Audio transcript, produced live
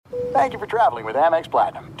Thank you for traveling with Amex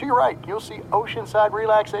Platinum. To your right, you'll see oceanside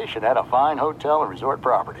relaxation at a fine hotel and resort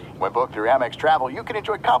property. When booked through Amex Travel, you can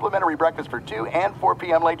enjoy complimentary breakfast for 2 and 4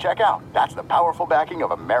 p.m. late checkout. That's the powerful backing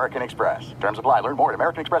of American Express. Terms apply. Learn more at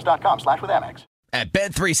americanexpress.com/withAmex. At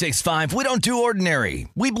Bet365, we don't do ordinary.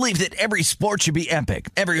 We believe that every sport should be epic.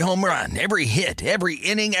 Every home run, every hit, every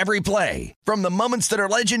inning, every play. From the moments that are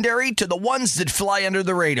legendary to the ones that fly under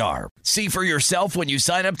the radar. See for yourself when you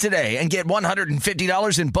sign up today and get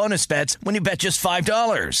 $150 in bonus bets when you bet just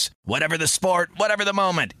 $5. Whatever the sport, whatever the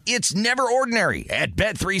moment, it's never ordinary at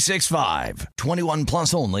Bet365. 21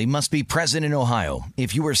 plus only. Must be present in Ohio.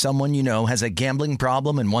 If you or someone you know has a gambling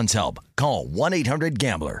problem and wants help, call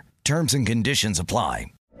 1-800-GAMBLER. Terms and conditions apply.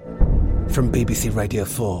 From BBC Radio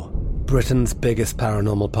 4, Britain's biggest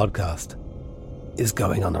paranormal podcast is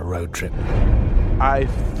going on a road trip. I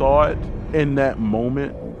thought in that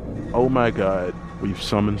moment, oh my God, we've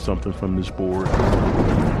summoned something from this board.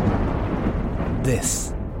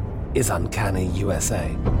 This is Uncanny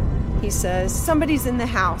USA. He says, somebody's in the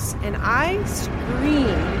house, and I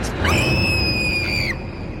screamed.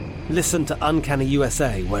 Listen to Uncanny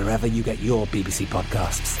USA wherever you get your BBC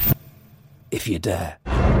podcasts, if you dare.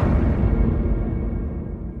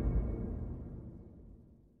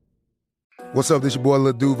 What's up, this your boy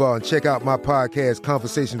Lil Duval, and check out my podcast,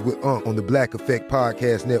 Conversations with Unc, on the Black Effect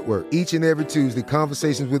Podcast Network. Each and every Tuesday,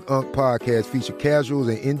 Conversations with Unc podcast feature casuals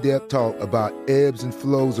and in-depth talk about ebbs and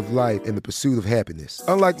flows of life and the pursuit of happiness.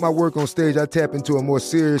 Unlike my work on stage, I tap into a more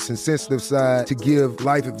serious and sensitive side to give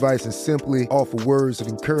life advice and simply offer words of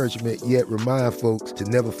encouragement, yet remind folks to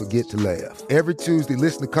never forget to laugh. Every Tuesday,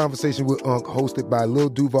 listen to Conversations with Unc, hosted by Lil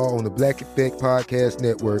Duval on the Black Effect Podcast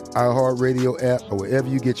Network, iHeartRadio app, or wherever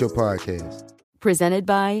you get your podcasts. Presented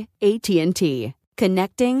by AT&T.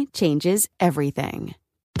 Connecting changes everything.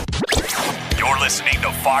 You're listening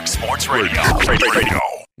to Fox Sports Radio.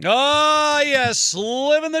 Oh, yes,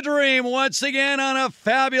 living the dream once again on a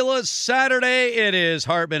fabulous Saturday. It is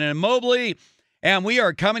Hartman and Mobley, and we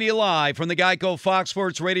are coming to you live from the Geico Fox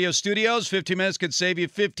Sports Radio studios. 15 minutes could save you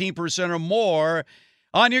 15% or more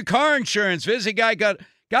on your car insurance. Visit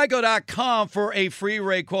Geico.com for a free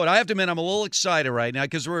rate quote. I have to admit, I'm a little excited right now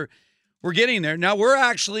because we're getting there. Now, we're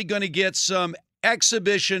actually going to get some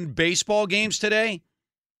exhibition baseball games today.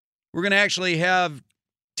 We're going to actually have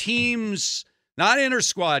teams, not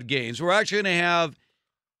inter-squad games. We're actually going to have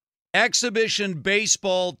exhibition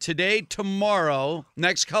baseball today, tomorrow,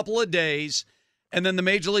 next couple of days, and then the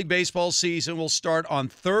Major League Baseball season will start on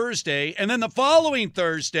Thursday. And then the following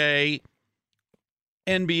Thursday,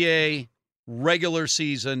 NBA regular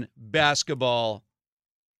season basketball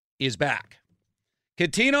is back.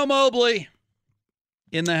 Catino Mobley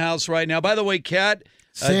in the house right now. By the way, Kat,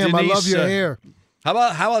 Sam, Denise, I love your hair. How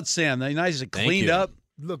about Sam? Nice and cleaned up.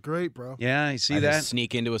 You look great, bro. Yeah, you see I that? Just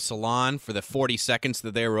sneak into a salon for the 40 seconds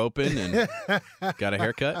that they were open and got a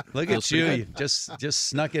haircut. Look at you. You just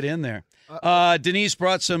snuck it in there. Denise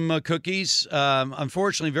brought some cookies.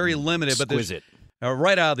 Unfortunately, very limited, but exquisite.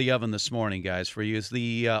 Right out of the oven this morning, guys, for you. It's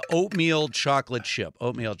the oatmeal chocolate chip.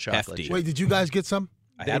 Oatmeal chocolate chip. Wait, did you guys get some?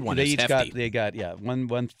 I had one. They It's each hefty. got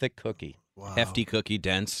one thick cookie. Wow. Hefty cookie,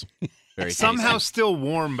 dense. Very Somehow tasty. still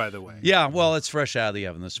warm, by the way. Yeah, well, it's fresh out of the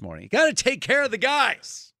oven this morning. Got to take care of the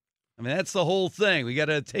guys. I mean, that's the whole thing. We got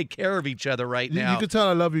to take care of each other right now. You can tell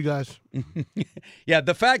I love you guys. Yeah,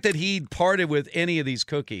 the fact that he parted with any of these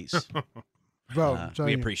cookies. Bro,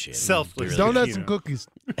 we appreciate it. Selfless. Don't have some cookies.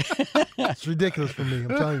 It's ridiculous for me, I'm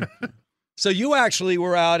telling you. So you actually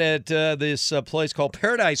were out at this place called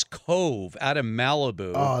Paradise Cove out in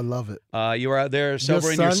Malibu. Oh, I love it. You were out there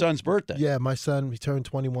celebrating your son's birthday. Yeah, my son, he turned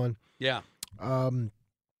 21. Yeah. And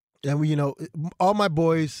we, all my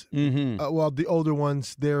boys, well, the older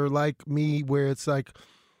ones, they're like me, where it's like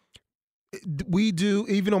we do,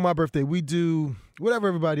 even on my birthday, we do whatever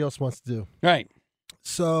everybody else wants to do. Right.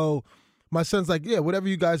 So my son's like, yeah, whatever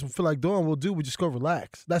you guys feel like doing, we'll do. We just go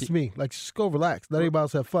relax. That's me. Like, just go relax. Let everybody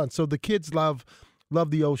else have fun. So the kids love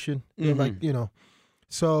the ocean. They're like,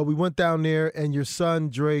 So we went down there, and your son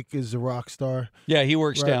Drake is a rock star. Yeah, he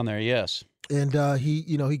works down there. Yes. And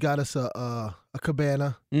he got us a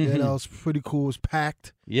cabana. It's pretty cool. It was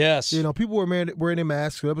packed. Yes. People were wearing their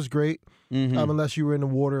masks. So that was great. Unless you were in the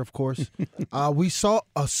water, of course. We saw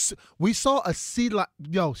a sea lion.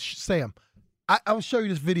 Yo, Sam, I will show you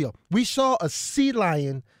this video. We saw a sea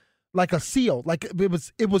lion, like a seal. Like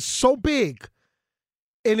it was so big,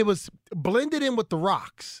 and it was blended in with the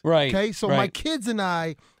rocks. Right. Okay. So my kids and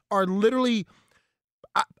I are literally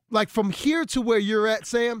like from here to where you're at,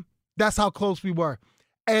 Sam. That's how close we were.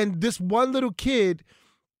 And this one little kid,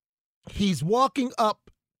 he's walking up,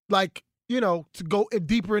 like, to go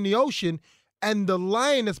deeper in the ocean, and the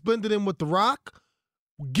lion that's blended in with the rock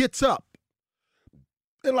gets up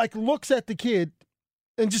and like looks at the kid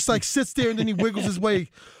and just like sits there, and then he wiggles his way.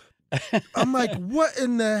 I'm like, what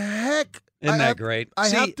in the heck? Isn't that great? I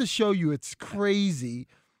have to show you. It's crazy.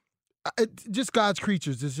 Just God's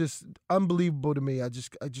creatures. It's just unbelievable to me.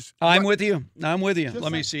 I'm with you.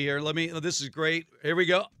 Let me see here. This is great. Here we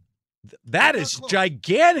go. That is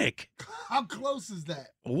gigantic. How close is that?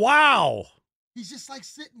 Wow. He's just like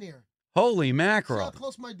sitting there. Holy mackerel. See how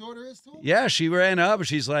close my daughter is to him? Yeah, she ran up.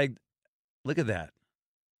 She's like, look at that.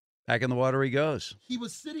 Back in the water he goes. He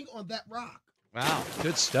was sitting on that rock. Wow,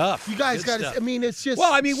 good stuff. You guys got to, it's just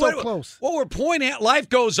close. What we're pointing at, life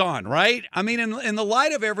goes on, right? I mean, in the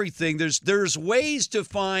light of everything, there's ways to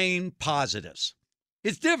find positives.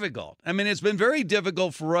 It's difficult. I mean, it's been very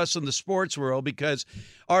difficult for us in the sports world because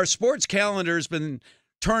our sports calendar has been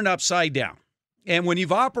turned upside down. And when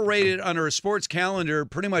you've operated under a sports calendar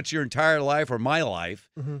pretty much your entire life, or my life,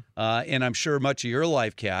 and I'm sure much of your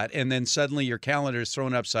life, Kat, and then suddenly your calendar is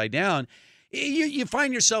thrown upside down, you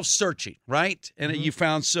find yourself searching, right? And you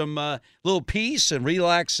found some little peace and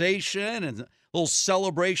relaxation and a little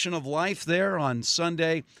celebration of life there on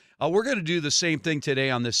Sunday. We're going to do the same thing today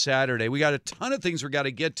on this Saturday. We got a ton of things we got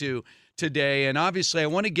to get to today, and obviously I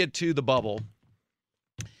want to get to the bubble.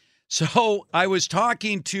 So I was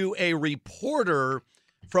talking to a reporter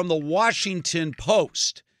from the Washington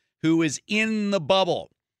Post who is in the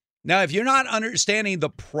bubble. Now, if you're not understanding the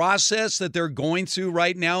process that they're going through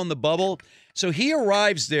right now in the bubble, so he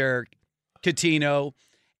arrives there, Catino,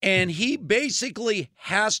 and he basically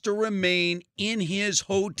has to remain in his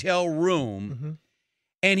hotel room,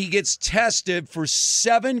 and he gets tested for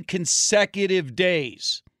 7 consecutive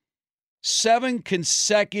days. 7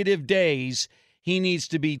 consecutive days. He needs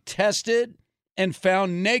to be tested and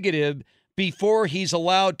found negative before he's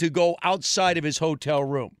allowed to go outside of his hotel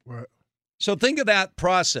room. Right. So think of that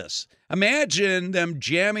process. Imagine them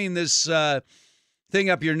jamming this thing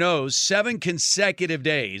up your nose 7 consecutive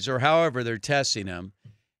days, or however they're testing him,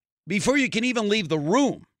 before you can even leave the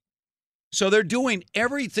room. So they're doing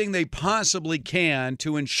everything they possibly can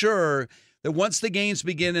to ensure that once the games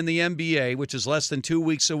begin in the NBA, which is less than 2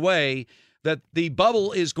 weeks away, that the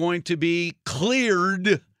bubble is going to be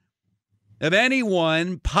cleared of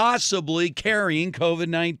anyone possibly carrying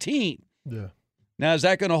COVID-19. Yeah. Now, is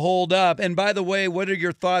that going to hold up? And by the way, what are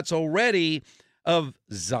your thoughts already of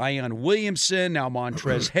Zion Williamson, now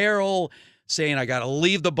Montrezl Harrell, saying I got to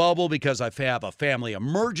leave the bubble because I have a family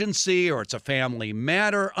emergency or it's a family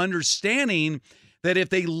matter, understanding that if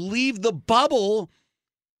they leave the bubble,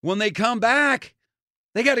 when they come back,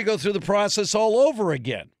 they got to go through the process all over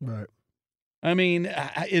again. Right. I mean,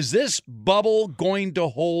 is this bubble going to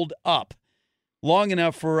hold up long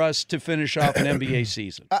enough for us to finish off an NBA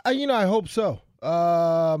season? I hope so.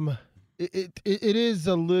 It is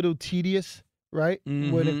a little tedious, right?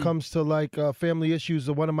 When it comes to like family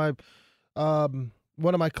issues. One of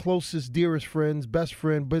my closest, dearest friends, best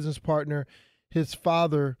friend, business partner, his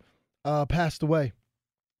father passed away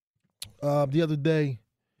the other day,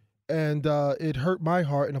 and it hurt my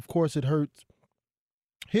heart, and of course it hurts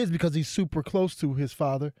his because he's super close to his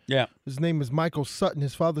father. Yeah. His name is Michael Sutton.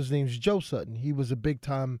 His father's name is Joe Sutton. He was a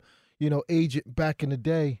big-time, agent back in the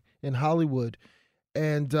day in Hollywood,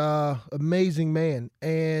 and amazing man.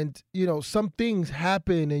 And, some things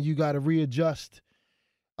happen and you got to readjust.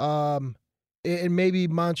 And maybe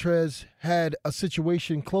Montrez had a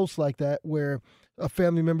situation close like that where a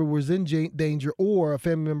family member was in danger or a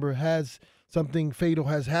family member has something fatal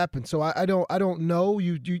has happened. So I don't know.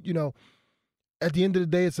 At the end of the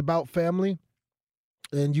day, it's about family,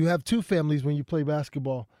 and you have two families when you play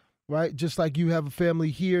basketball, right? Just like you have a family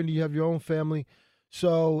here and you have your own family.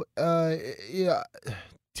 So,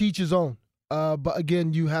 teach his own. But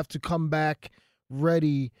again, you have to come back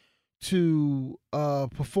ready to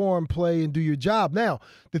perform, play, and do your job. Now,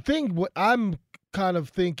 what I'm kind of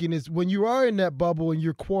thinking is when you are in that bubble and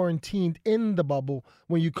you're quarantined in the bubble,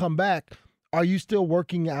 when you come back, are you still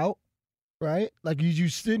working out, right? Like, you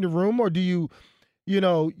sit in the room, or do you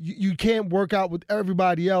can't work out with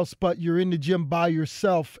everybody else, but you're in the gym by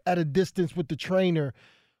yourself at a distance with the trainer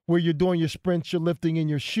where you're doing your sprints, you're lifting, and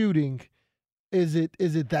you're shooting. Is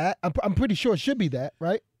it that? I'm pretty sure it should be that,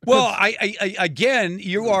 right? Well, again,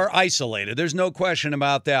 you are isolated. There's no question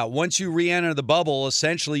about that. Once you re-enter the bubble,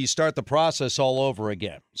 essentially you start the process all over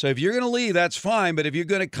again. So if you're going to leave, that's fine. But if you're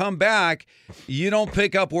going to come back, you don't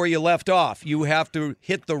pick up where you left off. You have to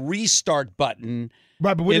hit the restart button.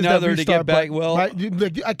 Right, but in order to get back, well,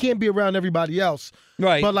 right? I can't be around everybody else.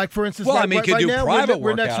 Right. But like, for instance, right now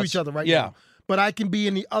we're next to each other right now. But I can be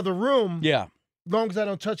in the other room. Yeah. As long as I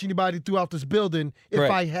don't touch anybody throughout this building, if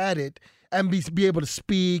I had it, and be able to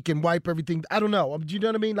speak and wipe everything. I don't know. Do you know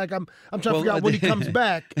what I mean? Like I'm trying to figure out when he comes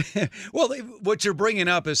back. Well, what you're bringing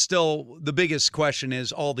up is still the biggest question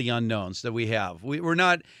is all the unknowns that we have. We're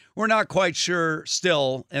not quite sure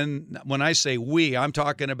still. And when I say we, I'm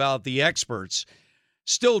talking about the experts.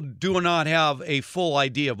 Still do not have a full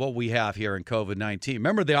idea of what we have here in COVID-19.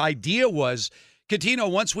 Remember, the idea was, Catino,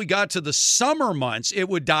 once we got to the summer months, it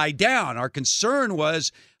would die down. Our concern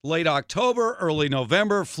was late October, early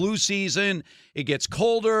November, flu season. It gets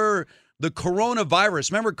colder. The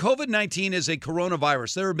coronavirus. Remember, COVID-19 is a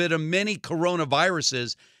coronavirus. There have been many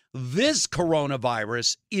coronaviruses. This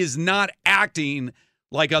coronavirus is not acting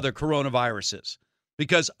like other coronaviruses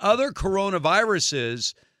because other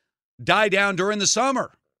coronaviruses die down during the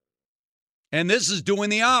summer. And this is doing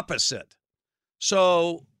the opposite.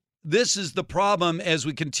 So this is the problem as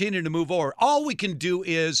we continue to move forward. All we can do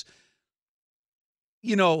is,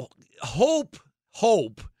 hope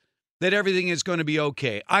that everything is going to be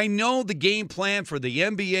okay. I know the game plan for the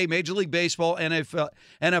NBA, Major League Baseball, NFL,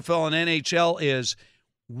 and NHL is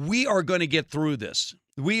we are going to get through this.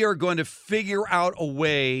 We are going to figure out a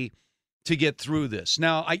way to get through this.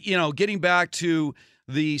 Now, getting back to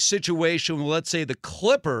the situation, let's say the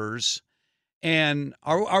Clippers, and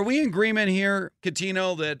are we in agreement here,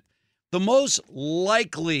 Catino, that the most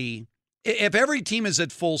likely, if every team is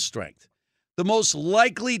at full strength, the most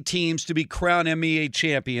likely teams to be crowned NBA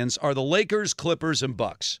champions are the Lakers, Clippers, and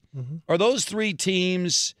Bucks. Mm-hmm. Are those three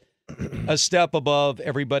teams a step above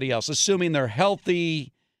everybody else? Assuming they're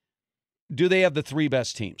healthy, do they have the three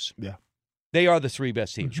best teams? Yeah. They are the three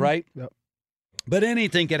best teams, mm-hmm. right? Yep. But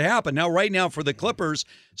anything could happen. Now, right now for the Clippers,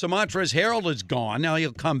 so Montrezl Harrell is gone. Now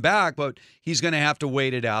he'll come back, but he's going to have to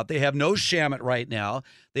wait it out. They have no Shamet right now.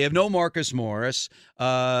 They have no Marcus Morris.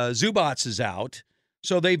 Zubats is out.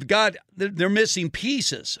 So they're missing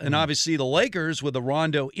pieces. And obviously the Lakers with the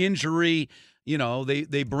Rondo injury,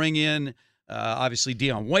 they bring in obviously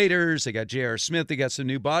Dion Waiters. They got J.R. Smith. They got some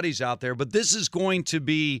new bodies out there. But this is going to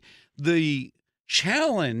be the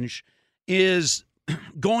challenge is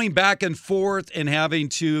going back and forth and having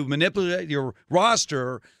to manipulate your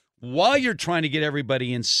roster while you're trying to get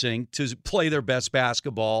everybody in sync to play their best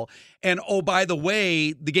basketball. And, oh, by the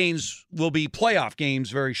way, the games will be playoff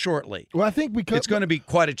games very shortly. Well, I think it's going to be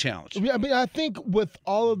quite a challenge. I mean, I think with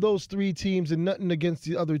all of those three teams and nothing against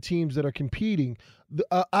the other teams that are competing,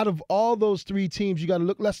 out of all those three teams, you got to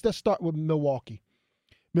look. Let's start with Milwaukee.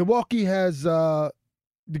 Milwaukee has the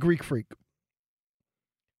Greek Freak.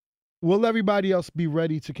 Will everybody else be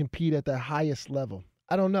ready to compete at the highest level?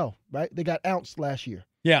 I don't know, right? They got ounced last year.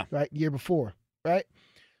 Yeah. Right? Year before, right?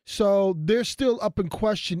 So they're still up in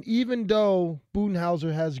question, even though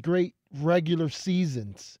Budenholzer has great regular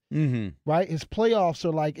seasons, mm-hmm. right? His playoffs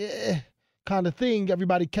are like, kind of thing.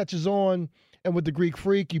 Everybody catches on, and with the Greek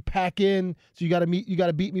Freak, you pack in. So you got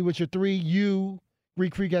to beat me with your three. You,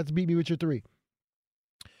 Greek Freak, has to beat me with your three.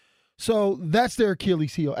 So that's their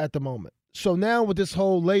Achilles heel at the moment. So now with this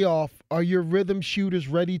whole layoff, are your rhythm shooters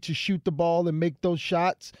ready to shoot the ball and make those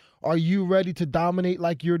shots? Are you ready to dominate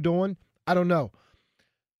like you're doing? I don't know.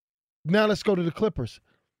 Now let's go to the Clippers.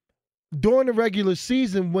 During the regular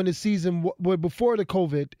season, before the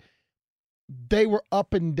COVID, they were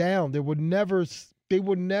up and down. They were never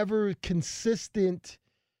consistent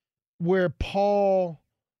where Paul,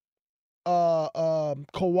 Kawhi,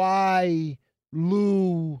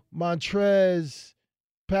 Lou, Montrez,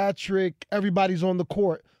 Patrick, everybody's on the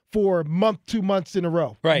court for 2 months in a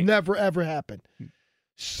row. Right. Never, ever happened.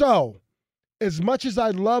 So, as much as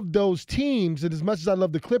I love those teams and as much as I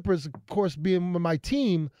love the Clippers, of course, being my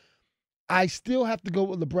team, I still have to go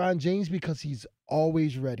with LeBron James because he's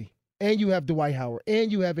always ready. And you have Dwight Howard, and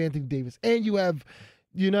you have Anthony Davis, and you have,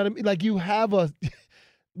 you know what I mean? Like, you have a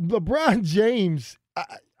LeBron James.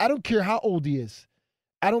 I don't care how old he is.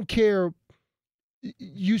 I don't care.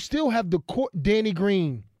 You still have the court, Danny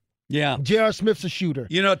Green. Yeah. J.R. Smith's a shooter.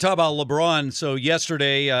 Talk about LeBron. So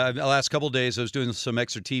yesterday, the last couple of days, I was doing some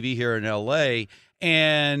extra TV here in L.A.,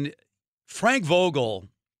 and Frank Vogel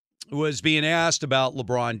was being asked about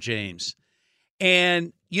LeBron James.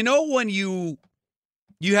 And when you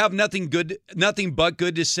have nothing but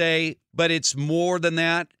good to say, but it's more than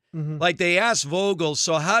that? Mm-hmm. Like they asked Vogel,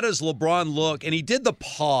 so how does LeBron look? And he did the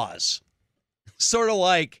pause. Sort of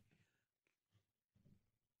like,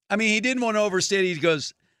 he didn't want to overstate it. He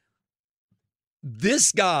goes,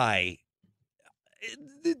 this guy,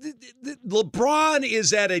 LeBron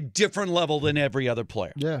is at a different level than every other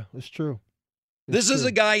player. Yeah, it's true. This is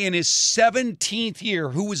a guy in his 17th year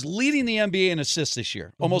who was leading the NBA in assists this year,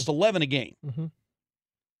 mm-hmm. almost 11 a game. Mm-hmm.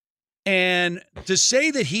 And to say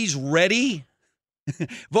that he's ready,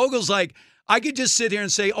 Vogel's like, I could just sit here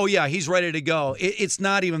and say, oh, yeah, he's ready to go. It's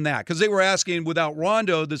not even that, because they were asking without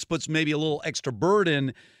Rondo, this puts maybe a little extra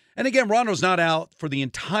burden. And again, Rondo's not out for the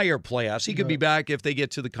entire playoffs. He could be back if they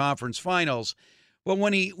get to the conference finals. But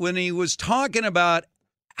when he was talking about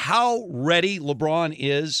how ready LeBron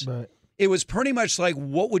is, it was pretty much like,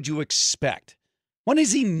 what would you expect? When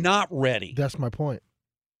is he not ready? That's my point.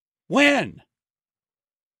 When?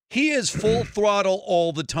 He is full throttle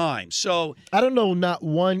all the time. So I don't know not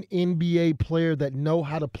one NBA player that know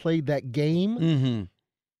how to play that game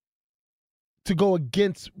to go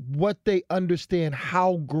against what they understand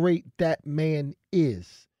how great that man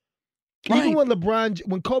is. Right. Even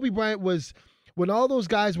when Kobe Bryant when all those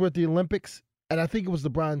guys were at the Olympics, and I think it was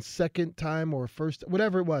LeBron's second time or first,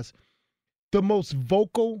 whatever it was, the most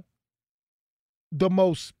vocal,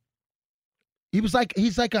 he's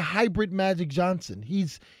like a hybrid Magic Johnson.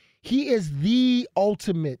 He is the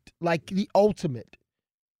ultimate.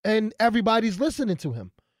 And everybody's listening to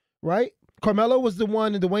him, right? Carmelo was the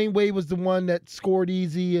one, and Dwayne Wade was the one that scored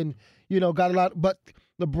easy and, got a lot. But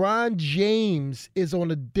LeBron James is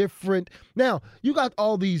on a different. Now, you got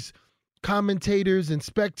all these commentators and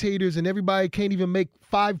spectators, and everybody can't even make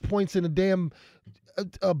 5 points in a damn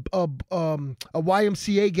a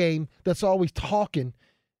YMCA game that's always talking.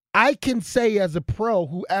 I can say as a pro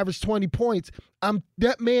who averaged 20 points,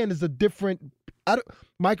 that man is a different.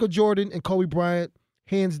 Michael Jordan and Kobe Bryant,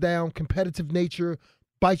 hands down, competitive nature,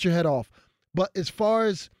 bite your head off. But as far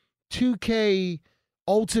as 2K,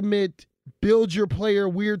 ultimate, build your player,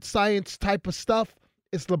 weird science type of stuff,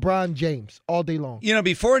 it's LeBron James all day long.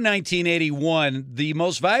 Before 1981, the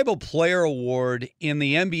most valuable player award in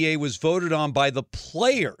the NBA was voted on by the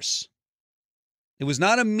players. It was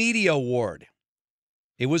not a media award.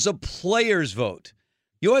 It was a player's vote.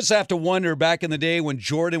 You always have to wonder, back in the day when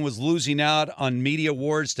Jordan was losing out on media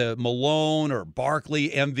awards to Malone or Barkley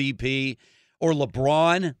MVP or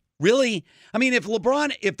LeBron. Really? I mean, if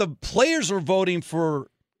the players were voting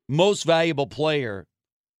for most valuable player,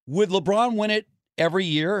 would LeBron win it every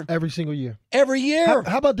year? Every single year. Every year.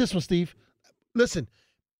 How about this one, Steve? Listen,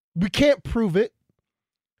 we can't prove it,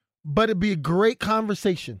 but it'd be a great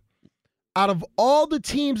conversation. Out of all the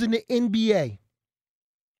teams in the NBA,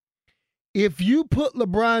 if you put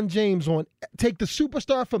LeBron James on, take the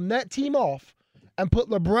superstar from that team off and put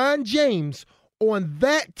LeBron James on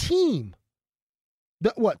that team,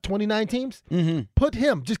 29 teams? Mm-hmm. Put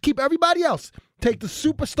him. Just keep everybody else. Take the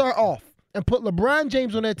superstar off and put LeBron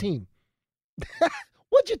James on that team.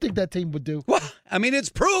 What do you think that team would do? Well, I mean, it's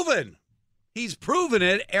proven. He's proven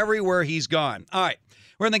it everywhere he's gone. All right.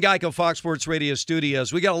 We're in the Geico Fox Sports Radio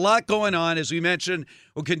studios. We got a lot going on. As we mentioned,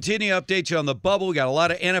 we'll continue to update you on the bubble. We got a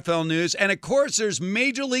lot of NFL news. And, of course, there's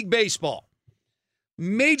Major League Baseball.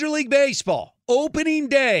 Major League Baseball. Opening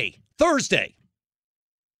day, Thursday.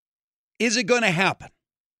 Is it going to happen?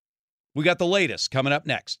 We got the latest coming up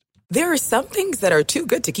next. There are some things that are too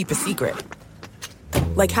good to keep a secret.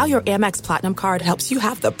 Like how your Amex Platinum card helps you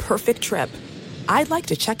have the perfect trip. I'd like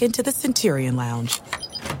to check into the Centurion Lounge.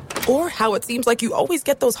 Or how it seems like you always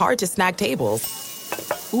get those hard-to-snag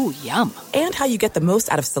tables. Ooh, yum. And how you get the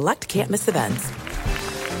most out of select can't-miss events.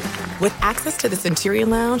 With access to the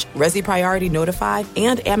Centurion Lounge, Resi Priority Notified,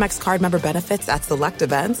 and Amex card member benefits at select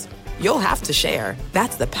events, you'll have to share.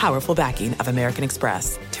 That's the powerful backing of American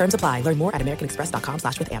Express. Terms apply. Learn more at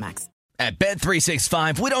americanexpress.com/withAmex. At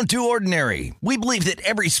Bet365, we don't do ordinary. We believe that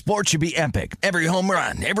every sport should be epic. Every home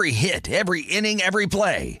run, every hit, every inning, every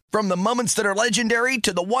play. From the moments that are legendary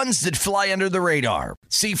to the ones that fly under the radar.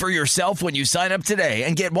 See for yourself when you sign up today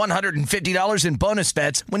and get $150 in bonus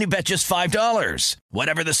bets when you bet just $5.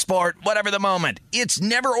 Whatever the sport, whatever the moment, it's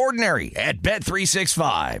never ordinary at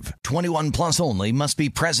Bet365. 21 plus only. Must be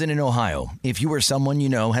present in Ohio. If you or someone you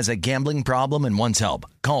know has a gambling problem and wants help,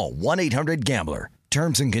 call 1-800-GAMBLER.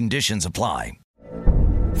 Terms and conditions apply.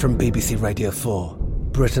 From BBC Radio 4,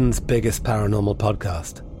 Britain's biggest paranormal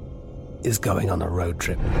podcast is going on a road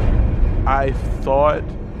trip. I thought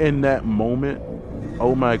in that moment,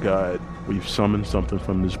 oh my God, we've summoned something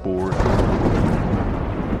from this board.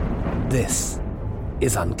 This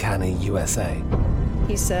is Uncanny USA.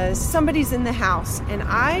 He says, somebody's in the house, and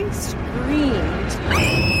I screamed.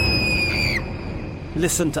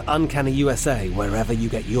 Listen to Uncanny USA wherever you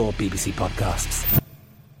get your BBC podcasts,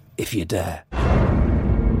 if you dare.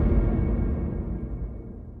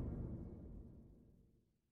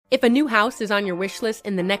 If a new house is on your wish list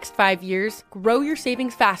in the next 5 years, grow your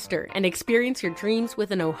savings faster and experience your dreams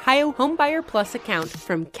with an Ohio Homebuyer Plus account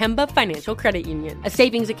from Kemba Financial Credit Union. A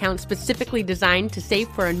savings account specifically designed to save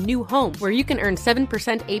for a new home where you can earn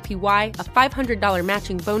 7% APY, a $500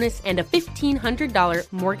 matching bonus, and a $1,500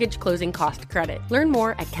 mortgage closing cost credit. Learn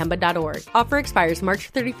more at Kemba.org. Offer expires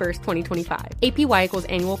March 31st, 2025. APY equals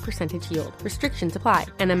annual percentage yield. Restrictions apply.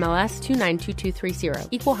 NMLS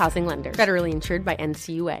 292230. Equal housing lender. Federally insured by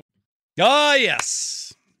NCUA. Ah,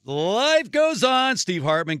 yes. Life goes on. Steve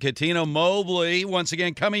Hartman, Catino Mobley, once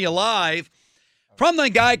again coming to you live from the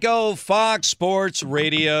Geico Fox Sports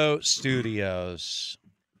Radio studios.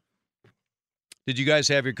 Did you guys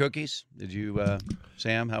have your cookies? Did you,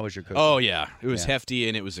 Sam? How was your cookie? Oh, yeah. It was hefty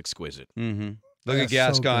and it was exquisite. Mm-hmm. Look at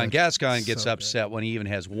Gascon. Gascon gets upset when he even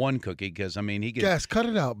has one cookie because, I mean, he could. Gas, cut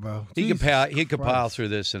it out, bro. He could pile through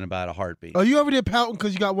this in about a heartbeat. Are you over there pouting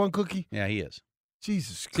because you got one cookie? Yeah, he is.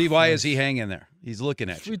 Jesus See, why is he hanging there? He's looking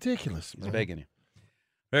at it's you. ridiculous, He's man. begging you.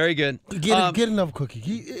 Very good. Get another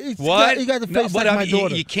cookie. What? He got the face like my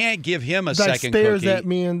daughter. You can't give him a like second stares cookie. at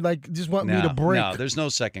me and like just want me to break. No, there's no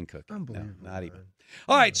second cookie. Unbelievable. No, not even.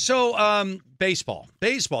 All right, so baseball.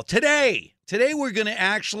 Today we're going to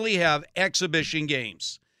actually have exhibition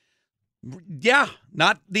games. Yeah,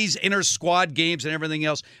 not these inter-squad games and everything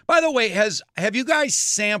else. By the way, have you guys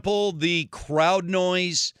sampled the crowd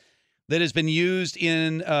noise that has been used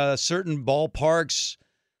in certain ballparks?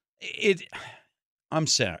 I'm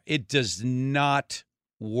sorry, it does not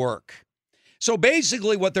work. So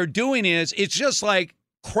basically what they're doing is it's just like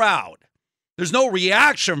crowd. There's no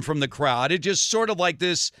reaction from the crowd. It's just sort of like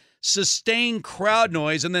this sustained crowd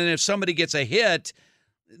noise, and then if somebody gets a hit,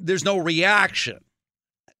 there's no reaction.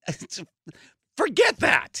 Forget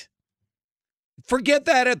that. Forget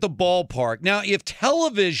that at the ballpark. Now, if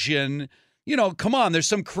television, come on, there's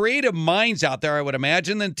some creative minds out there, I would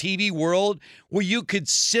imagine, in the TV world where you could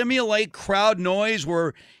simulate crowd noise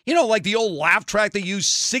where, like the old laugh track they used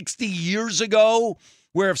 60 years ago,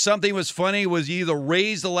 where if something was funny, it was either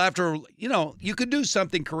raise the laughter, you could do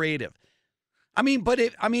something creative. I mean, but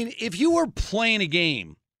if you were playing a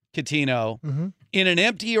game, Catino, in an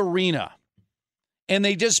empty arena, and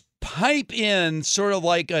they just pipe in sort of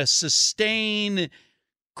like a sustained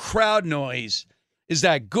crowd noise, is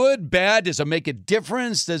that good, bad? Does it make a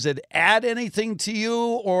difference? Does it add anything to you?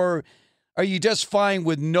 Or are you just fine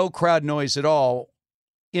with no crowd noise at all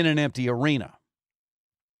in an empty arena?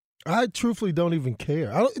 I truthfully don't even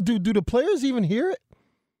care. Do the players even hear it?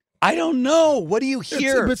 I don't know. What do you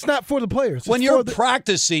hear? It's not for the players. When you're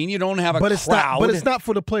practicing, you don't have a crowd. But it's not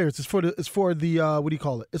for the players. It's for the what do you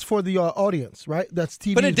call it? It's for the audience, right? That's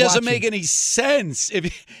TV. But it doesn't make any sense.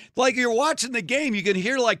 If like you're watching the game, you can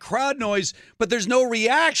hear like crowd noise, but there's no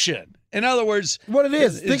reaction. In other words, what it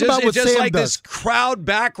is, think about what Sam just like does. This crowd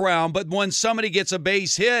background, but when somebody gets a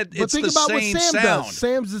base hit, it's the same sound. But think about what Sam does.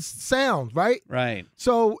 Sam's is sound, right? Right.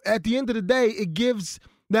 So at the end of the day, it gives.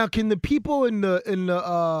 Now, can the people in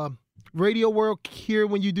the radio world hear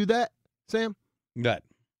when you do that, Sam?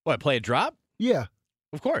 What, play a drop? Yeah.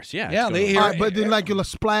 Of course, yeah. Yeah, they hear. All right, but then like a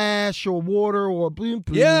splash or water or boom,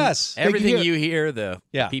 boom. Yes. Everything you hear, the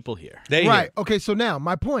people hear. They right. hear. Okay, so now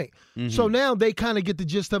my point. Mm-hmm. So now they kind of get the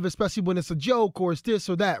gist of it, especially when it's a joke or it's this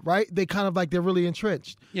or that, right? They kind of like they're really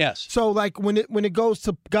entrenched. Yes. So like when it goes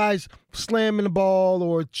to guys slamming the ball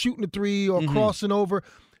or shooting a three or crossing over,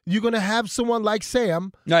 you're going to have someone like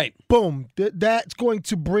Sam. Right. Boom. That's going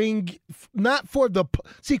to bring, not for the,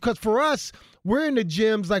 see, because for us, we're in the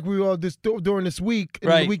gyms like we were during this week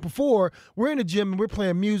and the week before. We're in the gym and we're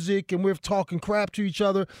playing music and we're talking crap to each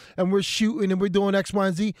other and we're shooting and we're doing X, Y,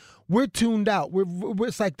 and Z. We're tuned out.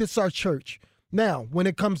 It's like this is our church. Now, when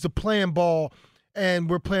it comes to playing ball and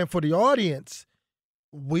we're playing for the audience,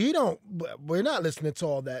 we're not listening to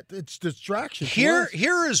all that. It's distraction. Here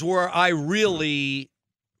is where I really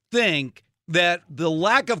think that the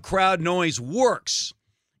lack of crowd noise works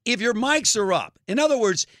if your mics are up. In other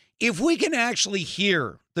words, if we can actually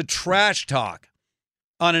hear the trash talk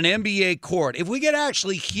on an NBA court, if we can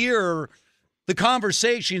actually hear the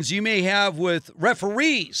conversations you may have with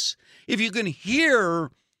referees, if you can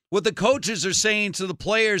hear what the coaches are saying to the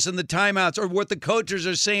players in the timeouts or what the coaches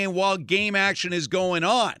are saying while game action is going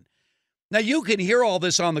on. Now, you can hear all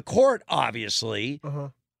this on the court, obviously,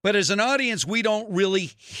 but as an audience, we don't really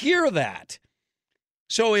hear that.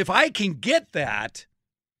 So if I can get that,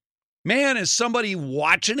 man, as somebody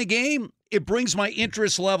watching a game, it brings my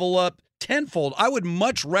interest level up tenfold. I would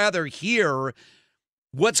much rather hear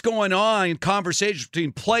what's going on in conversations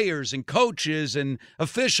between players and coaches and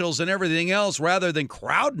officials and everything else rather than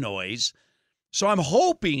crowd noise. So I'm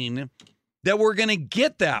hoping that we're going to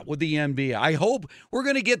get that with the NBA. I hope we're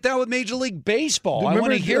going to get that with Major League Baseball. I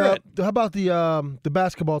want to hear it. How about the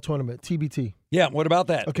basketball tournament, TBT? Yeah, what about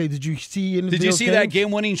that? Okay, did you see that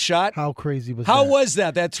game-winning shot? How crazy was that? How was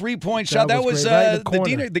that? That three-point shot? That was right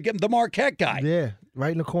the Marquette guy. Yeah,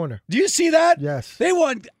 right in the corner. Do you see that? Yes. They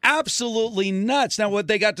went absolutely nuts. Now, what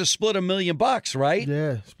they got to split $1 million, right?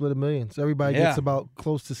 Yeah, split $1 million. So everybody gets about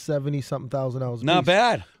close to $70-something thousand. Not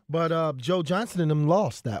bad. But Joe Johnson and them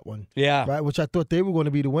lost that one. Yeah. Right, which I thought they were going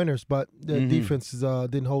to be the winners, but the defense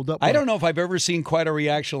didn't hold up. I don't know if I've ever seen quite a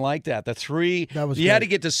reaction like that. The three, you had to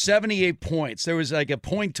get to 78 points. There was like a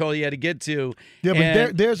point total you had to get to. Yeah,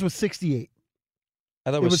 but theirs was 68.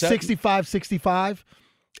 I thought it was 65-65,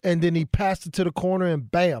 and then he passed it to the corner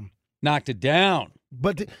and bam. Knocked it down.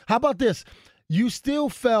 But how about this? You still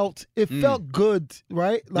felt felt good,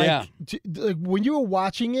 right? Like, when you were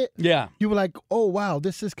watching it, you were like, "Oh wow,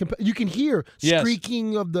 this is." You can hear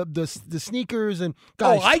squeaking of the sneakers and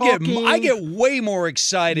guys. I get way more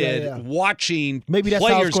excited watching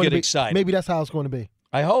players get excited. Maybe that's how it's going to be.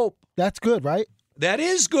 I hope that's good, right? That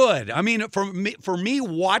is good. I mean, for me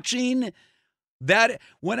watching that,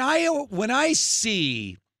 when I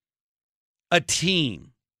see a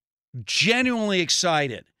team genuinely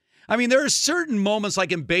excited. I mean, there are certain moments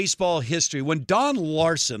like in baseball history when Don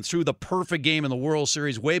Larson threw the perfect game in the World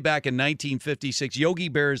Series way back in 1956. Yogi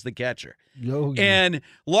Berra is the catcher. And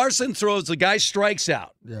Larson throws, the guy strikes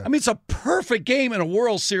out. Yeah. I mean, it's a perfect game in a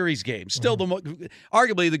World Series game. Still,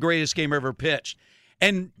 arguably the greatest game ever pitched.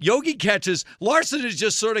 And Yogi catches. Larson is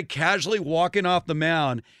just sort of casually walking off the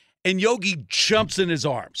mound, and Yogi jumps in his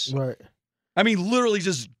arms. Right. I mean, literally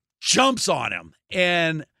just jumps on him.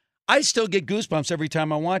 And I still get goosebumps every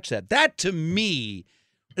time I watch that. That, to me,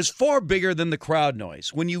 is far bigger than the crowd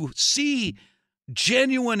noise. When you see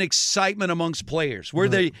genuine excitement amongst players, where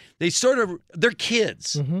they sort of, they're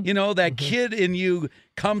kids. You know, that kid in you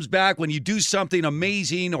comes back when you do something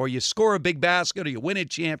amazing or you score a big basket or you win a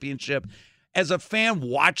championship. As a fan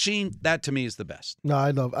watching, that to me is the best. No,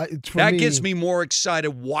 I love it. That gets me more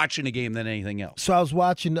excited watching a game than anything else. So I was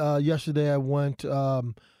watching yesterday. I went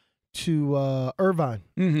to Irvine,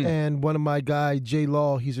 and one of my guy, Jay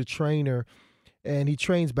Law, he's a trainer, and he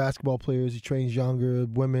trains basketball players. He trains younger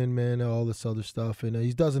women, men, all this other stuff, and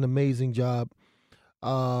he does an amazing job.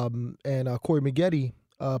 And Corey Maggette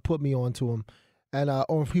put me on to him, and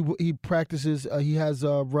he practices. He has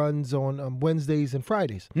runs on Wednesdays and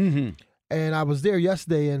Fridays, and I was there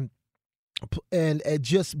yesterday, and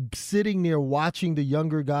just sitting there watching the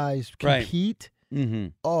younger guys compete.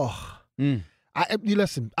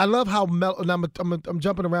 Listen, I love how Melo, and I'm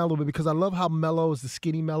jumping around a little bit because I love how Melo is the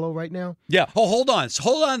skinny Melo right now. Yeah. Oh, hold on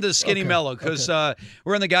to the skinny Melo, because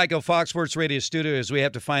we're in the Geico Fox Sports Radio studios. We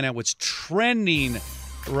have to find out what's trending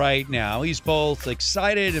right now. He's both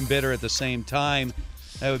excited and bitter at the same time.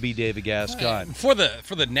 That would be David Gascon. For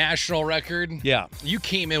the national record, you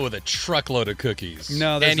came in with a truckload of cookies.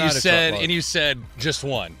 No, there's not a truckload. And you said just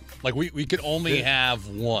one. Like, we could only have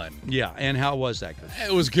one. Yeah, and how was that?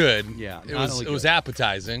 It was good. Yeah. It was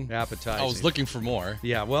appetizing. Appetizing. I was looking for more.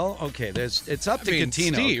 Yeah, well, okay. It's up to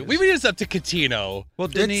Catino. Steve, we mean it's up to Catino. Well,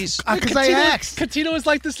 Denise. Because I asked. Catino is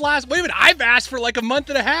like this last. Wait a minute. I've asked for like a month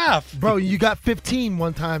and a half. Bro, you got 15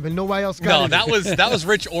 one time and nobody else got it. No, that was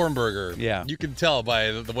Rich Orenberger. Yeah. You can tell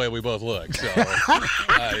by the way we both look. So,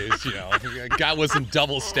 guy wasn't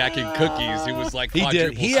double stacking cookies. He was like quadruple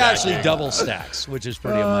stacking. He actually double stacks, which is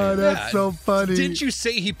pretty amazing. That's so funny. Didn't you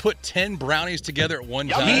say he put 10 brownies together at one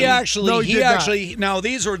time? He actually. Now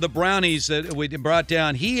these are the brownies that we brought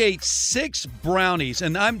down. He ate 6 brownies,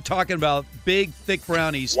 and I'm talking about big, thick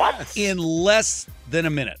brownies in less than a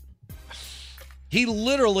minute. He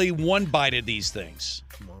literally one-bited these things.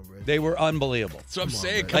 They were unbelievable. So I'm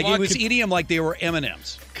saying, he was eating them like they were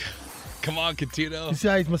M&Ms. Come on, Catino. You see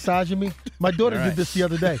how he's massaging me? My daughter did this the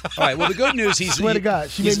other day. All right, well, the good news, swear to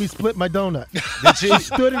God, she made me split my donut. She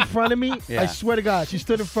stood in front of me. Yeah. I swear to God, she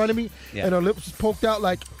stood in front of me, and her lips was poked out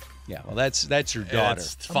like. Yeah, well, that's your daughter.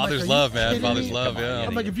 It's father's love, man. Father's love, yeah.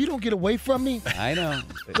 I'm like, if you don't get away from me. I know.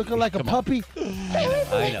 Looking like a puppy.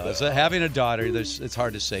 I know. So having a daughter, it's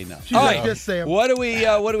hard to say no. She's like this, Sam. What do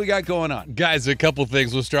we got going on? Guys, a couple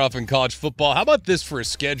things. We'll start off in college football. How about this for a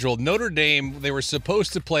schedule? Notre Dame, they were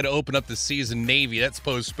supposed to play to open up the season. Navy, that's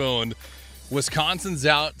postponed. Wisconsin's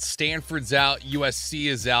out, Stanford's out, USC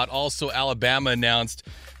is out. Also, Alabama announced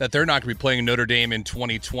that they're not going to be playing Notre Dame in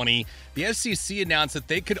 2020. The SEC announced that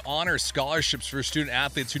they could honor scholarships for student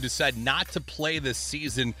athletes who decide not to play this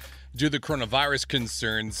season due to the coronavirus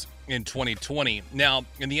concerns in 2020. Now,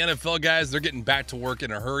 in the NFL, guys, they're getting back to work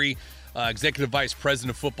in a hurry. Executive Vice President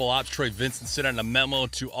of Football Ops Troy Vincent sent out a memo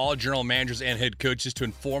to all general managers and head coaches to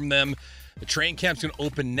inform them The training camp's going to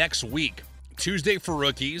open next week. Tuesday for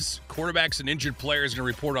rookies. Quarterbacks and injured players are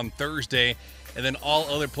going to report on Thursday. And then all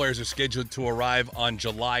other players are scheduled to arrive on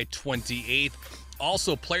July 28th.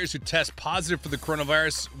 Also, players who test positive for the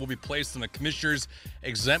coronavirus will be placed on the commissioner's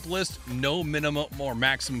exempt list. No minimum or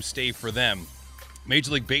maximum stay for them.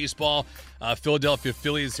 Major League Baseball, Philadelphia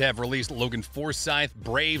Phillies have released Logan Forsythe.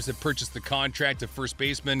 Braves have purchased the contract of first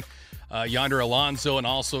baseman Yonder Alonso and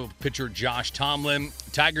also pitcher Josh Tomlin.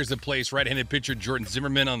 Tigers have placed right-handed pitcher Jordan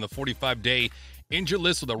Zimmerman on the 45-day injured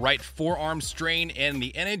list with a right forearm strain. And in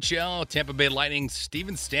the NHL, Tampa Bay Lightning,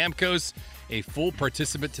 Steven Stamkos, a full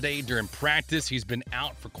participant today during practice. He's been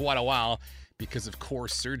out for quite a while because of core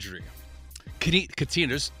surgery.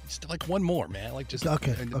 Katina, just like one more, man. Like just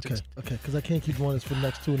okay. Because I can't keep doing this for the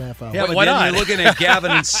next 2.5 hours. Yeah, but why then not? You're looking at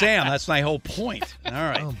Gavin and Sam. That's my whole point. All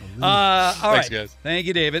right. All Thanks, right. guys. Thank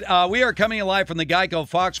you, David. We are coming live from the Geico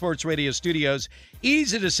Fox Sports Radio studios.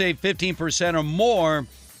 Easy to save 15% or more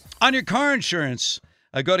on your car insurance.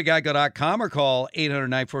 Go to geico.com or call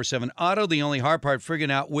 800-947-AUTO. The only hard part,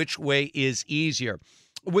 figuring out which way is easier.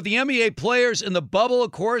 With the NBA players in the bubble,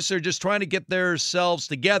 of course, they're just trying to get themselves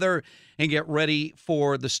together and get ready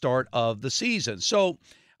for the start of the season. So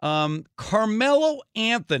Carmelo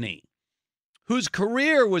Anthony, whose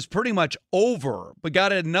career was pretty much over, but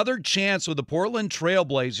got another chance with the Portland Trail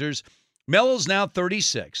Blazers. Melo's now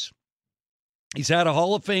 36. He's had a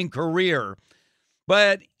Hall of Fame career,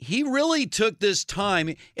 but he really took this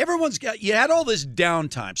time. You had all this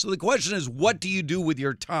downtime. So the question is, what do you do with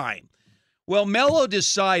your time? Well, Melo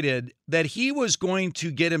decided that he was going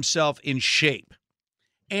to get himself in shape.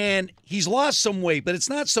 And he's lost some weight, but it's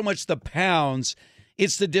not so much the pounds,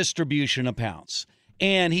 it's the distribution of pounds.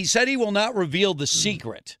 And he said he will not reveal the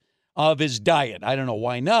secret of his diet. I don't know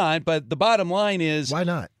why not, but the bottom line is, why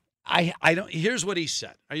not? I don't. Here's what he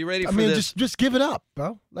said. Are you ready for this? Just give it up,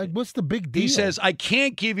 bro. Like, what's the big deal? He says, I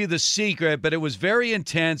can't give you the secret, but it was very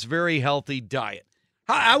intense, very healthy diet.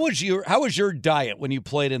 How was your diet when you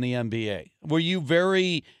played in the NBA? Were you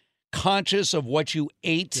very conscious of what you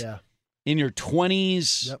ate in your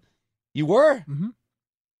 20s? Yep. You were? Mm-hmm.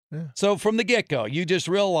 Yeah. So from the get-go, you just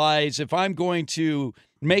realize if I'm going to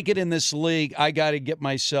make it in this league, I got to get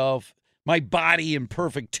my body in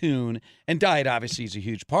perfect tune, and diet obviously is a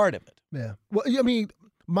huge part of it. Yeah. Well, I mean,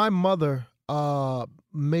 my mother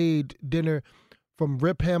made dinner from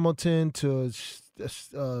Rip Hamilton to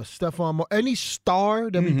Stephon Marbury, any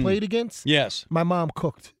star that we played against. Yes. My mom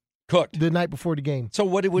cooked the night before the game. So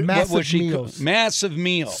what was she meals. Massive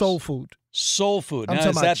meals. Soul food. I'm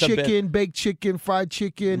talking about chicken, baked chicken, fried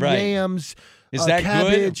chicken, yams. Is that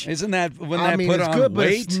cabbage. good? Isn't that when I that mean, put it's on good,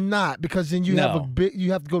 weight? But it's not, because then you have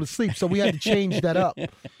you have to go to sleep. So we had to change that up.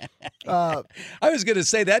 I was going to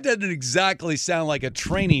say that doesn't exactly sound like a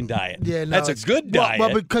training diet. Yeah, no, that's a good diet.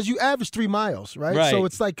 Well, because you average 3 miles, right? So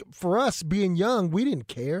it's like, for us being young, we didn't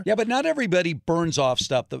care. Yeah, but not everybody burns off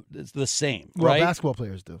stuff that's the same, well, right? Basketball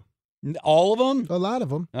players do. All of them? A lot of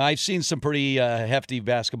them. I've seen some pretty hefty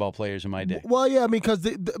basketball players in my day. Well, yeah, I mean, because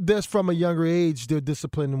there's from a younger age, they're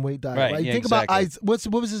disciplined and weight diet. Right? Yeah, Think exactly. about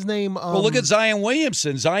what was his name? Well, look at Zion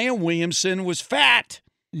Williamson. Zion Williamson was fat.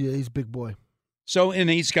 Yeah, he's a big boy. So, and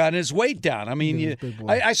he's gotten his weight down. I mean,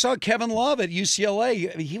 I I saw Kevin Love at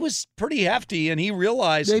UCLA. He was pretty hefty, and he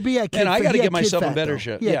realized, maybe I got to get myself in better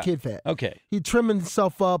shape. Yeah, kid fat. Okay. He trimmed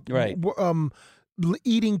himself up. Right.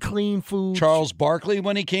 Eating clean food. Charles Barkley,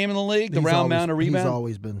 when he came in the league, the round mound of rebound.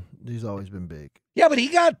 He's always been big. Yeah, but he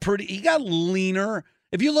got leaner.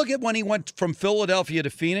 If you look at when he went from Philadelphia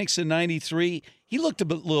to Phoenix in '93, he looked a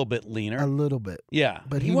little bit leaner. A little bit. Yeah,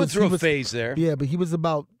 but he went through a phase there. Yeah, but he was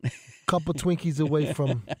about a couple Twinkies away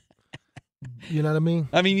from. You know what I mean?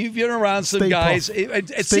 I mean, you've been around some guys.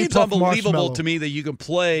 It seems unbelievable to me that you can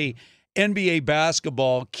play NBA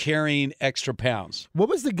basketball carrying extra pounds. What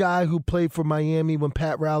was the guy who played for Miami when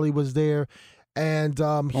Pat Riley was there? And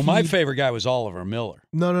my favorite guy was Oliver Miller.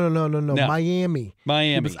 No. Miami.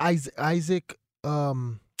 It was Isaac.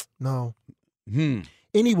 No.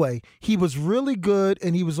 Anyway, he was really good,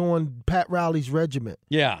 and he was on Pat Riley's regiment.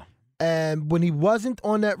 Yeah. And when he wasn't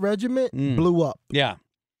on that regiment, blew up. Yeah.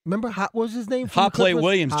 Remember, what was his name? Hot Plate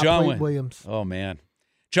Williams. John Williams. Oh, man.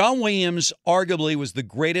 John Williams arguably was the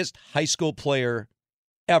greatest high school player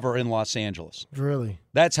ever in Los Angeles. Really?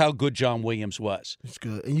 That's how good John Williams was. It's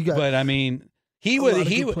good. And but I mean, he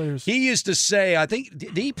used to say, I think,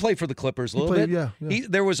 did he play for the Clippers a little bit? Yeah.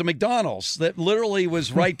 There was a McDonald's that literally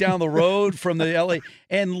was right down the road from the LA,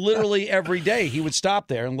 and literally every day he would stop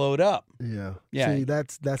there and load up. Yeah. See,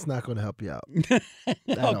 that's not going to help you out.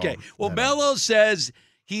 Okay. Well, Melo says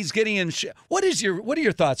he's getting in. What are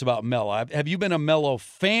your thoughts about Melo? Have you been a Melo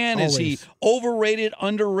fan? Always. Is he overrated,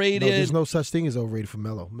 underrated? No, there's no such thing as overrated for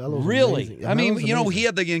Melo. Melo's really? amazing. I mean, Melo's you know, amazing. he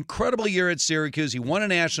had the incredible year at Syracuse. He won a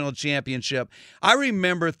national championship. I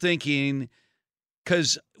remember thinking,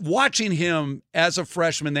 because watching him as a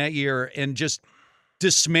freshman that year and just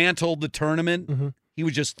dismantled the tournament, he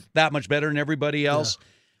was just that much better than everybody else.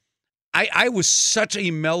 Yeah. I was such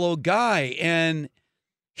a Melo guy, and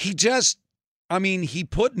he just, I mean, he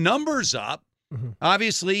put numbers up.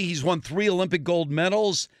 Obviously, he's won 3 Olympic gold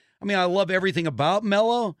medals. I mean, I love everything about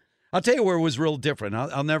Melo. I'll tell you where it was real different.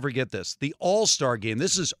 I'll never forget this. The All-Star game.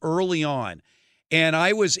 This is early on. And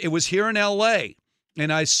it was here in L.A.,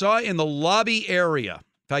 and I saw in the lobby area.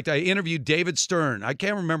 In fact, I interviewed David Stern. I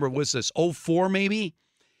can't remember. Was this 04 maybe?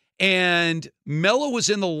 And Melo was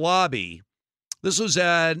in the lobby. This was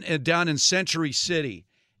down in Century City.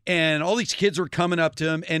 And all these kids were coming up to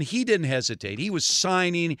him, and he didn't hesitate. He was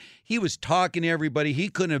signing. He was talking to everybody. He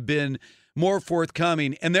couldn't have been more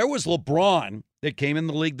forthcoming. And there was LeBron that came in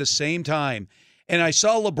the league the same time. And I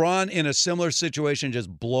saw LeBron in a similar situation just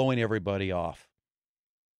blowing everybody off.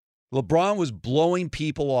 LeBron was blowing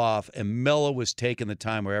people off, and Melo was taking the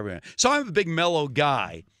time where everyone. So I'm a big Melo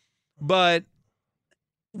guy. But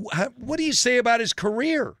what do you say about his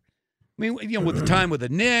career? I mean, you know, with the time with the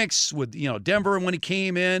Knicks, with, you know, Denver when he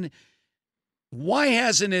came in, why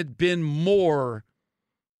hasn't it been more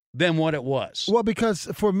than what it was? Well, because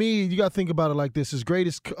for me, you got to think about it like this. As great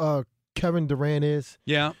as Kevin Durant is,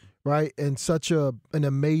 right, and such an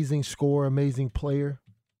amazing scorer, amazing player,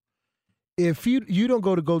 if you don't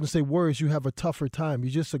go to Golden State Warriors, you have a tougher time.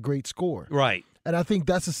 You're just a great scorer. Right. And I think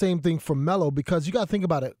that's the same thing for Melo, because you got to think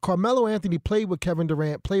about it. Carmelo Anthony played with Kevin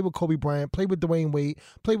Durant, played with Kobe Bryant, played with Dwayne Wade,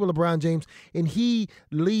 played with LeBron James, and he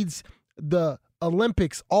leads the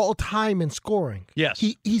Olympics all time in scoring. Yes.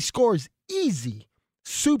 He scores easy,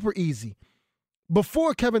 super easy.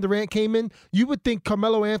 Before Kevin Durant came in, you would think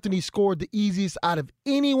Carmelo Anthony scored the easiest out of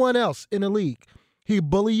anyone else in the league. He'd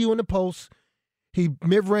bully you in the post. He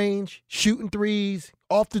mid-range, shooting threes,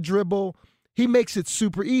 off the dribble. He makes it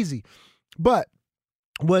super easy. But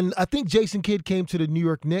when I think Jason Kidd came to the New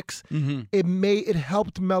York Knicks, it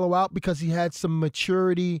helped Melo out because he had some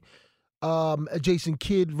maturity. Jason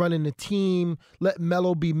Kidd running the team, let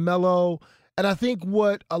Melo be Melo. And I think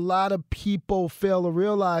what a lot of people fail to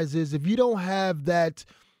realize is if you don't have that,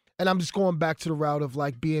 and I'm just going back to the route of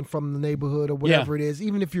like being from the neighborhood or whatever it is,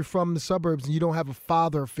 even if you're from the suburbs and you don't have a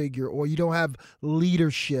father figure or you don't have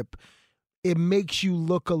leadership, it makes you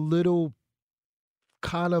look a little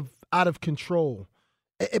kind of out of control.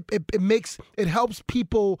 It helps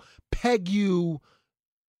people peg you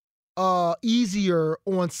easier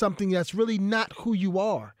on something that's really not who you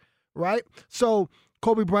are, right? So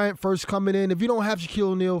Kobe Bryant first coming in, if you don't have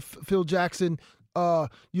Shaquille O'Neal, Phil Jackson,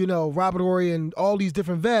 Robert Horry, and all these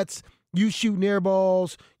different vets, you shooting air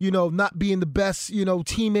balls, not being the best,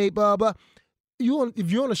 teammate, blah blah. If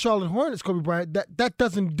you're on the Charlotte Hornets, Kobe Bryant, that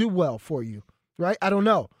doesn't do well for you, right? I don't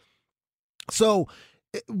know. So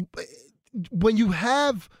when you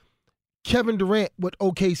have Kevin Durant with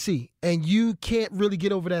OKC and you can't really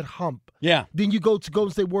get over that hump, then you go to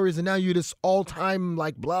Golden State Warriors and now you're this all-time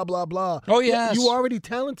like blah, blah, blah. Oh, yes. You're already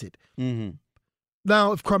talented.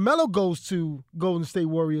 Now, if Carmelo goes to Golden State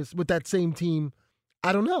Warriors with that same team,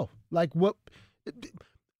 I don't know. Like what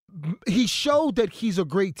he showed that he's a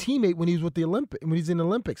great teammate when he's with the when he's in the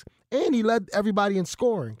Olympics. And he led everybody in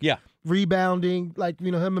scoring. Yeah. Rebounding, like,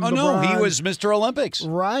 him and LeBron. No, he was Mr. Olympics.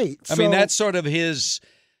 Right. I mean, that's sort of his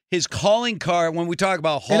calling card when we talk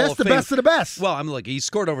about Hall of Fame. And that's the best of the best. Well, he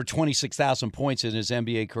scored over 26,000 points in his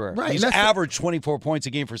NBA career. Right. He's averaged 24 points a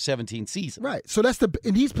game for 17 seasons. Right. So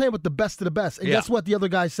and he's playing with the best of the best. And that's what the other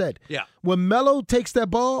guy said. Yeah. When Melo takes that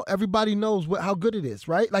ball, everybody knows how good it is,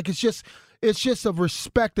 right? Like it's just a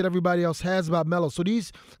respect that everybody else has about Melo. So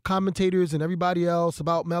these commentators and everybody else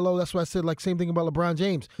about Melo, that's why I said like same thing about LeBron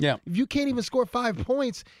James. Yeah. If you can't even score 5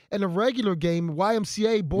 points in a regular game,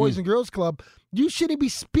 YMCA, Boys and Girls Club, you shouldn't be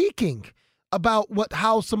speaking about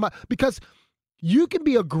how somebody, because you can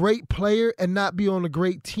be a great player and not be on a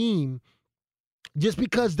great team. Just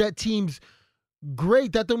because that team's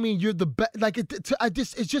great, that don't mean you're the best. Like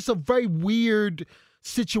it's just a very weird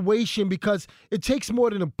situation because it takes more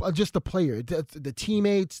than just a player. The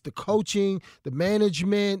teammates, the coaching, the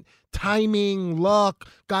management, timing, luck,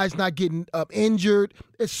 guys not getting injured.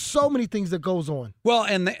 It's so many things that goes on. Well,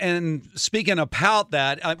 and speaking about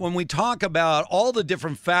that, when we talk about all the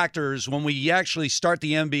different factors, when we actually start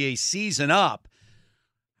the NBA season up,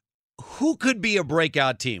 who could be a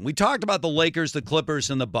breakout team? We talked about the Lakers, the Clippers,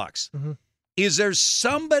 and the Bucks. Is there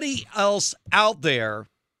somebody else out there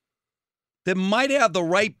that might have the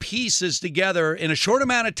right pieces together in a short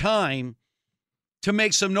amount of time to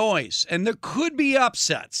make some noise. And there could be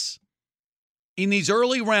upsets in these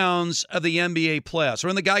early rounds of the NBA playoffs. We're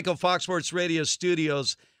in the Geico Fox Sports Radio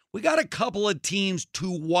studios. We got a couple of teams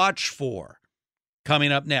to watch for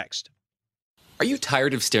coming up next. Are you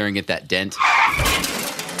tired of staring at that dent?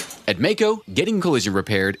 At Mako, getting collision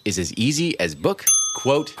repaired is as easy as book,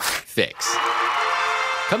 quote, fix.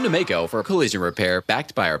 Come to Mako for a collision repair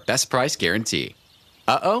backed by our best price guarantee.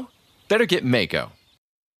 Uh-oh? Better get Mako.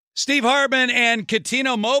 Steve Hartman and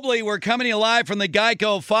Cuttino Mobley, we're coming to you live from the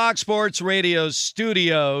Geico Fox Sports Radio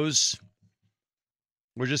studios.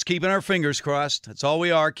 We're just keeping our fingers crossed. That's all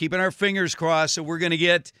we are, keeping our fingers crossed. So we're going to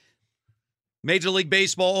get Major League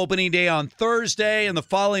Baseball opening day on Thursday, and the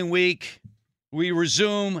following week we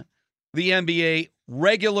resume the NBA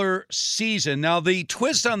regular season. Now, the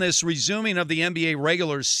twist on this resuming of the NBA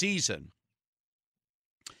regular season,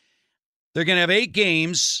 they're going to have 8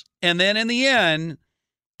 games, and then in the end,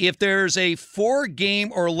 if there's a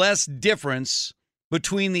 4-game or less difference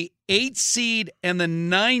between the 8 seed and the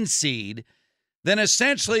 9 seed, then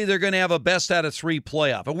essentially they're going to have a best out of 3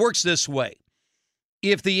 playoff. It works this way.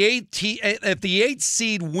 If the 8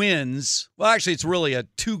 seed wins, well, actually it's really a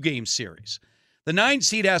 2-game series. The 9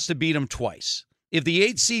 seed has to beat them twice. If the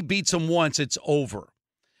 8 seed beats them once, it's over.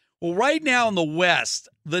 Well, right now in the West,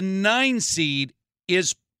 the 9 seed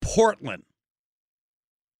is Portland.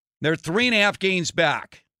 They're 3.5 games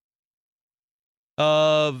back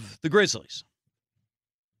of the Grizzlies.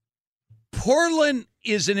 Portland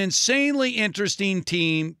is an insanely interesting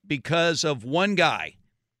team because of one guy,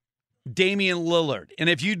 Damian Lillard. And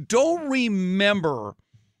if you don't remember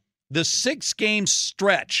the 6-game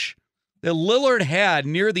stretch that Lillard had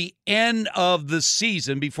near the end of the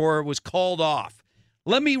season before it was called off,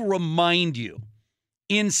 let me remind you,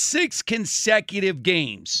 in 6 consecutive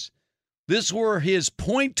games, this were his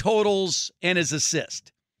point totals and his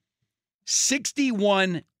assist.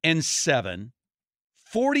 61-7,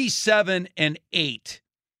 47-8,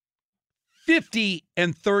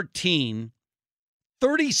 50-13,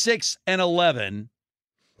 36-11,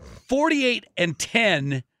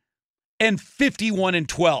 48-10, and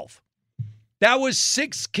 51-12. That was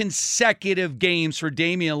 6 consecutive games for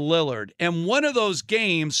Damian Lillard, and one of those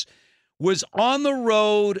games was on the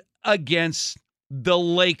road against the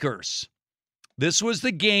Lakers. This was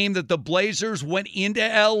the game that the Blazers went into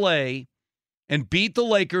L.A. and beat the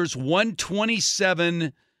Lakers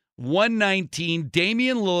 127-119.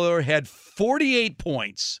 Damian Lillard had 48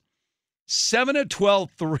 points, 7 of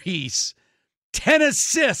 12 threes, 10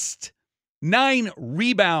 assists, 9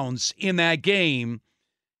 rebounds in that game,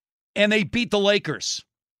 and they beat the Lakers.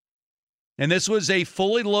 And this was a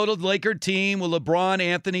fully loaded Laker team with LeBron,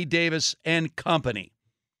 Anthony Davis, and company.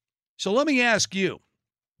 So let me ask you.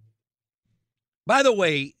 By the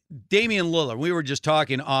way, Damian Lillard, we were just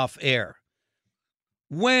talking off air.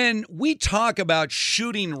 When we talk about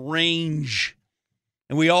shooting range,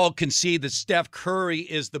 and we all concede that Steph Curry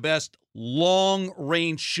is the best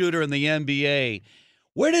long-range shooter in the NBA,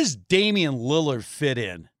 where does Damian Lillard fit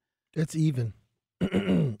in? It's even.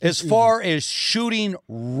 As far as shooting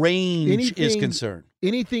range is concerned.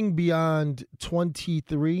 Anything beyond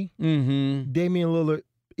 23, Damian Lillard,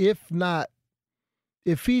 if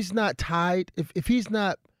he's not tied, if he's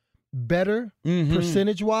not better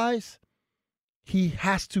percentage-wise, he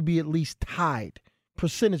has to be at least tied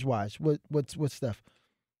percentage-wise with Steph.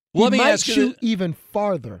 He might shoot even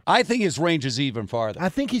farther. I think his range is even farther. I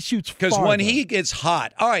think he shoots farther. Because when he gets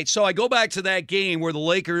hot. All right, so I go back to that game where the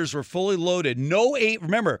Lakers were fully loaded. No 8.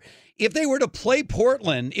 Remember, if they were to play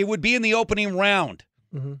Portland, it would be in the opening round.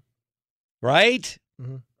 Right?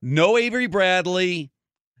 No Avery Bradley.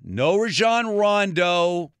 No Rajon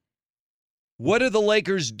Rondo. What do the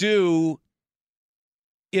Lakers do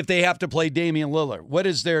if they have to play Damian Lillard? What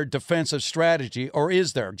is their defensive strategy, or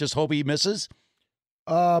is there? Just hope he misses?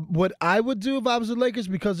 What I would do if I was the Lakers,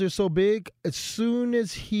 because they're so big, as soon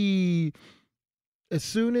as he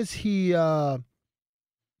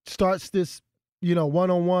starts this,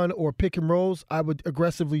 one-on-one or pick and rolls, I would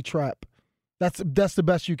aggressively trap. That's the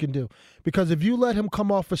best you can do. Because if you let him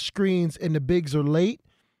come off of screens and the bigs are late,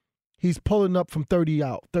 he's pulling up from 30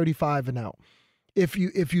 out, 35 and out. If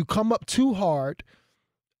you come up too hard,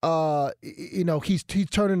 he's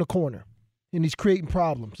turning the corner and he's creating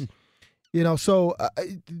problems. So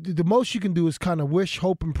the most you can do is kind of wish,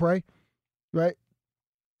 hope, and pray, right?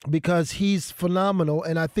 Because he's phenomenal,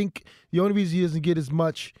 and I think the only reason he doesn't get as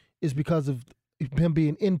much is because of him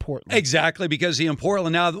being in Portland. Exactly, because he's in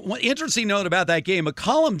Portland. Now, one interesting note about that game,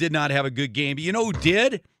 McCollum did not have a good game, but you know who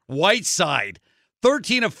did? Whiteside.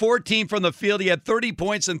 13 of 14 from the field. He had 30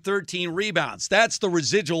 points and 13 rebounds. That's the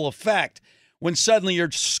residual effect when suddenly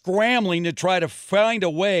you're scrambling to try to find a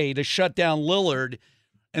way to shut down Lillard,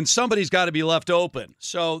 and somebody's got to be left open.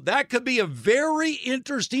 So that could be a very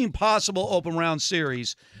interesting possible open round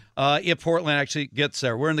series if Portland actually gets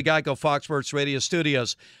there. We're in the Geico Fox Sports Radio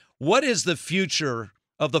studios. What is the future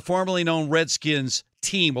of the formerly known Redskins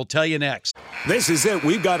team? We'll tell you next. This is it.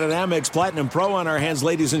 We've got an Amex Platinum Pro on our hands,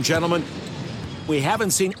 ladies and gentlemen. We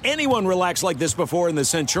haven't seen anyone relax like this before in the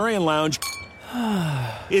Centurion Lounge.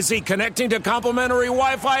 Is he connecting to complimentary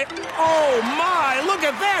Wi-Fi? Oh, my! Look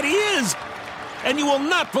at that! He is! And you will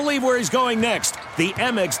not believe where he's going next. The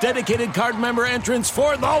Amex dedicated card member entrance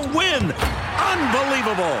for the win!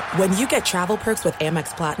 Unbelievable! When you get travel perks with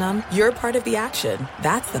Amex Platinum, you're part of the action.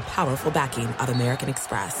 That's the powerful backing of American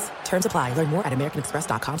Express. Terms apply. Learn more at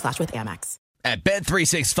americanexpress.com/withAmex. At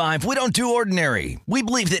Bet365, we don't do ordinary. We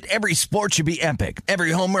believe that every sport should be epic.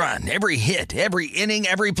 Every home run, every hit, every inning,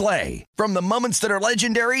 every play. From the moments that are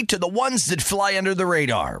legendary to the ones that fly under the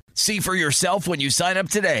radar. See for yourself when you sign up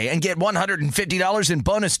today and get $150 in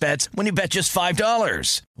bonus bets when you bet just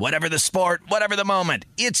 $5. Whatever the sport, whatever the moment,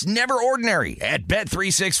 it's never ordinary at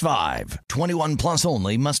Bet365. 21 plus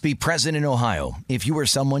only. Must be present in Ohio. If you or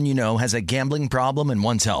someone you know has a gambling problem and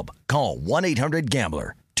wants help, call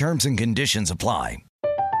 1-800-GAMBLER. Terms and conditions apply.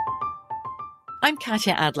 I'm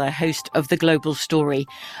Katya Adler, host of The Global Story.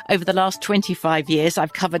 Over the last 25 years,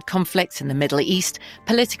 I've covered conflicts in the Middle East,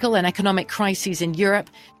 political and economic crises in Europe,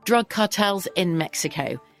 drug cartels in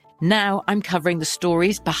Mexico. Now I'm covering the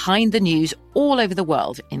stories behind the news all over the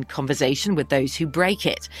world in conversation with those who break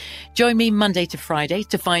it. Join me Monday to Friday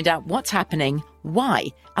to find out what's happening, why,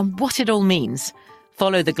 and what it all means.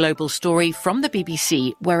 Follow The Global Story from the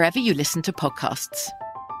BBC wherever you listen to podcasts.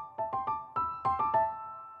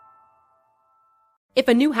 If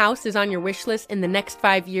a new house is on your wish list in the next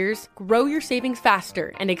 5 years, grow your savings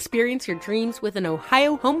faster and experience your dreams with an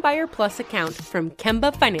Ohio Homebuyer Plus account from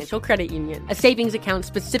Kemba Financial Credit Union. A savings account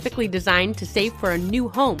specifically designed to save for a new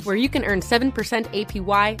home where you can earn 7%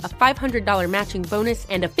 APY, a $500 matching bonus,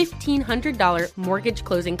 and a $1,500 mortgage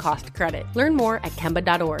closing cost credit. Learn more at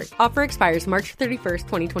Kemba.org. Offer expires March 31st,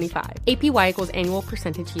 2025. APY equals annual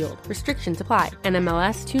percentage yield. Restrictions apply.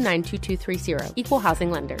 NMLS 292230. Equal housing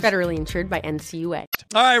lender. Federally insured by NCUA.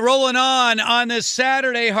 All right, rolling on this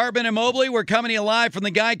Saturday, Hartman and Mobley. We're coming to you live from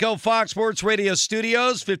the Geico Fox Sports Radio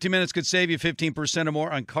studios. 15 minutes could save you 15% or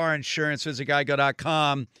more on car insurance. Visit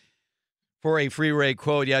geico.com for a free rate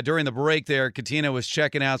quote. Yeah, during the break there, Katina was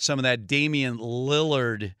checking out some of that Damian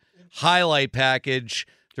Lillard highlight package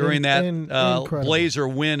during that Blazer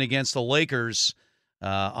win against the Lakers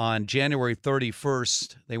on January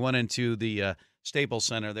 31st. They went into the Staples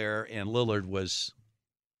Center there, and Lillard was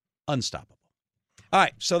unstoppable. All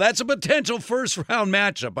right, so that's a potential first-round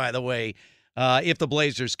matchup, by the way, if the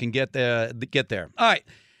Blazers can get there. All right,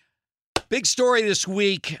 big story this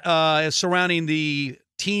week surrounding the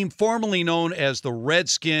team formerly known as the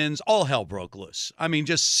Redskins. All hell broke loose. I mean,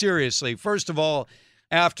 just seriously. First of all,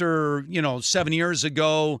 after 7 years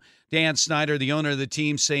ago, Dan Snyder, the owner of the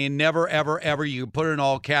team, saying never, ever, ever, you can put it in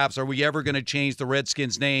all caps, are we ever going to change the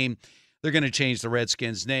Redskins' name? They're going to change the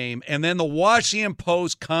Redskins' name. And then the Washington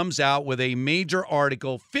Post comes out with a major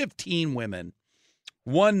article, 15 women,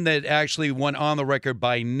 one that actually went on the record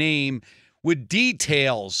by name, with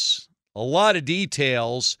details, a lot of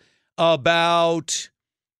details about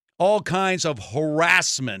all kinds of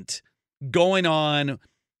harassment going on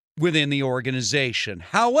within the organization.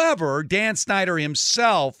 However, Dan Snyder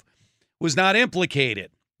himself was not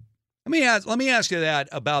implicated. Let me ask you that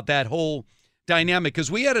about that whole dynamic,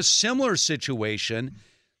 because we had a similar situation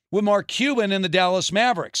with Mark Cuban in the Dallas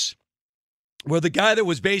Mavericks, where the guy that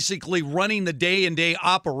was basically running the day-and-day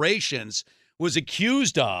operations was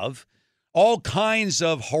accused of all kinds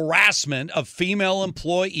of harassment of female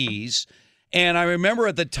employees. And I remember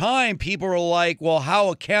at the time, people were like, well, how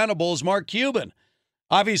accountable is Mark Cuban?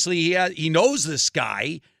 Obviously, he knows this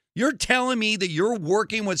guy. You're telling me that you're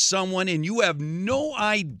working with someone and you have no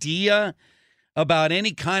idea about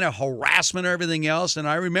any kind of harassment or everything else. And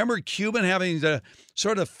I remember Cuban having to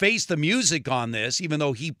sort of face the music on this, even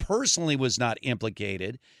though he personally was not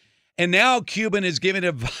implicated. And now Cuban is giving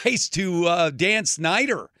advice to Dan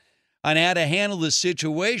Snyder on how to handle this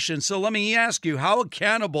situation. So let me ask you, how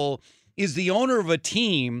accountable is the owner of a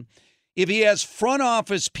team if he has front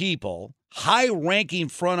office people, high-ranking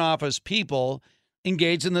front office people,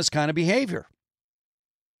 engaged in this kind of behavior?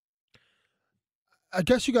 I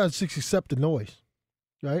guess you got to just accept the noise,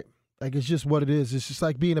 right? Like, it's just what it is. It's just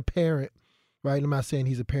like being a parent, right? I'm not saying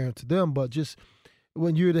he's a parent to them, but just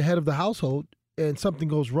when you're the head of the household and something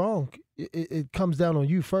goes wrong, it comes down on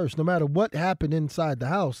you first. No matter what happened inside the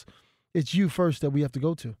house, it's you first that we have to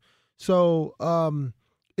go to. So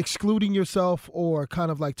excluding yourself or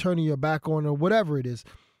kind of like turning your back on or whatever it is,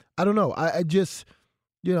 I don't know. I just,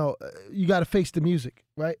 you know, you got to face the music,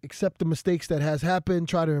 right? Accept the mistakes that has happened,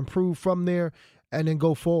 try to improve from there, and then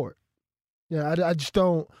go forward. Yeah, I just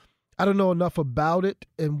don't. I don't know enough about it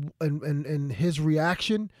and his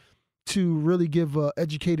reaction to really give an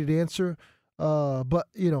educated answer. But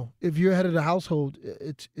you know, if you're head of the household,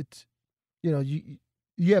 it's you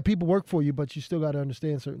know, people work for you, but you still got to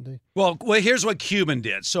understand certain things. Well, here's what Cuban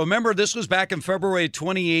did. So remember, this was back in February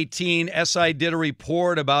 2018. SI did a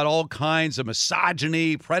report about all kinds of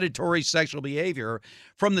misogyny, predatory sexual behavior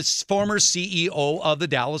from the former CEO of the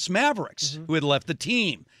Dallas Mavericks, who had left the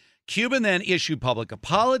team. Cuban then issued public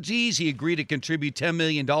apologies. He agreed to contribute $10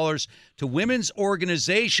 million to women's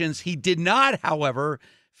organizations. He did not, however,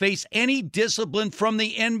 face any discipline from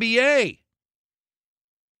the NBA,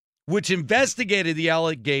 which investigated the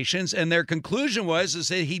allegations, and their conclusion was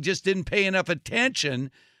that he just didn't pay enough attention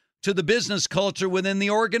to the business culture within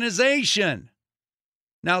the organization.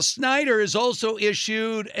 Now, Snyder has also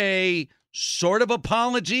issued a sort of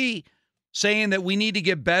apology, saying that we need to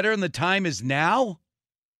get better and the time is now.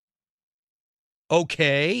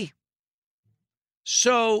 Okay.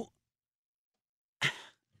 So,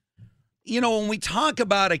 you know, when we talk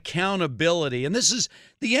about accountability, and this is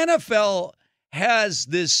the NFL has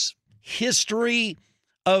this history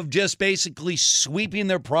of just basically sweeping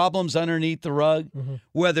their problems underneath the rug,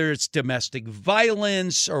 whether it's domestic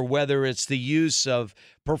violence or whether it's the use of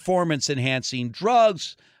performance-enhancing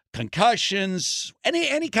drugs, concussions,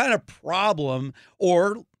 any kind of problem,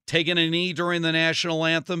 or taking a knee during the national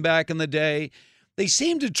anthem back in the day. They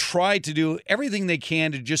seem to try to do everything they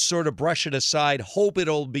can to just sort of brush it aside, hope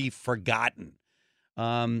it'll be forgotten.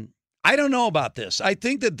 I don't know about this. I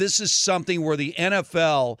think that this is something where the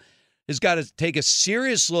NFL has got to take a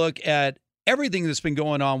serious look at everything that's been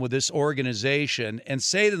going on with this organization and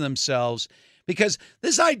say to themselves, because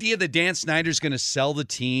this idea that Dan Snyder's going to sell the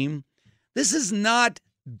team, this is not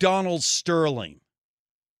Donald Sterling.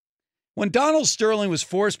 When Donald Sterling was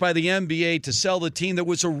forced by the NBA to sell the team, there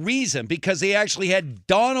was a reason, because they actually had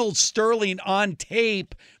Donald Sterling on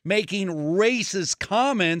tape making racist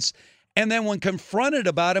comments, and then when confronted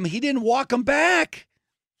about him, he didn't walk him back.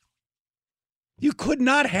 You could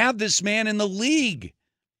not have this man in the league.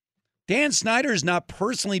 Dan Snyder is not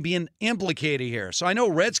personally being implicated here. So I know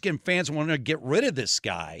Redskin fans want to get rid of this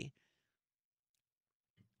guy.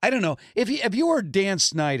 I don't know. If you were Dan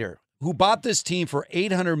Snyder, who bought this team for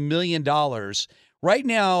 $800 million, right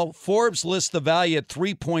now Forbes lists the value at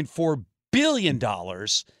 $3.4 billion.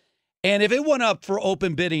 And if it went up for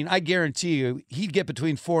open bidding, I guarantee you he'd get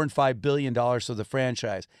between $4 and $5 billion for the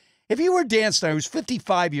franchise. If you were Dan Snyder, who's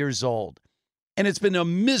 55 years old, and it's been a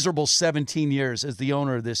miserable 17 years as the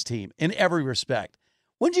owner of this team in every respect,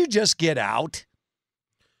 wouldn't you just get out?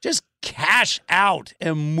 Just cash out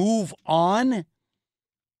and move on?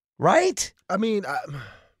 Right? I mean,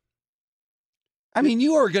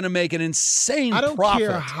 you are going to make an insane profit. I don't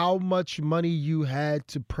care how much money you had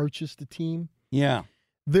to purchase the team. Yeah.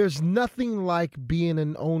 There's nothing like being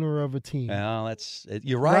an owner of a team. Well,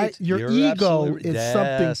 you're right. Your ego is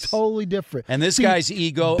something totally different. And this guy's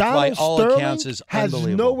ego, by all accounts, is unbelievable.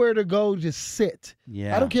 Has nowhere to go to sit.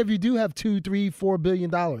 Yeah. I don't care if you do have $2, $3, $4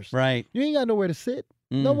 billion. Right. You ain't got nowhere to sit.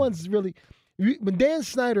 No one's really. When Dan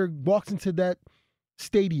Snyder walks into that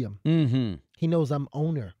stadium, he knows I'm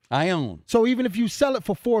owner. I own. So even if you sell it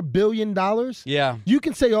for $4 billion, you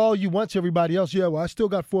can say all you want to everybody else. Yeah, well, I still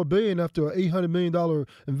got $4 billion after an $800 million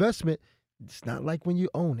investment. It's not like when you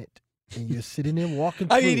own it and you're sitting there walking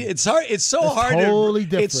through. I mean, it's hard. It's so hard. Totally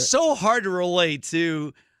different. It's so hard to relate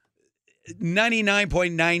to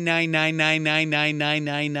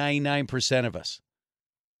 99.999999999% of us,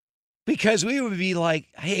 because we would be like,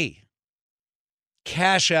 hey,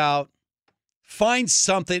 cash out, find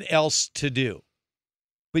something else to do.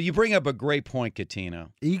 But you bring up a great point,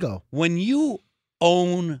 Catino. Ego. When you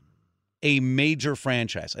own a major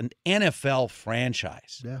franchise, an NFL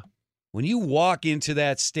franchise, when you walk into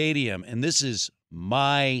that stadium and this is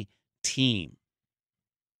my team,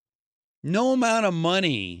 no amount of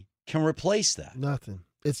money can replace that. Nothing.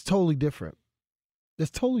 It's totally different.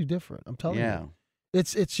 It's totally different. I'm telling you.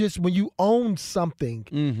 It's just when you own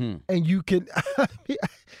something and you can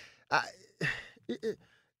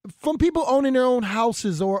from people owning their own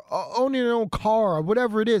houses or owning their own car or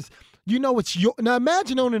whatever it is, you know it's your. Now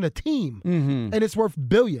imagine owning a team and it's worth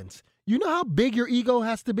billions. You know how big your ego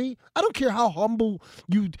has to be? I don't care how humble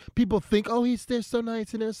people think, oh, they're so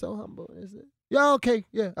nice and they're so humble. Is it? Yeah, okay,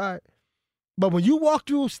 yeah, all right. But when you walk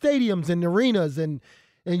through stadiums and arenas and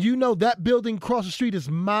you know that building across the street is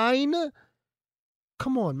mine,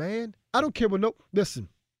 come on, man. I don't care what listen.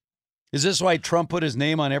 Is this why Trump put his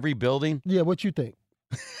name on every building? Yeah, what you think?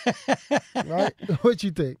 Right? What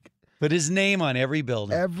you think? Put his name on every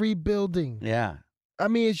building. Every building. Yeah. I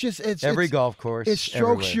mean, it's every golf course. It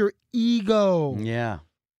strokes your ego. Yeah.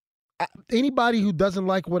 Anybody who doesn't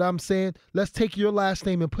like what I'm saying, let's take your last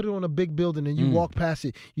name and put it on a big building and you walk past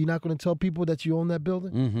it. You're not going to tell people that you own that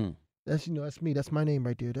building? Mm-hmm. That's me. That's my name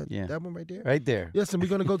right there. That one right there? Right there. Yes, and we're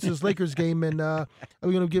going to go to this Lakers game and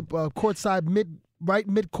we're going to get courtside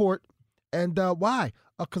mid-court. And why?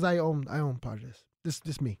 Because I own part of this.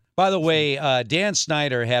 This me. By the way, Dan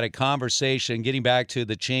Snyder had a conversation, getting back to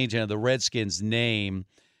the changing of the Redskins' name,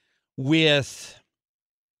 with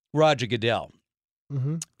Roger Goodell.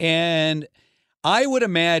 Mm-hmm. And I would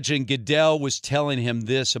imagine Goodell was telling him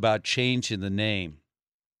this about changing the name.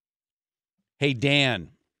 Hey,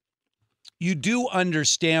 Dan, you do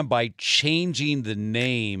understand by changing the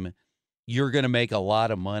name, you're going to make a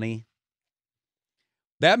lot of money?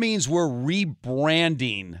 That means we're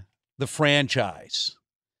rebranding the franchise.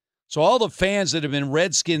 So all the fans that have been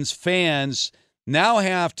Redskins fans now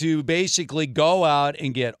have to basically go out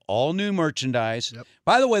and get all new merchandise. Yep.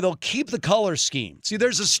 By the way, they'll keep the color scheme. See,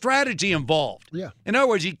 there's a strategy involved. Yeah. In other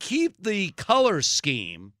words, you keep the color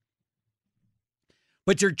scheme,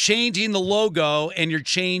 but you're changing the logo and you're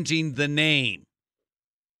changing the name.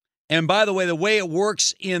 And by the way it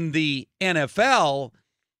works in the NFL,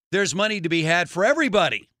 there's money to be had for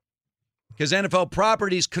everybody because NFL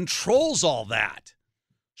Properties controls all that.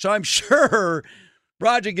 So I'm sure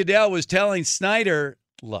Roger Goodell was telling Snyder,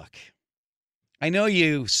 look, I know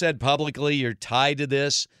you said publicly you're tied to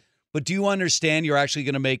this, but do you understand you're actually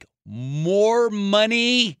going to make more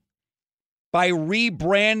money by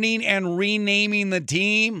rebranding and renaming the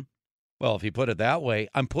team? Well, if you put it that way,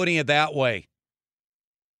 I'm putting it that way.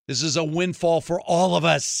 This is a windfall for all of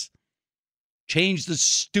us. Change the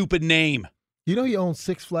stupid name. You know he owns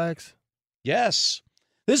Six Flags? Yes.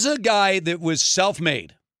 This is a guy that was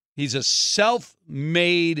self-made. He's a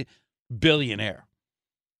self-made billionaire.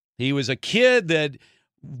 He was a kid that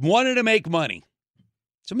wanted to make money.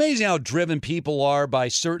 It's amazing how driven people are by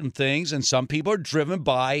certain things, and some people are driven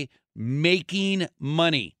by making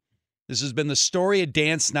money. This has been the story of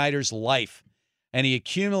Dan Snyder's life, and he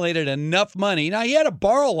accumulated enough money. Now, he had to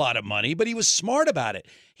borrow a lot of money, but he was smart about it.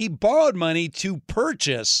 He borrowed money to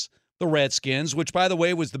purchase the Redskins, which, by the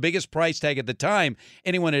way, was the biggest price tag at the time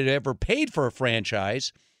anyone had ever paid for a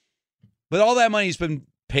franchise. But all that money's been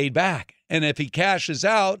paid back. And if he cashes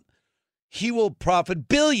out, he will profit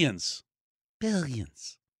billions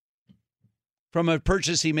from a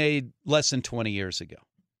purchase he made less than 20 years ago.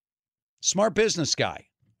 Smart business guy.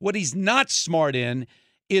 What he's not smart in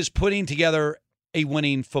is putting together a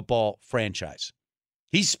winning football franchise.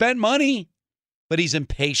 He spent money, but he's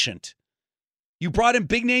impatient. You brought in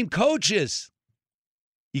big-name coaches.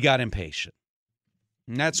 You got impatient.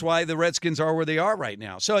 And that's why the Redskins are where they are right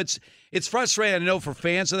now. So it's frustrating, I know, for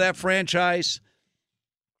fans of that franchise.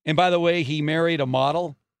 And by the way, he married a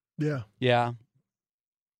model. Yeah. Yeah.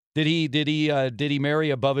 Did he marry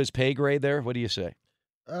above his pay grade there? What do you say?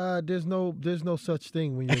 There's no such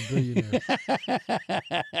thing when you're a billionaire.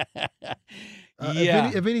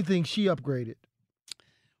 Yeah. If anything, she upgraded.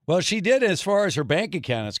 Well, she did as far as her bank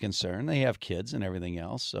account is concerned. They have kids and everything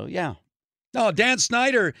else. So, yeah. No, Dan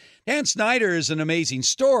Snyder is an amazing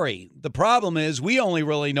story. The problem is we only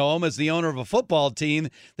really know him as the owner of a football team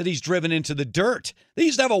that he's driven into the dirt. They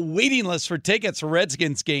used to have a waiting list for tickets for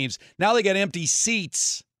Redskins games. Now they got empty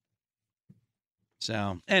seats.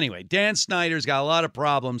 So, anyway, Dan Snyder's got a lot of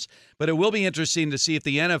problems, but it will be interesting to see if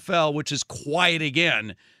the NFL, which is quiet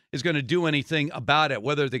again, is going to do anything about it,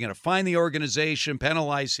 whether they're going to fine the organization,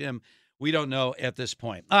 penalize him. We don't know at this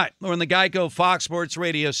point. All right, we're in the Geico Fox Sports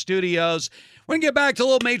Radio studios. We're going to get back to a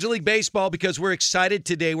little Major League Baseball because we're excited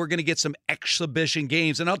today. We're going to get some exhibition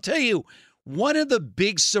games. And I'll tell you, one of the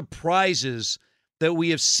big surprises that we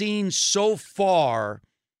have seen so far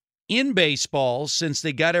in baseball since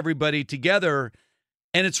they got everybody together,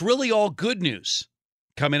 and it's really all good news,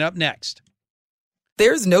 coming up next.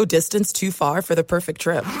 There's no distance too far for the perfect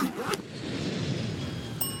trip.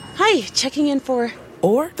 Hi, checking in for...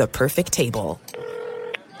 Or the perfect table.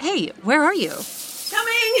 Hey, where are you?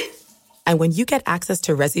 Coming! And when you get access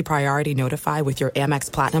to Resi Priority Notify with your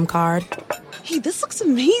Amex Platinum card... Hey, this looks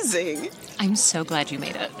amazing. I'm so glad you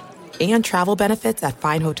made it. And travel benefits at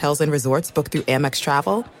fine hotels and resorts booked through Amex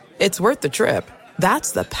Travel, it's worth the trip.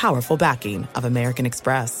 That's the powerful backing of American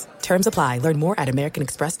Express. Terms apply. Learn more at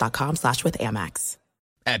americanexpress.com/withAmex.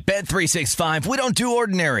 At Bet365, we don't do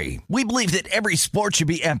ordinary. We believe that every sport should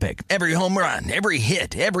be epic. Every home run, every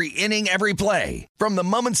hit, every inning, every play. From the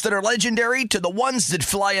moments that are legendary to the ones that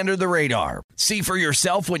fly under the radar. See for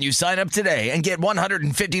yourself when you sign up today and get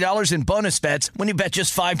 $150 in bonus bets when you bet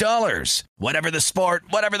just $5. Whatever the sport,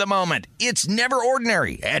 whatever the moment, it's never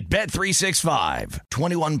ordinary at Bet365.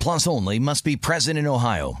 21 plus only. Must be present in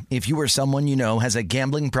Ohio. If you or someone you know has a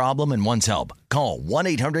gambling problem and wants help, call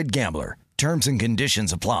 1-800-GAMBLER. Terms and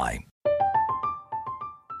conditions apply.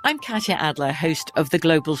 I'm Katya Adler, host of The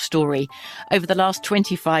Global Story. Over the last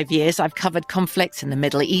 25 years, I've covered conflicts in the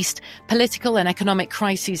Middle East, political and economic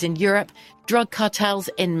crises in Europe, drug cartels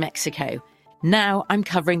in Mexico. Now I'm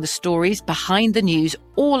covering the stories behind the news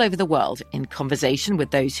all over the world in conversation with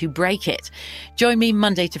those who break it. Join me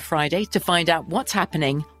Monday to Friday to find out what's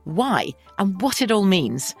happening, why, and what it all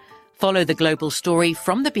means. Follow The Global Story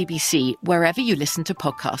from the BBC wherever you listen to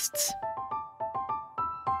podcasts.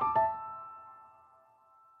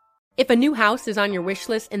 If a new house is on your wish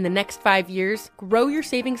list in the next 5 years, grow your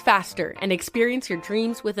savings faster and experience your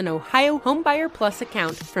dreams with an Ohio Homebuyer Plus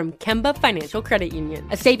account from Kemba Financial Credit Union.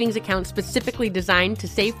 A savings account specifically designed to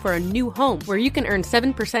save for a new home where you can earn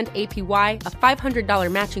 7% APY, a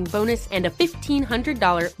 $500 matching bonus, and a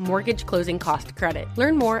 $1,500 mortgage closing cost credit.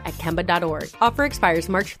 Learn more at Kemba.org. Offer expires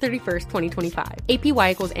March 31st, 2025.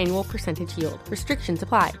 APY equals annual percentage yield. Restrictions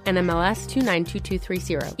apply. NMLS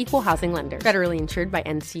 292230. Equal housing lender. Federally insured by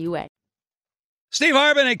NCUA. Steve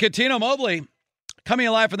Harbin and Cuttino Mobley coming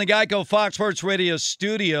live from the Geico Fox Sports Radio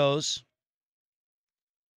studios.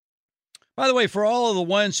 By the way, for all of the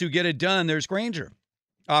ones who get it done, there's Grainger,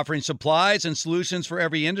 offering supplies and solutions for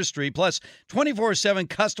every industry, plus 24/7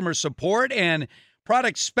 customer support and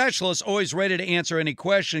product specialists always ready to answer any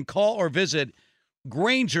question. Call or visit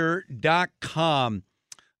Grainger.com.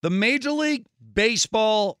 The Major League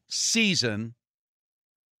Baseball season,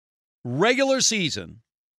 regular season,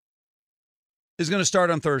 is going to start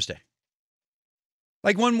on Thursday.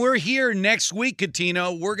 Like when we're here next week,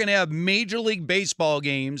 Cuttino, we're going to have Major League Baseball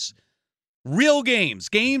games, real games,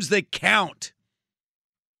 games that count.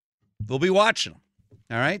 We'll be watching them.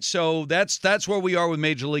 All right, so that's where we are with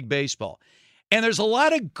Major League Baseball. And there's a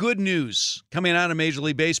lot of good news coming out of Major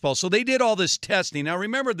League Baseball. So they did all this testing. Now,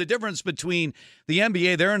 remember the difference between the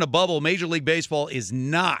NBA, they're in a bubble. Major League Baseball is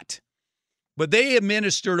not. But they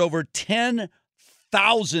administered over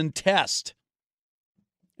 10,000 tests.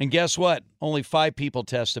 And guess what? Only 5 people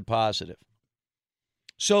tested positive.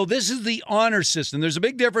 So this is the honor system. There's a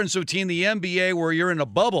big difference between the NBA, where you're in a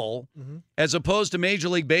bubble, as opposed to Major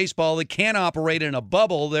League Baseball that can't operate in a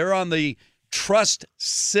bubble. They're on the trust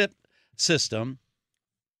SIP system.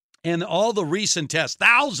 And all the recent tests,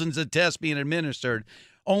 thousands of tests being administered,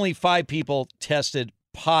 only 5 people tested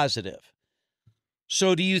positive.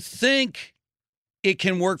 So do you think it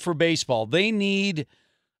can work for baseball? They need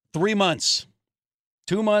 3 months.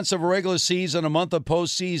 2 months of a regular season, a month of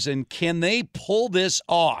postseason. Can they pull this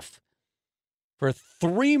off for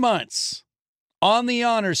 3 months on the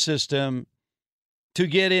honor system to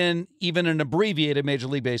get in even an abbreviated Major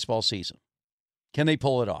League Baseball season? Can they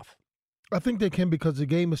pull it off? I think they can, because the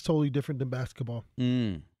game is totally different than basketball.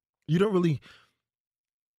 You don't really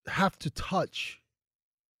have to touch,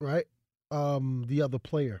 right, the other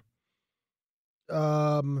player.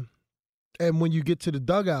 And when you get to the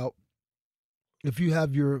dugout, if you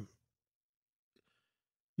have your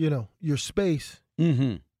space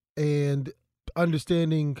and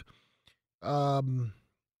understanding,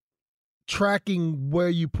 tracking where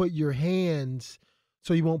you put your hands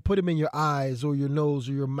so you won't put them in your eyes or your nose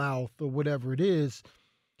or your mouth or whatever it is,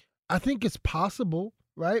 I think it's possible,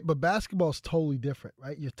 right? But basketball is totally different,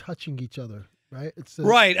 right? You're touching each other, right?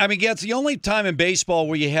 Right. I mean, it's the only time in baseball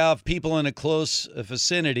where you have people in a close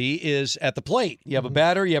vicinity is at the plate. You have a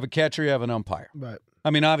batter, you have a catcher, you have an umpire. Right. I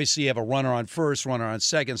mean, obviously you have a runner on first, runner on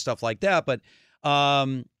second, stuff like that. But,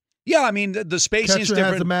 yeah, I mean, the spacing is different.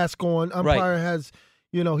 Catcher has a mask on. Umpire has,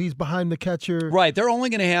 he's behind the catcher. Right. They're only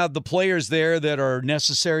going to have the players there that are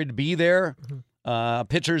necessary to be there.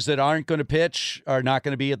 Pitchers that aren't going to pitch are not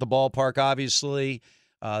going to be at the ballpark, obviously.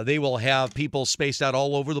 They will have people spaced out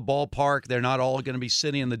all over the ballpark. They're not all going to be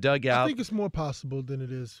sitting in the dugout. I think it's more possible than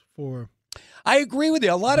it is for I agree with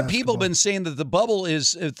you. A lot of people have been saying that the bubble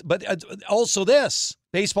is, but also this,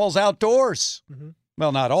 baseball's outdoors.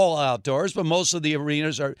 Well, not all outdoors, but most of the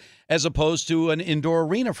arenas are, as opposed to an indoor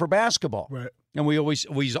arena for basketball. Right. And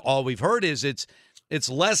all we've heard is it's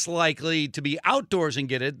less likely to be outdoors and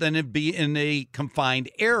get it than it be in a confined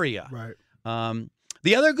area. Right.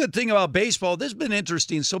 The other good thing about baseball, this has been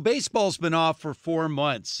interesting. So baseball's been off for 4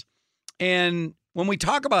 months. And When we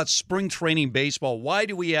talk about spring training baseball, why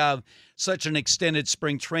do we have such an extended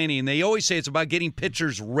spring training? They always say it's about getting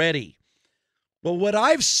pitchers ready. Well, what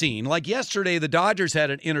I've seen, like yesterday, the Dodgers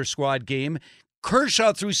had an inter-squad game.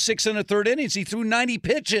 Kershaw threw 6 1/3 innings. He threw 90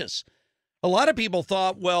 pitches. A lot of people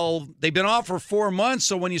thought, well, they've been off for 4 months,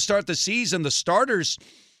 so when you start the season, the starters,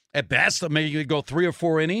 at best, maybe go 3 or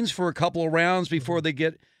 4 innings for a couple of rounds before they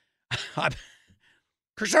get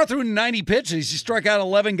 – Kershaw threw 90 pitches. He struck out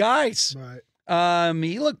 11 guys. Right.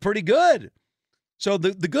 He looked pretty good. So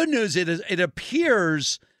the good news is it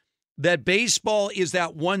appears that baseball is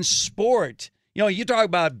that one sport. You know, you talk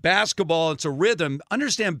about basketball, it's a rhythm.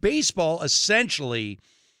 Understand baseball essentially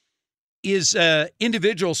is an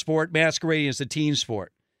individual sport masquerading as a team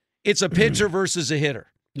sport. It's a pitcher versus a hitter,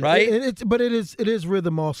 right? But it is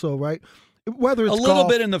rhythm also, right? Whether it's a little golf,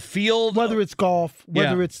 bit in the field, whether it's golf,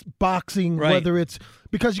 whether it's boxing, Right. whether it's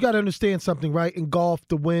because you got to understand something, right? In golf,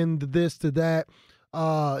 the wind, the this, the that,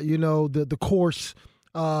 the course,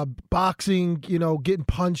 boxing, getting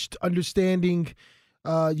punched, understanding,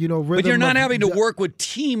 rhythm. But you're not of- having to work with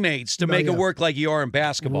teammates to No, make yeah. it work like you are in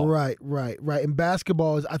basketball. Right. And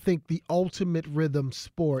basketball is, I think, the ultimate rhythm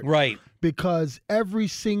sport. Right. Because every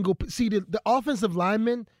single the offensive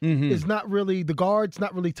lineman is not really the guard's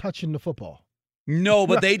not really touching the football. No,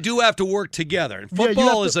 but Right. they do have to work together. And Yeah, you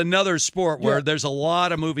football have is to- another sport where Yeah. there's a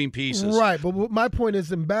lot of moving pieces. Right. But what my point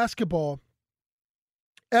is, in basketball,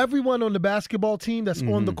 everyone on the basketball team that's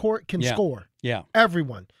on the court can Yeah. score. Yeah.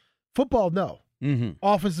 Everyone. Football, no. Mm-hmm.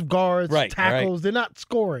 Offensive guards, Right, tackles, they're not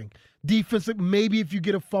scoring. Defensive, maybe if you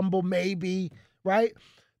get a fumble, maybe, right?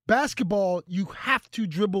 Basketball, you have to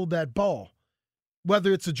dribble that ball.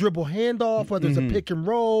 Whether it's a dribble handoff, whether it's a pick and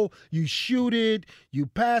roll, you shoot it, you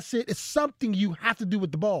pass it. It's something you have to do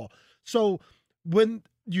with the ball. So when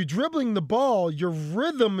you're dribbling the ball, your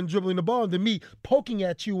rhythm in dribbling the ball, and then me poking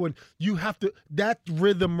at you, and you have to, that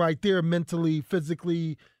rhythm right there, mentally,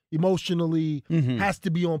 physically, emotionally, has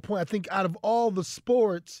to be on point. I think out of all the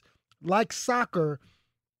sports, like soccer,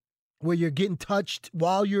 where you're getting touched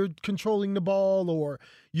while you're controlling the ball, or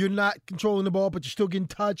you're not controlling the ball, but you're still getting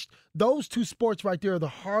touched, those two sports right there are the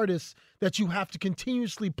hardest that you have to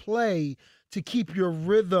continuously play to keep your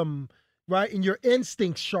rhythm, right, and your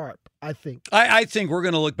instincts sharp, I think. I think we're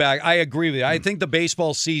going to look back. I agree with you. I think the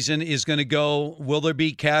baseball season is going to go, will there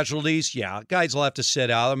be casualties? Yeah, guys will have to sit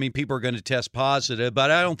out. I mean, people are going to test positive, but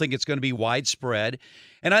I don't think it's going to be widespread.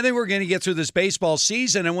 And I think we're going to get through this baseball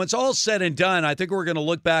season, and when it's all said and done, I think we're going to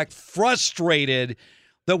look back frustrated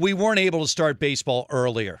that we weren't able to start baseball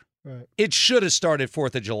earlier. Right. It should have started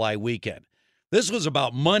 4th of July weekend. This was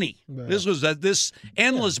about money. Right. This was this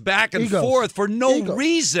endless back and Egos. forth for no Egos.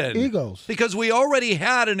 reason. Egos. Because we already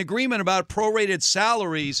had an agreement about prorated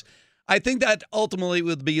salaries. I think that ultimately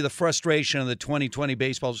would be the frustration of the 2020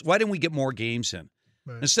 baseball. Why didn't we get more games in?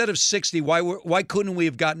 Right. Instead of 60, why couldn't we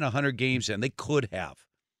have gotten 100 games in? They could have.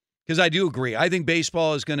 Because I do agree. I think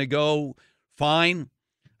baseball is going to go fine.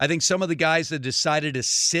 I think some of the guys that decided to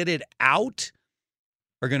sit it out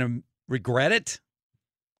are going to regret it.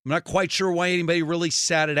 I'm not quite sure why anybody really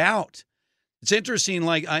sat it out. It's interesting,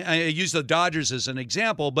 like I use the Dodgers as an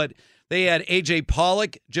example, but they had A.J.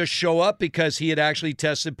 Pollock just show up because he had actually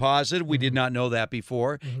tested positive. We did not know that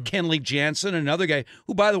before. Kenley Jansen, another guy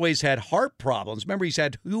who, by the way, has had heart problems. Remember, he's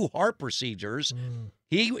had 2 heart procedures.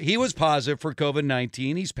 He was positive for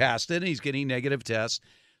COVID-19. He's passed it, and he's getting negative tests.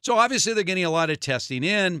 So obviously they're getting a lot of testing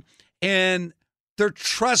in, and they're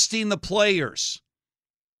trusting the players.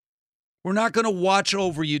 We're not going to watch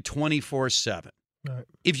over you 24/7. Right.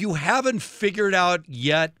 If you haven't figured out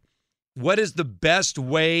yet what is the best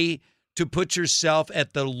way to put yourself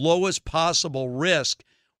at the lowest possible risk,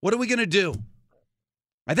 what are we going to do?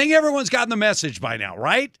 I think everyone's gotten the message by now,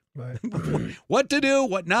 right? Right. What to do,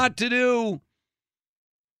 what not to do.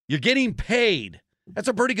 You're getting paid. That's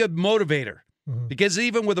a pretty good motivator because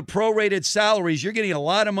even with the prorated salaries, you're getting a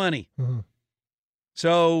lot of money.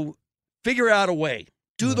 So figure out a way.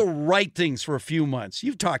 Do the right things for a few months.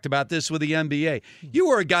 You've talked about this with the NBA. You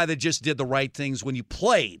were a guy that just did the right things when you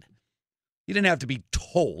played. You didn't have to be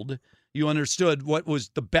told. You understood what was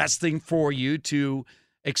the best thing for you to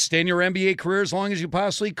extend your NBA career as long as you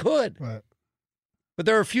possibly could. Right. But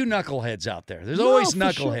there are a few knuckleheads out there. There's always for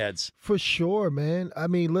knuckleheads. Sure. For sure, man. I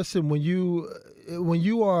mean, listen, when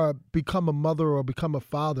you are become a mother or become a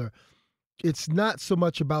father, it's not so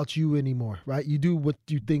much about you anymore, right? You do what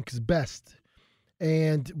you think is best.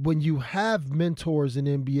 And when you have mentors in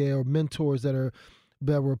NBA or mentors that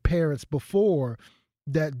were parents before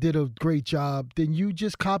that did a great job, then you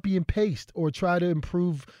just copy and paste or try to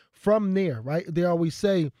improve from there, right? They always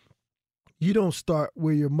say you don't start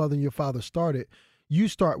where your mother and your father started. You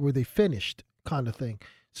start where they finished. kind of thing.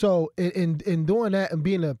 So in doing that and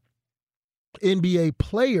being a NBA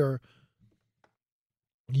player,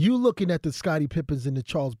 you looking at the Scottie Pippens and the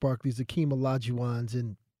Charles Barkleys, the Hakeem Olajuwons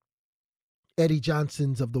and Eddie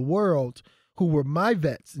Johnsons of the world, who were my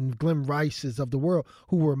vets, and Glenn Rices of the world,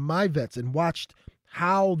 who were my vets, and watched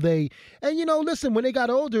how they, and listen, when they got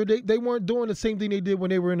older, they weren't doing the same thing they did when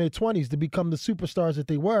they were in their 20s to become the superstars that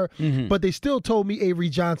they were, but they still told me Avery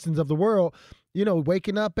Johnsons of the world,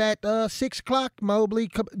 waking up at 6 o'clock, Mobley,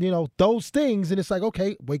 those things, and it's like,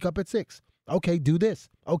 okay, wake up at 6. Okay, do this.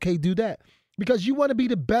 Okay, do that. Because you want to be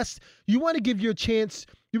the best. You want to give your chance.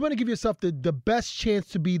 You want to give yourself the best chance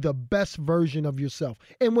to be the best version of yourself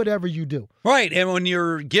in whatever you do. Right. And when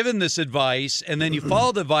you're given this advice and then you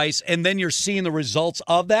follow the advice and then you're seeing the results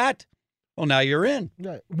of that, well, now you're in.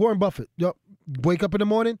 Right. Warren Buffett. Yep. Wake up in the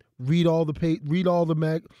morning, read all the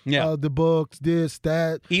the books, this,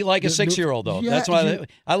 that. Eat like a 6-year-old, though. Yeah, that's why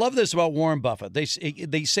I love this about Warren Buffett. They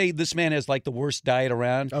say this man has like the worst diet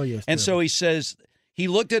around. Oh, yes. And so he says he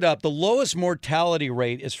looked it up. The lowest mortality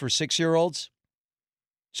rate is for 6-year-olds.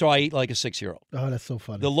 So I eat like a 6-year-old. Oh, that's so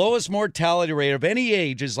funny. The lowest mortality rate of any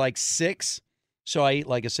age is like 6. So I eat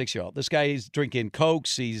like a 6-year-old. This guy is drinking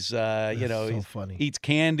Cokes. He's so funny. Eats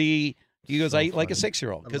candy. He goes, So I eat like a funny.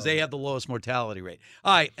 6-year-old because they have the lowest mortality rate.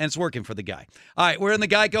 All right, and it's working for the guy. All right, we're in the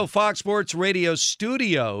Geico Fox Sports Radio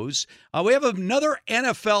studios. We have another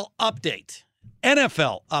NFL update.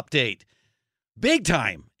 Big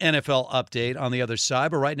time NFL update on the other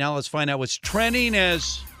side. But right now, let's find out what's trending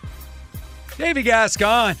as Davey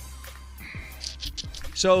Gascon.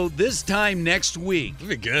 So this time next week, It'll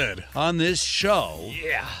be good on this show.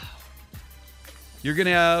 Yeah, you're going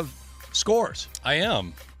to have scores. I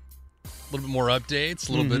am. A little bit more updates,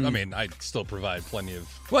 a little bit. I mean, I still provide plenty of.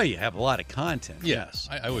 Well, you have a lot of content. Yes,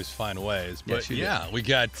 I always find ways. But Yes, you do. we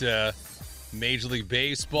got Major League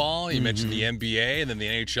Baseball. You mentioned the NBA, and then the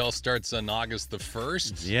NHL starts on August the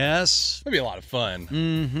 1st. Yes, it'll be a lot of fun.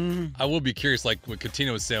 Mm-hmm. I will be curious, like what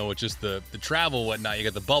Katina was saying, with just the travel, whatnot. You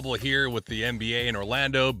got the bubble here with the NBA in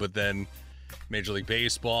Orlando, but then Major League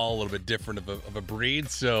Baseball, a little bit different of a breed.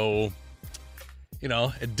 So.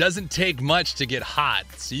 It doesn't take much to get hot.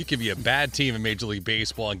 So you could be a bad team in Major League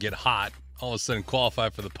Baseball and get hot, all of a sudden qualify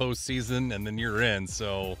for the postseason, and then you're in.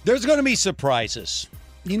 So there's going to be surprises.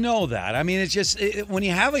 You know that. I mean, it's just when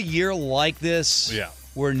you have a year like this,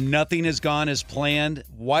 where nothing has gone as planned,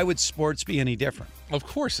 why would sports be any different? Of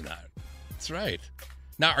course not. That's right.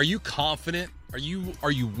 Now, are you confident? Are you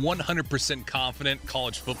 100% confident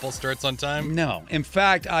college football starts on time? No. In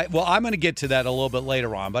fact, I'm going to get to that a little bit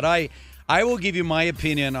later on, but I will give you my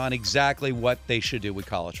opinion on exactly what they should do with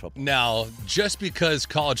college football. Now, just because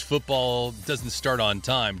college football doesn't start on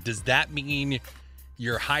time, does that mean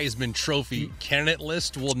your Heisman Trophy candidate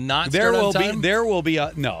list will not start on time? There will be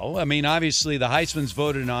no. I mean, obviously, the Heisman's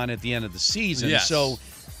voted on at the end of the season. Yes. So,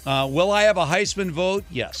 will I have a Heisman vote?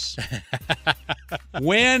 Yes.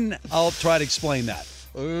 When? I'll try to explain that.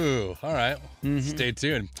 Ooh, all right. Stay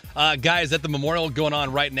tuned. Guys, at the Memorial going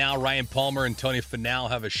on right now, Ryan Palmer and Tony Finau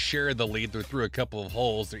have a share of the lead. They're through a couple of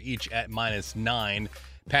holes. They're each at -9.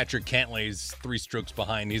 Patrick Cantley's 3 strokes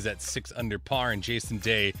behind. He's at 6 under par, and Jason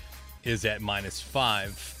Day is at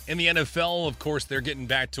 -5. In the NFL, of course, they're getting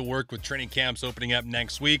back to work with training camps opening up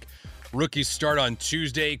next week. Rookies start on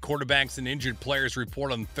Tuesday. Quarterbacks and injured players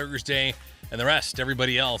report on Thursday. And the rest,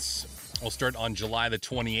 everybody else, will start on July the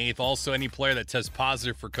 28th. Also, any player that tests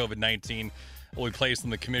positive for COVID-19 will be placed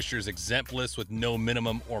on the commissioner's exempt list with no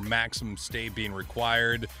minimum or maximum stay being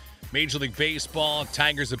required. Major League Baseball,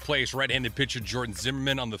 Tigers have placed right-handed pitcher Jordan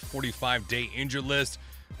Zimmerman on the 45-day injured list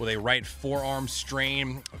with a right forearm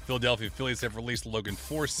strain. Philadelphia Phillies have released Logan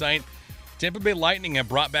Forsythe. Tampa Bay Lightning have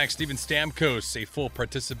brought back Steven Stamkos, a full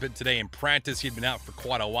participant today in practice. He'd been out for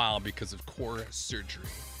quite a while because of core surgery.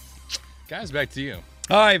 Guys, back to you.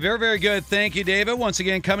 All right, very, very good. Thank you, David. Once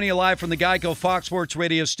again, coming to you live from the Geico Fox Sports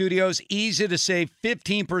Radio studios. Easy to save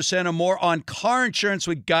 15% or more on car insurance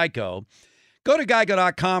with Geico. Go to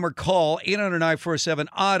geico.com or call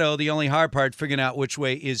 800-947-AUTO. The only hard part, figuring out which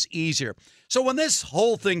way is easier. So when this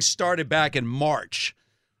whole thing started back in March,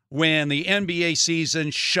 when the NBA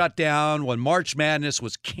season shut down, when March Madness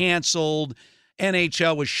was canceled,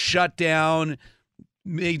 NHL was shut down,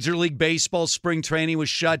 Major League Baseball spring training was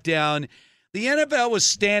shut down, the NFL was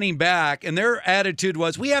standing back, and their attitude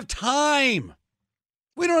was, we have time.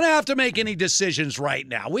 We don't have to make any decisions right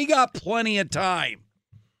now. We got plenty of time.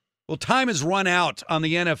 Well, time has run out on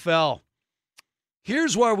the NFL.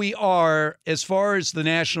 Here's where we are as far as the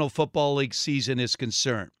National Football League season is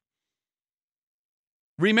concerned.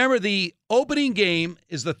 Remember, the opening game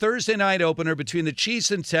is the Thursday night opener between the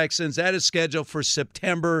Chiefs and Texans. That is scheduled for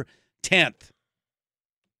September 10th.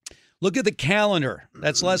 Look at the calendar.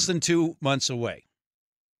 That's less than 2 months away.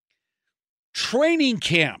 Training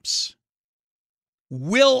camps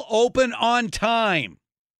will open on time.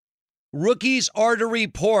 Rookies are to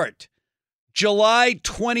report July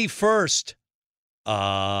 21st.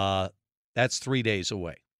 That's 3 days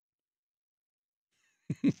away.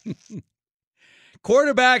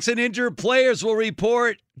 Quarterbacks and injured players will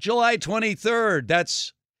report July 23rd.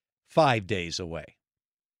 That's 5 days away.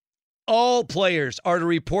 All players are to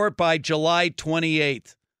report by July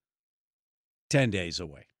 28th. 10 days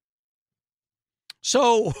away.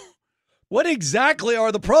 So, what exactly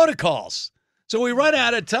are the protocols? So we run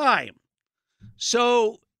out of time.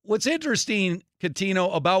 So what's interesting,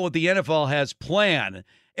 Catino, about what the NFL has planned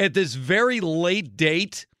at this very late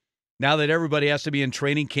date, now that everybody has to be in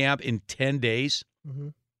training camp in 10 days. Mm-hmm.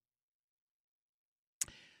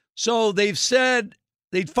 So they've said,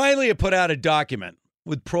 they finally have put out a document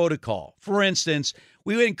with protocol. For instance,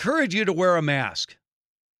 we would encourage you to wear a mask.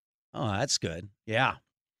 Oh, that's good. Yeah.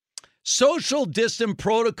 Social distance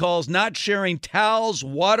protocols, not sharing towels,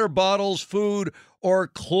 water bottles, food, or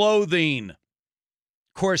clothing.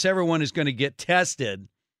 Of course, everyone is going to get tested,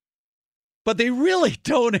 but they really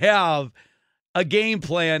don't have a game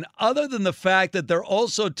plan other than the fact that they're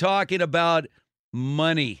also talking about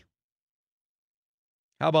money.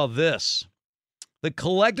 How about this? The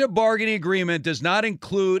collective bargaining agreement does not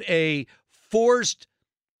include a forced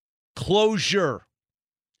closure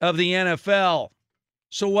of the NFL.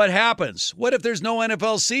 So what happens? What if there's no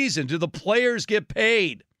NFL season? Do the players get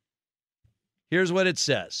paid? Here's what it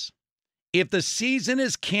says. If the season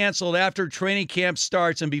is canceled after training camp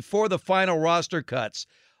starts and before the final roster cuts,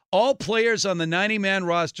 all players on the 90-man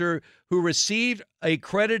roster who received a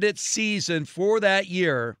credited season for that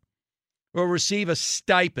year will receive a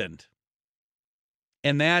stipend.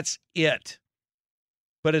 And that's it.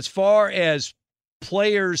 But as far as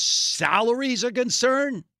players' salaries are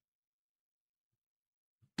concerned,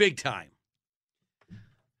 big time.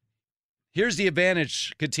 Here's the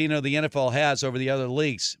advantage, Catino, the NFL has over the other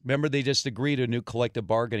leagues. Remember, they just agreed to a new collective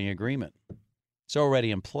bargaining agreement. It's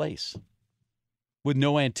already in place with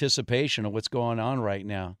no anticipation of what's going on right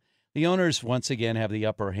now. The owners, once again, have the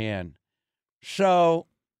upper hand. So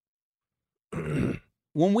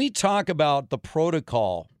when we talk about the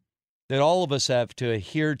protocol that all of us have to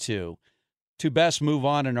adhere to best move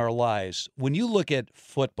on in our lives, when you look at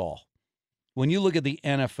football, when you look at the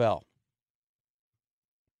NFL,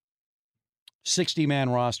 60-man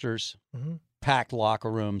rosters, packed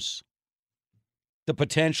locker rooms, the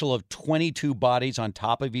potential of 22 bodies on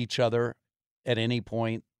top of each other at any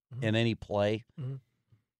point in any play.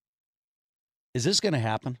 Is this going to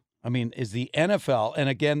happen? I mean, is the NFL, and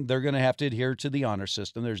again, they're going to have to adhere to the honor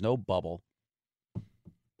system. There's no bubble.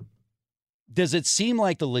 Does it seem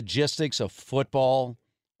like the logistics of football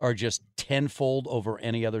are just tenfold over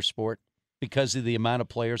any other sport because of the amount of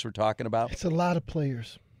players we're talking about? It's a lot of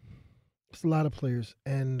players. It's a lot of players.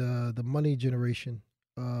 And the money generation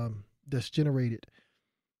that's generated.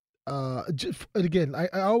 Again, I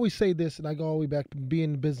always say this, and I go all the way back to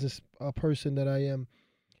being the business person that I am.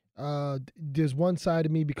 There's one side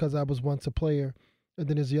of me because I was once a player, and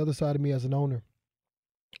then there's the other side of me as an owner.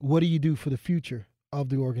 What do you do for the future of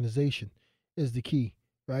the organization is the key,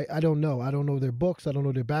 right? I don't know. I don't know their books. I don't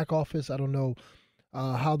know their back office. I don't know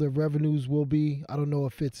how their revenues will be. I don't know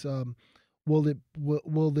if it's will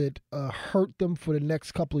it hurt them for the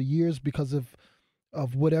next couple of years because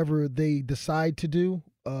of whatever they decide to do,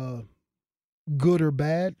 good or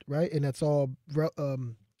bad, right? And that's all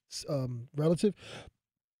relative.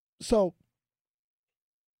 So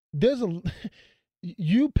there's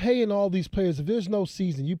you paying all these players. If there's no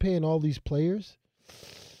season, you paying all these players.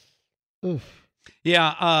 Oof.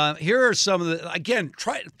 Yeah. Here are some of the, again,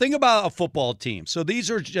 think about a football team. So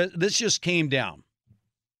this just came down.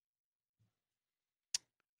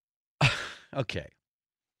 Okay.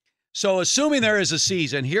 So assuming there is a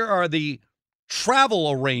season, here are the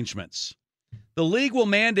travel arrangements. The league will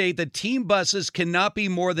mandate that team buses cannot be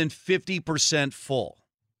more than 50% full.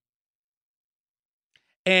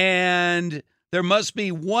 And there must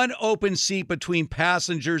be one open seat between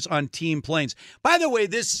passengers on team planes. By the way,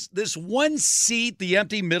 this one seat, the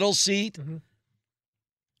empty middle seat,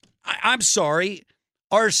 I'm sorry,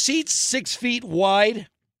 are seats 6 feet wide?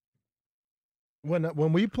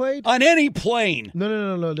 When we played? On any plane.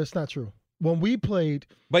 No, that's not true. When we played,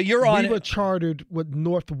 but we were chartered with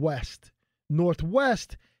Northwest.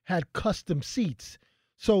 Northwest had custom seats.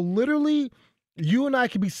 So literally, you and I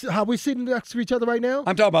could be, how we sitting next to each other right now?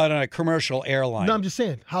 I'm talking about on a commercial airline. No, I'm just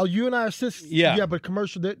saying, how you and I are sitting. Yeah, but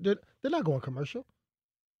commercial, they're not going commercial.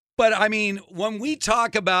 But, I mean, when we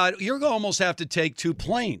talk about, you're going to almost have to take 2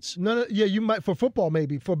 planes. No, yeah, you might for football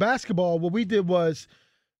maybe. For basketball, what we did was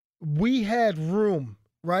we had room,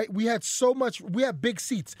 right? We had we had big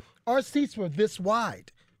seats. Our seats were this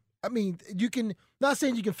wide. I mean, not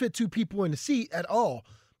saying you can fit 2 people in the seat at all,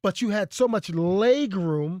 but you had so much leg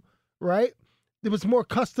room, right? There was more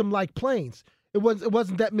custom-like planes. It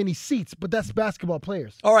wasn't that many seats, but that's basketball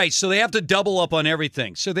players. All right, so they have to double up on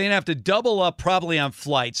everything. So they're going to have to double up probably on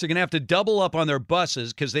flights. They're going to have to double up on their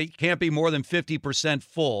buses because they can't be more than 50%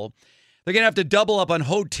 full. They're going to have to double up on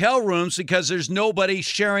hotel rooms because there's nobody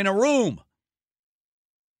sharing a room.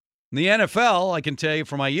 In the NFL, I can tell you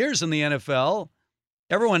from my years in the NFL,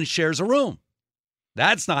 everyone shares a room.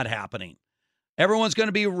 That's not happening. Everyone's going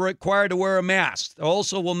to be required to wear a mask. They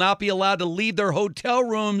also will not be allowed to leave their hotel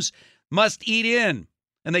rooms, must eat in,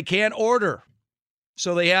 and they can't order.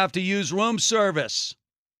 So they have to use room service.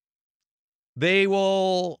 They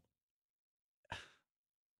will...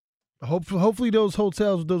 Hopefully those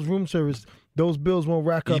hotels with those room service, those bills won't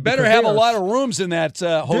rack up. You better have a lot of rooms in that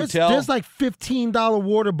hotel. There's like $15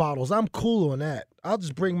 water bottles. I'm cool on that. I'll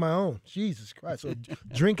just bring my own. Jesus Christ. So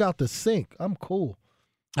drink out the sink. I'm cool.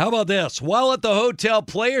 How about this? While at the hotel,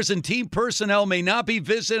 players and team personnel may not be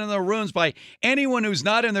visited in their rooms by anyone who's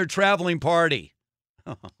not in their traveling party.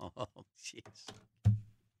 Oh, jeez.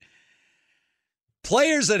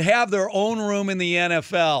 Players that have their own room in the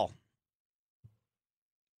NFL,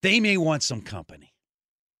 they may want some company.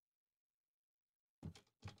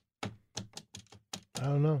 I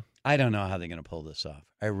don't know. I don't know how they're going to pull this off.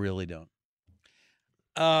 I really don't.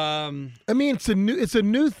 I mean, it's a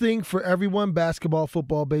new thing for everyone. Basketball,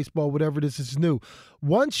 football, baseball, whatever this is new.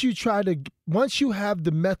 Once you have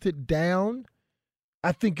the method down,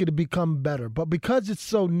 I think it'll become better. But because it's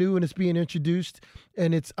so new and it's being introduced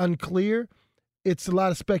and it's unclear, it's a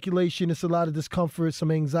lot of speculation. It's a lot of discomfort,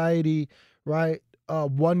 some anxiety, right?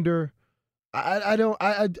 Wonder.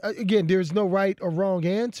 Again, there's no right or wrong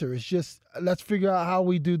answer. It's just let's figure out how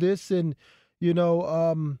we do this, and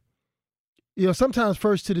sometimes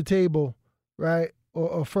first to the table, right,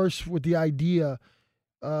 or first with the idea,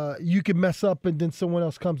 you can mess up, and then someone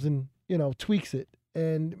else comes and tweaks it,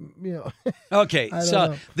 and Okay,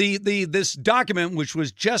 so this document, which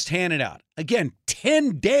was just handed out again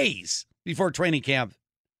 10 days before training camp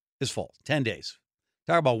is full. 10 days.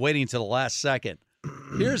 Talk about waiting until the last second.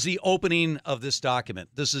 Here's the opening of this document.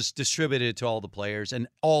 This is distributed to all the players and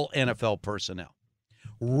all NFL personnel.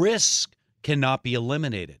 Risk cannot be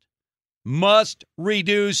eliminated. Must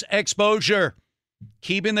reduce exposure.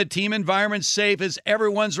 Keeping the team environment safe is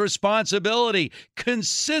everyone's responsibility.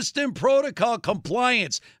 Consistent protocol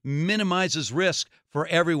compliance minimizes risk for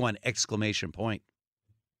everyone! !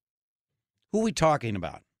 Who are we talking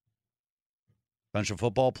about? Bunch of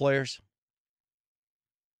football players?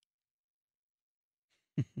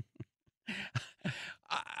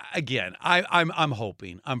 Again, I'm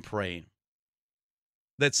hoping, I'm praying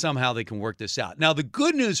that somehow they can work this out. Now, the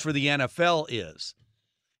good news for the NFL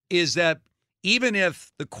is that even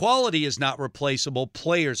if the quality is not replaceable,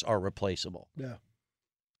 players are replaceable. Yeah.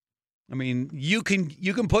 I mean, you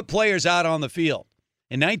can put players out on the field.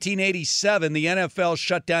 In 1987, the NFL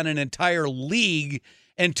shut down an entire league,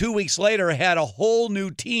 and 2 weeks later had a whole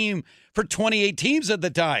new team for 28 teams at the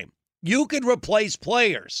time. You could replace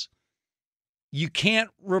players. You can't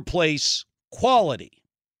replace quality.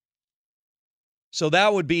 So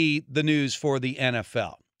that would be the news for the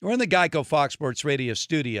NFL. We're in the Geico Fox Sports Radio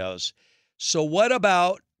studios. So what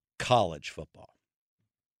about college football?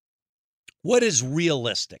 What is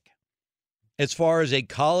realistic as far as a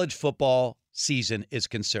college football season is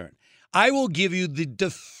concerned? I will give you the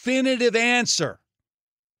definitive answer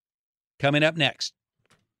coming up next.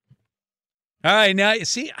 All right, now you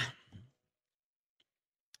see,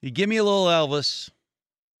 you give me a little Elvis.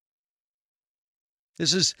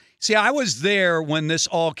 I was there when this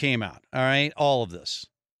all came out, all right? All of this.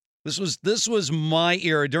 This was my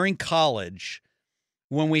era during college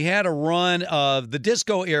when we had a run of the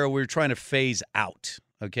disco era we were trying to phase out,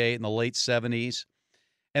 okay, in the late 70s.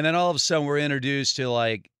 And then all of a sudden we're introduced to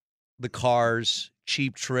like the Cars,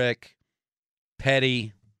 Cheap Trick,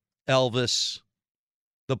 Petty, Elvis,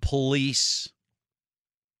 the Police.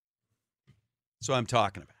 That's what I'm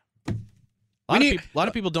talking about. A lot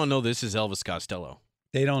of people don't know this is Elvis Costello.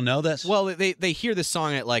 They don't know this? Well, they hear this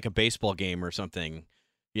song at like a baseball game or something.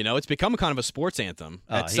 You know, it's become kind of a sports anthem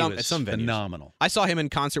at some venues. Phenomenal. I saw him in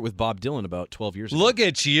concert with Bob Dylan about 12 years ago. Look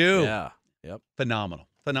at you. Yeah. Yep. Phenomenal.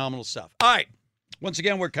 Phenomenal stuff. All right. Once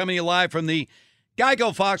again, we're coming to you live from the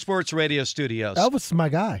Geico Fox Sports Radio studios. Elvis is my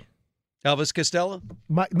guy. Elvis Costello?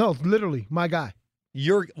 No, literally, my guy.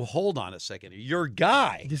 Hold on a second. Your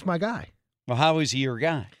guy. Just my guy. Well, how is he your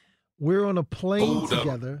guy? We're on a plane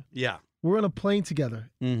together. Yeah. We're on a plane together.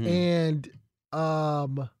 Mm-hmm.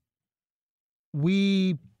 And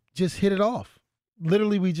we just hit it off.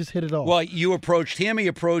 Literally, we just hit it off. Well, you approached him. He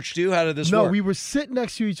approached you. How did this work? No, we were sitting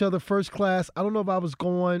next to each other first class. I don't know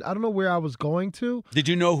where I was going to. Did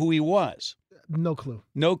you know who he was? No clue.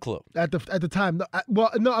 No clue. At the time.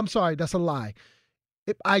 No, I'm sorry. That's a lie.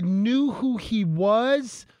 I knew who he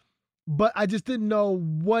was, but I just didn't know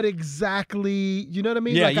what exactly, you know what I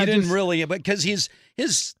mean? Yeah, like you didn't really, because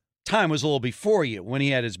his time was a little before you when he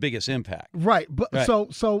had his biggest impact. Right. But right.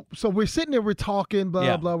 So we're sitting there, we're talking,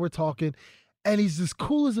 blah, blah, we're talking, and he's as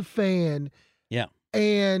cool as a fan. Yeah.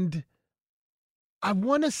 And I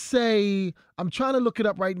want to say, I'm trying to look it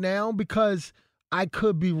up right now because I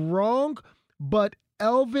could be wrong, but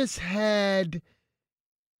Elvis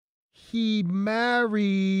he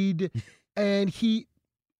married and he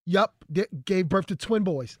gave birth to twin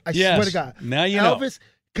boys. I swear to God. Now you know. Elvis,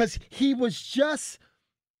 because he was just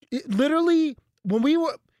literally when he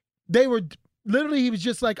was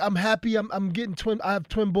just like, I'm happy, I'm getting I have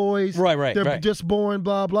twin boys. Right. They're just born,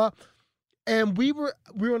 blah, blah. And we were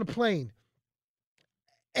on a plane.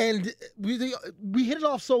 And we hit it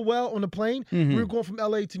off so well on the plane. Mm-hmm. We were going from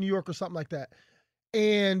LA to New York or something like that.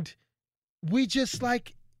 And we just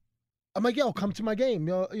like, I'm like, yo, come to my game.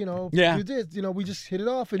 Yeah. Do this. We just hit it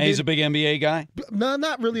off. And he's a big NBA guy? No,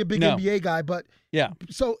 not really a big NBA guy, but yeah.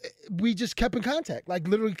 So we just kept in contact, like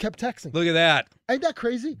literally kept texting. Look at that. Ain't that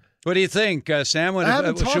crazy? What do you think, Sam?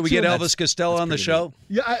 Should we get Elvis Costello on the show?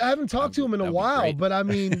 Yeah, I haven't talked to him in a while, but I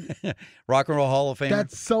mean. Rock and Roll Hall of Fame.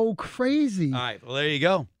 That's so crazy. All right, well, there you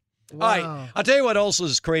go. Wow. All right, I'll tell you what also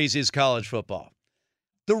is crazy is college football.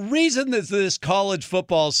 The reason that this college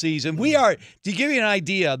football season, to give you an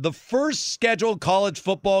idea, the first scheduled college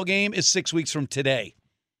football game is 6 weeks from today.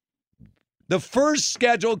 The first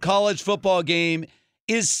scheduled college football game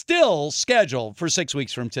is still scheduled for 6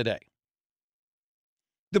 weeks from today.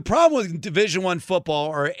 The problem with Division I football,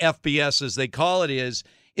 or FBS as they call it, is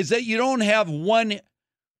that you don't have one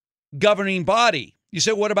governing body. You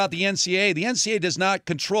say, what about the NCAA? The NCAA does not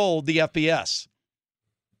control the FBS.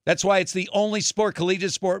 That's why it's the only sport,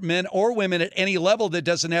 collegiate sport, men or women at any level, that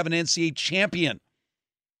doesn't have an NCAA champion.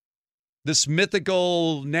 This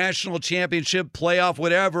mythical national championship, playoff,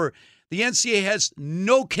 whatever, the NCAA has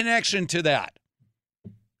no connection to that.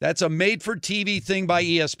 That's a made-for-TV thing by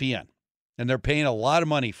ESPN, and they're paying a lot of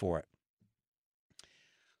money for it.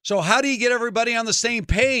 So how do you get everybody on the same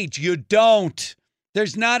page? You don't.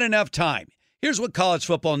 There's not enough time. Here's what college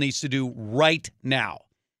football needs to do right now.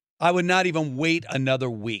 I would not even wait another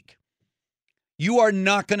week. You are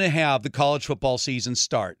not going to have the college football season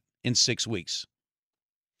start in 6 weeks.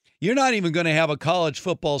 You're not even going to have a college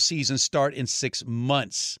football season start in 6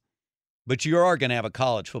 months, but you are going to have a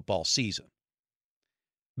college football season.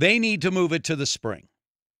 They need to move it to the spring.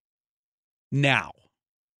 Now.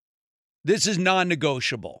 This is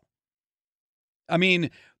non-negotiable. I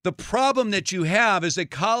mean, the problem that you have is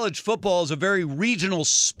that college football is a very regional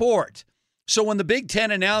sport. So when the Big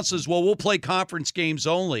Ten announces, well, we'll play conference games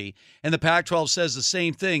only, and the Pac-12 says the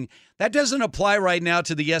same thing, that doesn't apply right now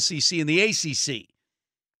to the SEC and the ACC.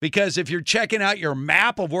 Because if you're checking out your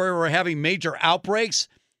map of where we're having major outbreaks,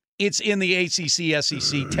 it's in the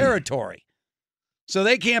ACC-SEC territory. So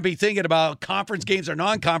they can't be thinking about conference games or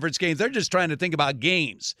non-conference games. They're just trying to think about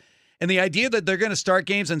games. And the idea that they're going to start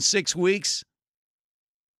games in 6 weeks,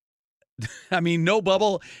 I mean, no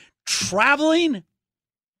bubble. Traveling?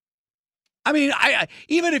 I mean,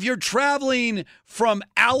 even if you're traveling from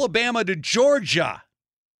Alabama to Georgia,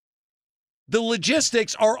 the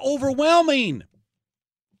logistics are overwhelming.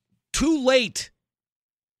 Too late.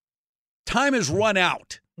 Time has run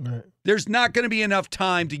out. Right. There's not going to be enough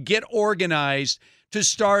time to get organized to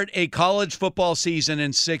start a college football season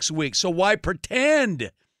in 6 weeks. So why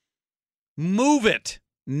pretend? Move it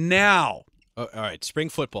now. All right, spring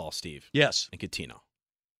football, Steve. Yes. And Catino.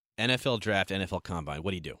 NFL draft, NFL combine.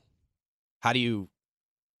 What do you do? How do you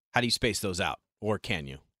space those out, or can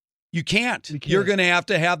you? You can't. You're going to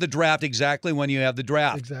have the draft exactly when you have the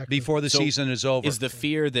draft, before the So season is over. Is the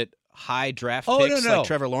fear that high draft picks like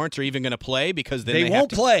Trevor Lawrence are even going to play because then they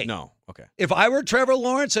won't play? No. Okay. If I were Trevor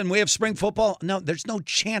Lawrence and we have spring football, no, there's no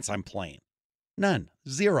chance I'm playing. None.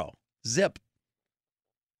 Zero. Zip.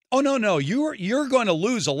 Oh, no. You're going to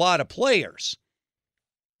lose a lot of players.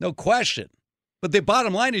 No question. But the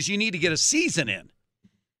bottom line is you need to get a season in.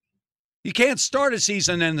 You can't start a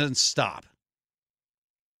season and then stop.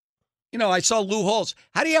 You know, I saw Lou Holtz.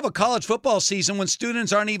 How do you have a college football season when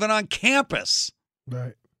students aren't even on campus?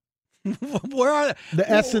 Right. Where are they? The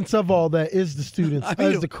essence of all that is the students,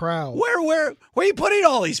 is the crowd. Where are you putting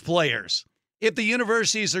all these players if the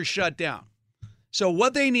universities are shut down? So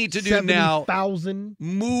what they need to do now,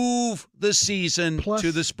 move the season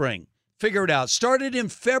to the spring. Figure it out. Started in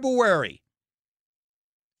February.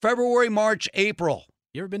 February, March, April.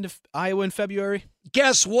 You ever been to Iowa in February?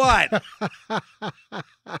 Guess what?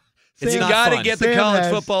 You got to get the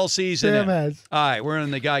college football season in. All right, we're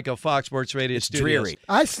in the Geico Fox Sports Radio studios. Dreary.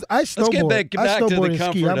 I snowboard. Let's get back to the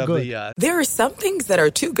comfort of the... There are some things that are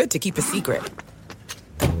too good to keep a secret.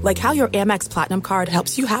 Like how your Amex Platinum card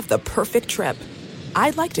helps you have the perfect trip.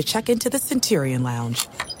 I'd like to check into the Centurion Lounge.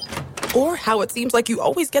 Or how it seems like you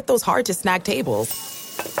always get those hard-to-snag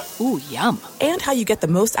tables. Ooh, yum. And how you get the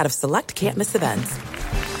most out of select can't-miss events.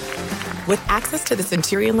 With access to the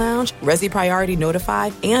Centurion Lounge, Resi Priority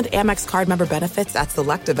Notified, and Amex card member benefits at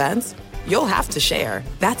select events, you'll have to share.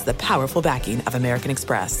 That's the powerful backing of American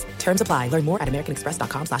Express. Terms apply. Learn more at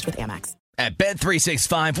americanexpress.com/withAmex. At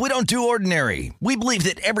Bet365, we don't do ordinary. We believe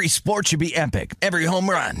that every sport should be epic. Every home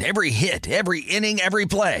run, every hit, every inning, every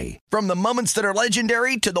play. From the moments that are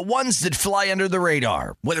legendary to the ones that fly under the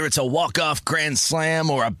radar. Whether it's a walk-off grand slam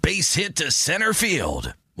or a base hit to center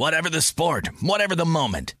field. Whatever the sport, whatever the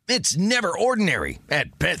moment, it's never ordinary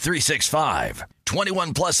at Bet365.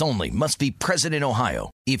 21 plus only. Must be present in Ohio.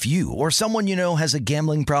 If you or someone you know has a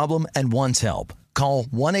gambling problem and wants help, call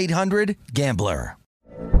 1-800-GAMBLER.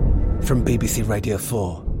 From BBC Radio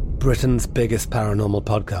 4, Britain's biggest paranormal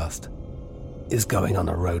podcast is going on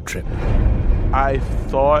a road trip. I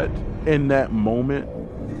thought in that moment,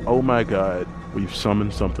 oh my God, we've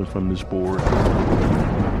summoned something from this board.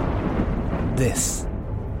 This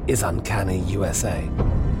is Uncanny USA.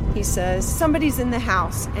 He says, somebody's in the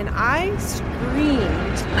house, and I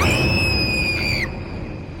screamed.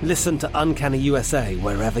 Listen to Uncanny USA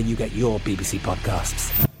wherever you get your BBC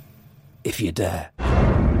podcasts, if you dare.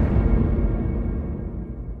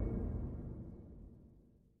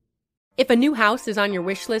 If a new house is on your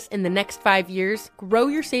wish list in the next 5 years, grow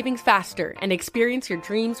your savings faster and experience your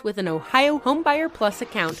dreams with an Ohio Homebuyer Plus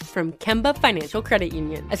account from Kemba Financial Credit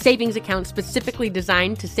Union. A savings account specifically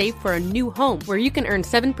designed to save for a new home, where you can earn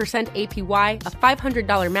 7% APY, a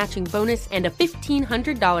 $500 matching bonus, and a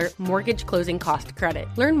 $1,500 mortgage closing cost credit.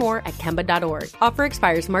 Learn more at Kemba.org. Offer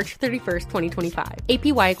expires March 31st, 2025.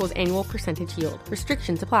 APY equals annual percentage yield.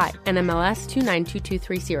 Restrictions apply. NMLS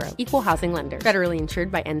 292230. Equal housing lender. Federally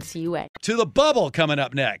insured by NCUA. To the bubble coming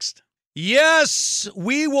up next. Yes,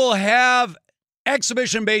 we will have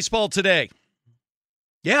exhibition baseball today.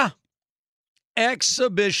 Yeah.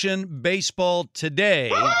 Exhibition baseball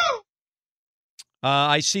today.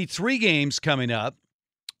 I see 3 games coming up.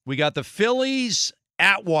 We got the Phillies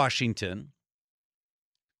at Washington,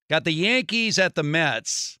 got the Yankees at the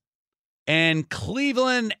Mets, and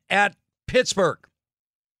Cleveland at Pittsburgh.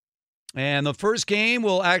 And the first game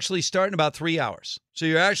will actually start in about 3 hours. So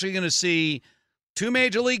you're actually going to see 2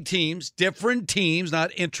 major league teams, different teams,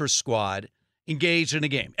 not intra-squad, engaged in a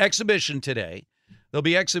game. Exhibition today. There'll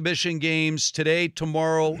be exhibition games today,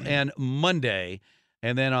 tomorrow, and Monday.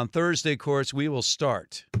 And then on Thursday, of course, we will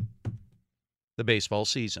start the baseball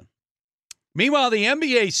season. Meanwhile, the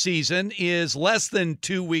NBA season is less than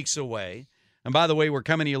 2 weeks away. And by the way, we're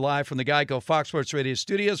coming to you live from the Geico Fox Sports Radio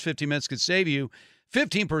studios. 15 minutes could save you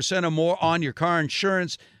 15% or more on your car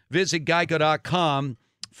insurance. Visit geico.com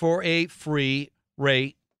for a free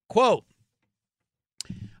rate quote.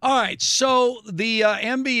 All right, so the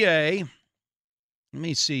NBA, let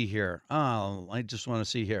me see here. Oh, I just want to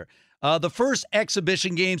see here. The first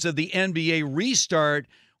exhibition games of the NBA restart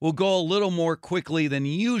will go a little more quickly than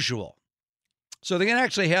usual. So they're going to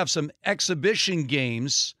actually have some exhibition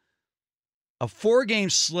games, a 4-game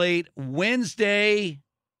slate Wednesday,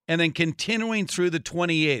 and then continuing through the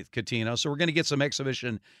 28th, Catino. So we're going to get some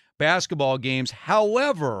exhibition basketball games.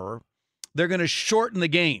 However, they're going to shorten the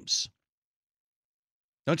games.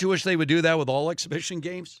 Don't you wish they would do that with all exhibition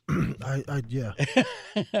games? Yeah.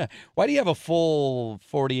 Why do you have a full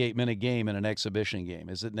 48-minute game in an exhibition game?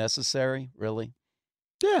 Is it necessary, really?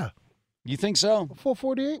 Yeah. You think so? Full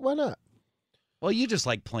 48? Why not? Well, you just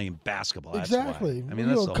like playing basketball. Exactly. I mean,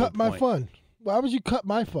 that's the cut whole my point. fun. Why would you cut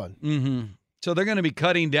my fun? Mm-hmm. So they're going to be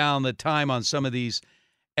cutting down the time on some of these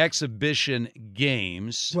exhibition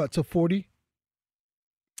games. What, to 40?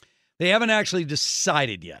 They haven't actually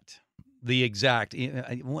decided yet the exact.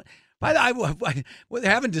 They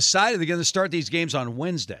haven't decided they're going to start these games on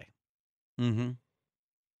Wednesday. Mm-hmm.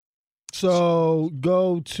 So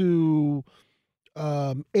go to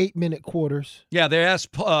 8-minute quarters. Yeah, they asked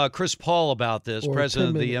Chris Paul about this, or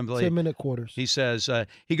president of the NBA. 10-minute quarters. He says,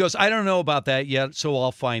 he goes, I don't know about that yet, so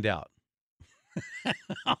I'll find out.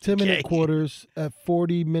 10-minute quarters at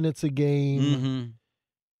 40 minutes a game.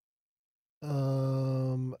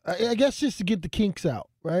 I guess just to get the kinks out,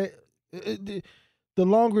 right? The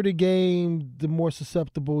longer the game, the more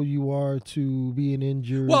susceptible you are to being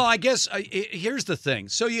injured. Well, I guess here's the thing.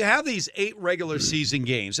 So you have these 8 regular season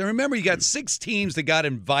games. And remember, you got 6 teams that got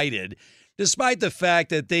invited, despite the fact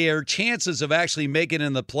that their chances of actually making it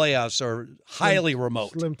in the playoffs are highly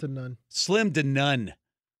remote. Slim to none. Slim to none.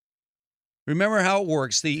 Remember how it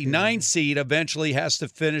works. The 9 seed eventually has to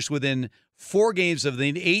finish within 4 games of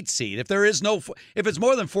the 8 seed. If it's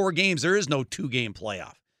more than 4 games, there is no 2-game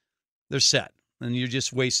playoff. They're set. And you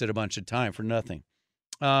just wasted a bunch of time for nothing.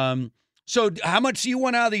 So how much do you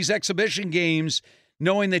want out of these exhibition games,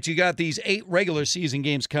 knowing that you got these 8 regular season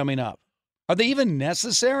games coming up? Are they even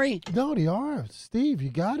necessary? No, they are. Steve, you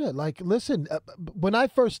got it. Like, listen, when I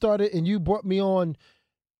first started and you brought me on,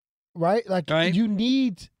 right? Like, you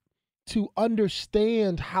need to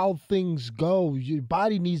understand how things go. Your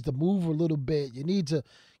body needs to move a little bit. You need to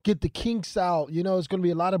get the kinks out. You know, it's going to be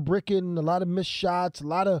a lot of bricking, a lot of missed shots, a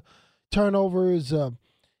lot of turnovers,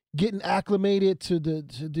 getting acclimated to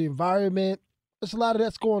the environment. There's a lot of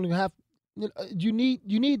that's going to have. You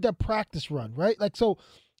need that practice run, right? Like, so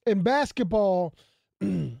in basketball,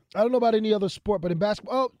 I don't know about any other sport, but in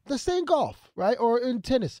basketball, let's say in golf, right, or in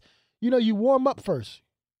tennis, you warm up first,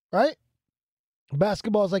 right?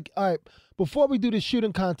 Basketball is like, all right, before we do the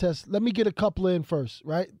shooting contest, let me get a couple in first,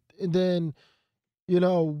 right, and then,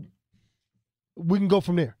 we can go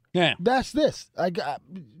from there. Yeah, that's this.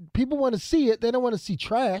 People want to see it; they don't want to see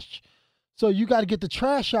trash. So you got to get the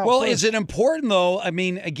trash out. Well, first. is it important though? I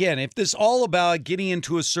mean, again, if this is all about getting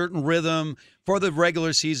into a certain rhythm for the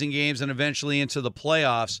regular season games and eventually into the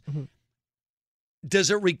playoffs,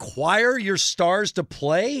 does it require your stars to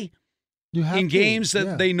play in games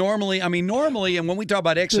that they normally? I mean, normally, and when we talk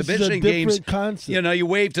about exhibition games, concept. You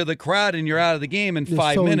wave to the crowd and you're out of the game in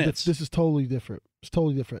 5 minutes. This is totally different. It's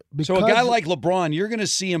totally different. So a guy like LeBron, you're going to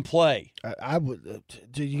see him play. I would.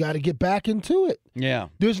 You got to get back into it. Yeah.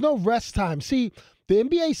 There's no rest time. See, the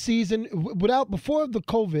NBA season before the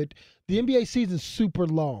COVID, the NBA season's super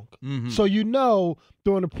long. So during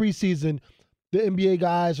the preseason, the NBA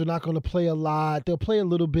guys are not going to play a lot. They'll play a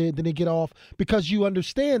little bit, then they get off because you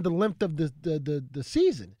understand the length of the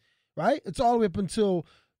season, right? It's all the way up until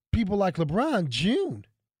people like LeBron, June,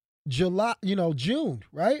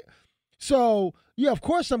 right? So, yeah, of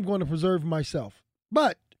course I'm going to preserve myself.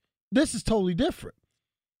 But this is totally different.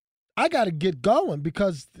 I got to get going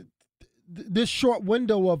because this short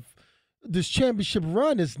window of this championship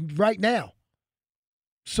run is right now.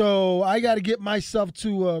 So I got to get myself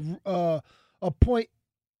to a point,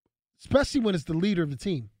 especially when it's the leader of the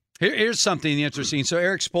team. Here's something interesting. So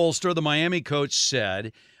Eric Spoelstra, the Miami coach,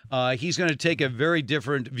 said he's going to take a very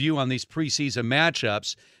different view on these preseason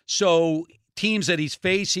matchups. So teams that he's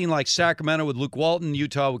facing, like Sacramento with Luke Walton,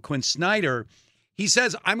 Utah with Quinn Snyder, he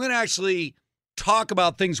says, I'm going to actually talk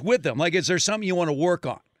about things with them. Like, is there something you want to work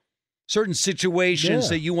on? Certain situations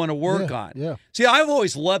that you want to work on. Yeah. See, I've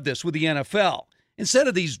always loved this with the NFL. Instead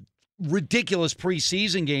of these ridiculous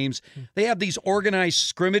preseason games, they have these organized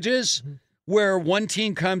scrimmages where one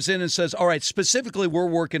team comes in and says, all right, specifically, we're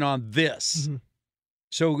working on this.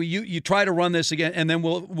 So you try to run this again, and then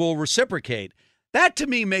we'll reciprocate. That, to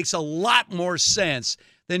me, makes a lot more sense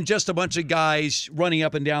than just a bunch of guys running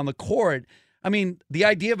up and down the court. I mean, the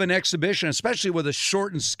idea of an exhibition, especially with a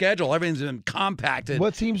shortened schedule, everything's been compacted.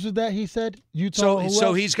 What teams was that, he said? Utah?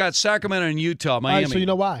 So he's got Sacramento and Utah, Miami. All right, so you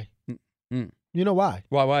know why? You know why?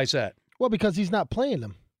 Why is that? Well, because he's not playing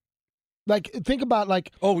them. Like, think about,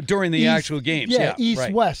 during the actual games. Yeah,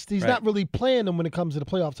 East-West. He's not really playing them when it comes to the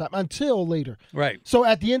playoff time until later. Right. So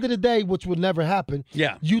at the end of the day, which would never happen,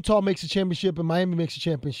 yeah, Utah makes a championship and Miami makes a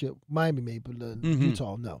championship. Miami may, but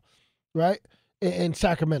Utah, no. Right? And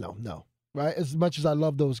Sacramento, no. Right? As much as I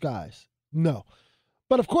love those guys, no.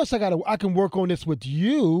 But of course, I can work on this with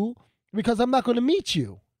you because I'm not going to meet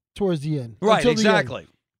you towards the end. Right, exactly.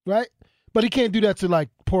 Right? But he can't do that to,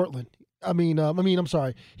 Portland. I'm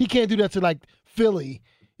sorry. He can't do that to, Philly.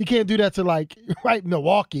 He can't do that to,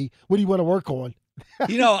 Milwaukee. What do you want to work on?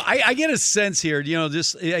 I get a sense here,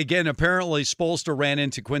 just, again, apparently Spoelstra ran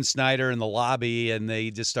into Quinn Snyder in the lobby, and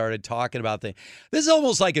they just started talking about things. This is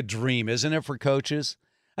almost like a dream, isn't it, for coaches?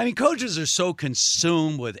 I mean, coaches are so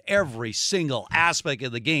consumed with every single aspect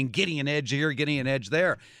of the game, getting an edge here, getting an edge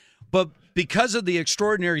there. But because of the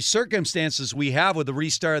extraordinary circumstances we have with the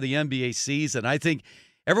restart of the NBA season, I think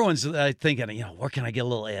everyone's thinking, where can I get a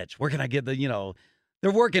little edge? Where can I get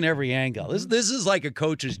they're working every angle. This is like a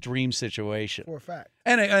coach's dream situation. For a fact.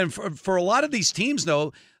 And for a lot of these teams,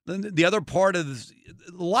 though, the other part of this,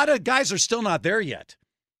 a lot of guys are still not there yet.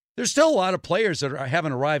 There's still a lot of players that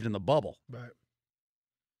haven't arrived in the bubble. Right.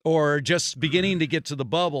 Or just beginning to get to the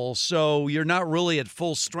bubble, so you're not really at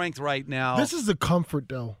full strength right now. This is the comfort,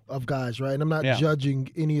 though, of guys, right? And I'm not Yeah.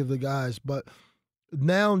 judging any of the guys, but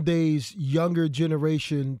nowadays, younger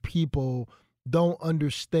generation people don't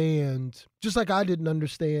understand, just like I didn't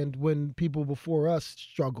understand when people before us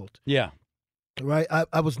struggled. Yeah. Right?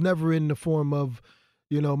 I was never in the form of,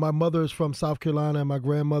 my mother is from South Carolina, and my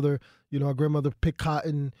grandmother, our grandmother picked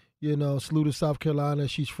cotton, Saluda, South Carolina.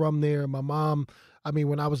 She's from there. My mom,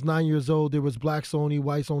 when I was 9 years old, there was blacks only,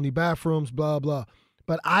 whites only bathrooms, blah, blah.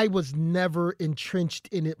 But I was never entrenched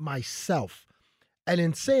in it myself. And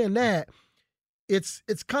in saying that, it's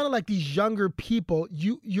kind of like these younger people,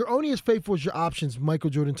 you're only as faithful as your options. Michael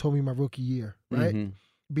Jordan told me my rookie year, right? Mm-hmm.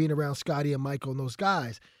 Being around Scottie and Michael and those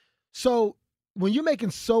guys. So when you're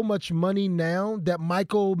making so much money now that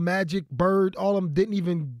Michael, Magic, Bird, all of them didn't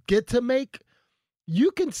even get to make,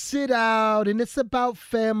 you can sit out and it's about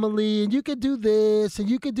family and you can do this and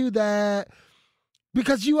you can do that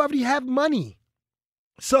because you already have money.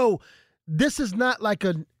 So this is not like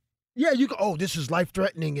you go, this is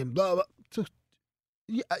life-threatening and blah, blah. So,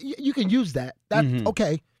 you can use that. That's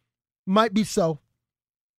okay. Might be so.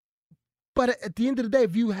 But at the end of the day,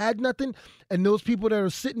 if you had nothing and those people that are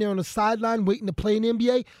sitting there on the sideline waiting to play in the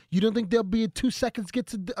NBA, you don't think they'll be in 2 seconds get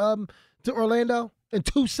to Orlando? In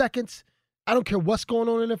 2 seconds? I don't care what's going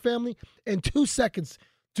on in their family. In 2 seconds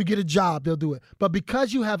to get a job, they'll do it. But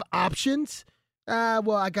because you have options,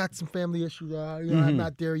 I got some family issues. I'm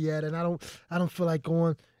not there yet, and I don't feel like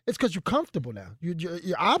going. It's because you're comfortable now.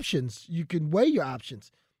 Your options, you can weigh your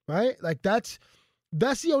options, right? Like that's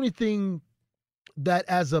the only thing that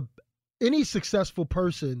as any successful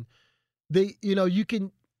person, you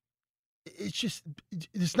can.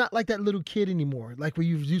 It's not like that little kid anymore. Like where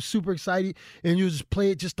you're super excited and you just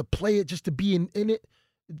play it just to be in it.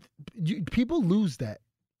 People lose that.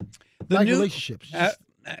 Relationships. Yeah,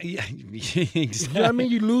 exactly. You know what I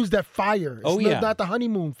mean? You lose that fire. It's not the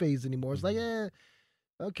honeymoon phase anymore. It's like,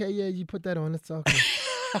 okay, you put that on. It's okay.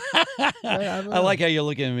 I like how you're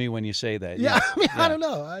looking at me when you say that. Yeah, I don't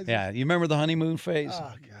know. You remember the honeymoon phase? Oh,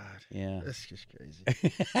 God. Yeah. That's just crazy.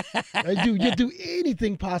 You do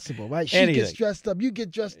anything possible, right? She gets dressed up. You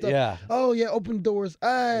get dressed up. Yeah. Oh, yeah, open doors.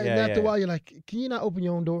 And after a while, you're like, can you not open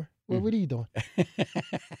your own door? What are you doing?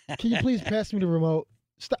 Can you please pass me the remote?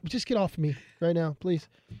 Stop. Just get off me right now, please.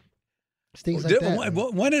 Things like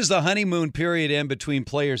that. When is the honeymoon period in between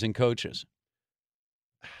players and coaches?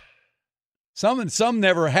 Some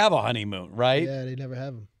never have a honeymoon, right? Yeah, they never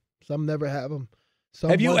have them. Some never have them.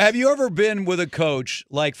 Have you ever been with a coach,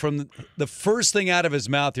 like from the first thing out of his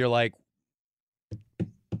mouth, you're like,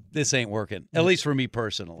 this ain't working, at least for me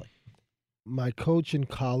personally? My coach in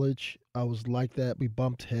college, I was like that. We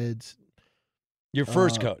bumped heads. Your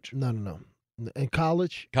first coach? No. In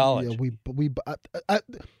college? College. Yeah,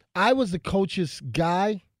 I was the coach's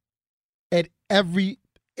guy at every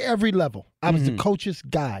level. I was the coach's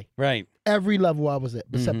guy. Right. Every level I was at,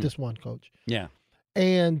 except this one coach. Yeah.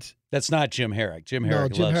 And that's not Jim Herrick. Jim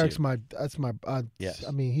Herrick Jim loves Herrick's you. Yes.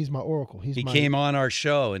 I mean, he's my oracle. He came on our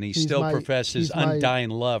show, and he still professed his undying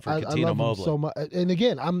love for Cuttino I love Mobley. Him so much. And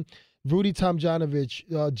again, I'm Rudy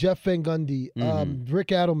Tomjanovich, Jeff Van Gundy, Rick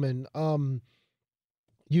Adelman,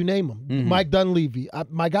 you name them. Mike Dunleavy,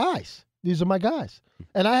 my guys. These are my guys.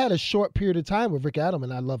 And I had a short period of time with Rick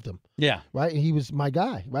Adelman. I loved him. Yeah. Right? And he was my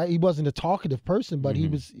guy, right? He wasn't a talkative person, but he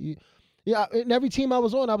was, in every team I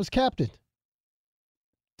was on, I was captain.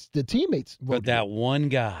 The teammates. But that one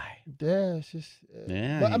guy. Yeah, it's just.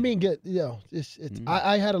 Yeah. But I mean,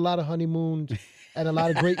 I had a lot of honeymoons and a lot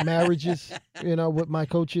of great marriages, with my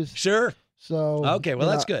coaches. Sure. So. Okay, well,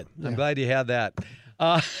 that's good. I'm glad you had that.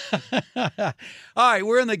 All right,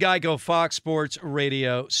 we're in the Geico Fox Sports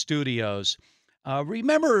Radio studios.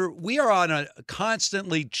 Remember, we are on a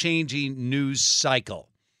constantly changing news cycle,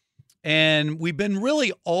 and we've been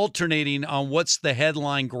really alternating on what's the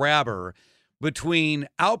headline grabber between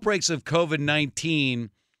outbreaks of COVID-19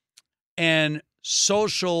 and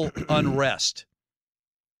social unrest.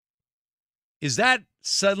 Is that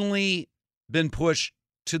suddenly been pushed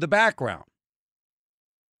to the background?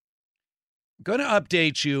 I'm going to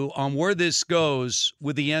update you on where this goes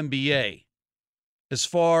with the NBA as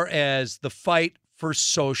far as the fight for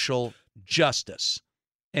social justice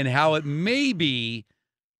and how it may be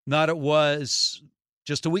not it was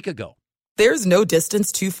just a week ago. There's no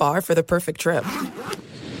distance too far for the perfect trip.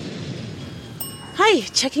 Hi,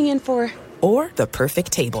 checking in for... Or the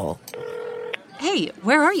perfect table. Hey,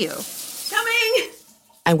 where are you? Coming!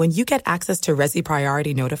 And when you get access to Resi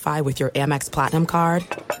Priority Notify with your Amex Platinum card...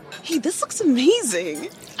 Hey, this looks amazing.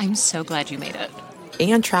 I'm so glad you made it.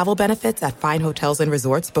 And travel benefits at fine hotels and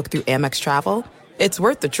resorts booked through Amex Travel. It's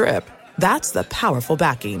worth the trip. That's the powerful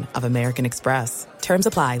backing of American Express. Terms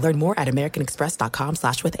apply. Learn more at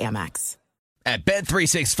americanexpress.com/withAmex. At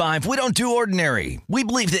Bet365, we don't do ordinary. We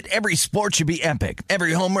believe that every sport should be epic.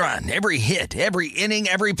 Every home run, every hit, every inning,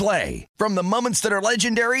 every play. From the moments that are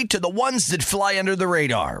legendary to the ones that fly under the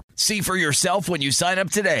radar. See for yourself when you sign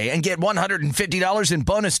up today and get $150 in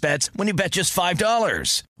bonus bets when you bet just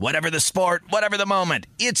 $5. Whatever the sport, whatever the moment,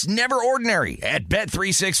 it's never ordinary at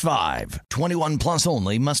Bet365. 21 plus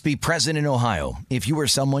only. Must be present in Ohio. If you or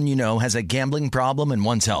someone you know has a gambling problem and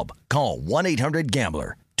wants help, call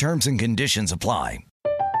 1-800-GAMBLER. Terms and conditions apply.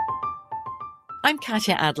 I'm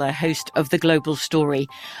Katya Adler, host of The Global Story.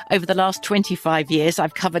 Over the last 25 years,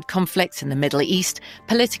 I've covered conflicts in the Middle East,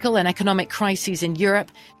 political and economic crises in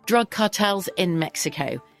Europe, drug cartels in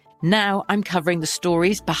Mexico. Now I'm covering the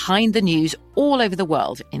stories behind the news all over the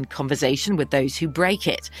world in conversation with those who break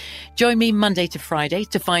it. Join me Monday to Friday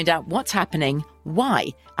to find out what's happening, why,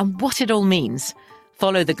 and what it all means.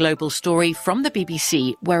 Follow The Global Story from the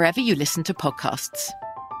BBC wherever you listen to podcasts.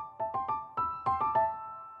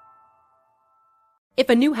 If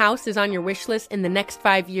a new house is on your wish list in the next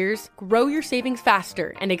 5 years, grow your savings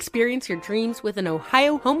faster and experience your dreams with an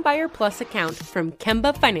Ohio Homebuyer Plus account from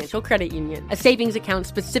Kemba Financial Credit Union. A savings account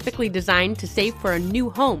specifically designed to save for a new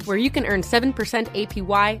home where you can earn 7%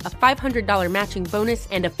 APY, a $500 matching bonus,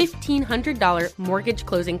 and a $1,500 mortgage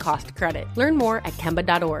closing cost credit. Learn more at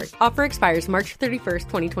Kemba.org. Offer expires March 31st,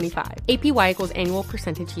 2025. APY equals annual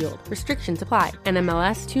percentage yield. Restrictions apply.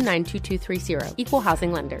 NMLS 292230. Equal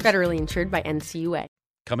housing lender. Federally insured by NCUA.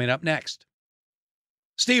 Coming up next,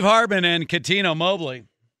 Steve Harbin and Cuttino Mobley.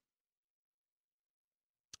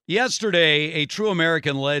 Yesterday, a true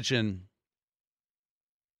American legend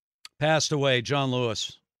passed away. John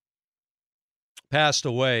Lewis passed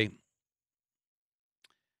away,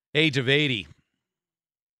 age of 80.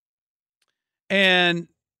 And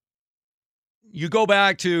you go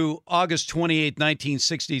back to August 28,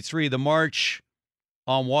 1963, the March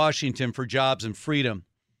on Washington for Jobs and Freedom,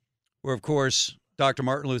 where, of course, Dr.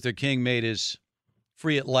 Martin Luther King made his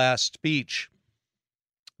Free at Last speech.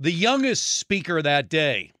 The youngest speaker that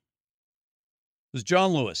day was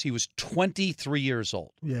John Lewis. He was 23 years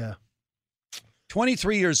old. Yeah.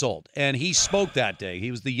 23 years old. And he spoke that day.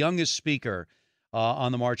 He was the youngest speaker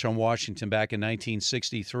on the March on Washington back in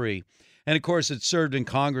 1963. And, of course, it served in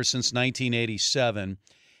Congress since 1987.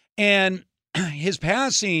 And his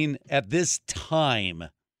passing at this time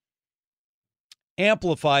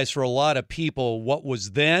amplifies for a lot of people what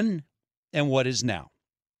was then and what is now.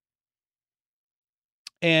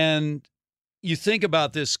 And you think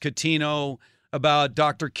about this, Cuttino, about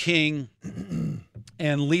Dr. King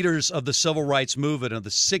and leaders of the civil rights movement of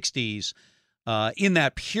the 60s, in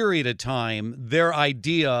that period of time, their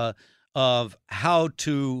idea of how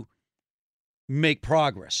to make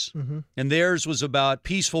progress. Mm-hmm. And theirs was about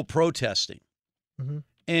peaceful protesting. Mm-hmm.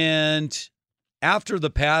 And after the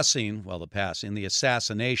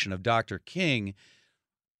assassination of Dr. King,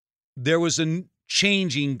 there was a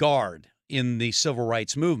changing guard in the civil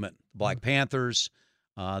rights movement. Black Panthers,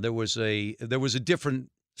 there was a different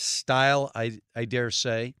style, I dare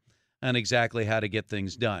say, on exactly how to get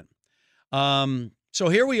things done. So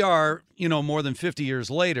here we are, more than 50 years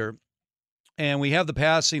later, and we have the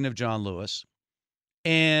passing of John Lewis,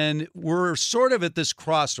 and we're sort of at this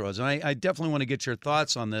crossroads. And I definitely want to get your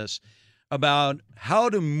thoughts on this, about how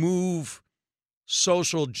to move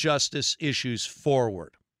social justice issues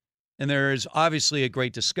forward. And there is obviously a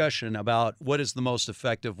great discussion about what is the most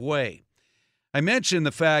effective way. I mentioned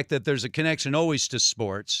the fact that there's a connection always to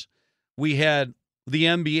sports. We had the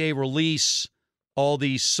NBA release all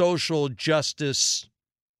these social justice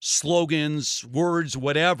slogans, words,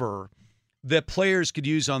 whatever, that players could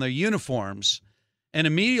use on their uniforms. And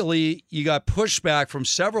immediately you got pushback from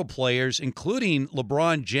several players, including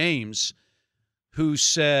LeBron James, who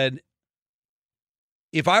said,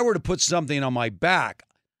 if I were to put something on my back,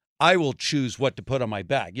 I will choose what to put on my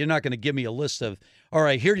back. You're not going to give me a list of, all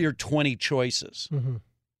right, here are your 20 choices. Mm-hmm.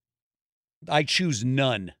 I choose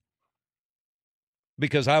none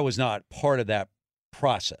because I was not part of that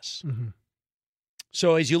process. Mm-hmm.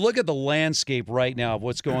 So as you look at the landscape right now of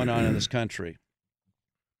what's going on in this country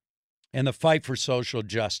and the fight for social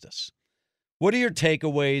justice, what are your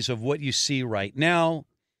takeaways of what you see right now?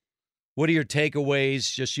 What are your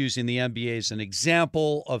takeaways, just using the NBA as an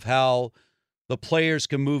example of how the players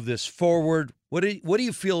can move this forward? What do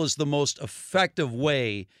you feel is the most effective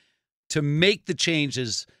way to make the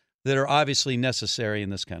changes that are obviously necessary in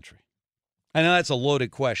this country? I know that's a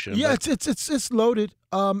loaded question. Yeah, but it's loaded.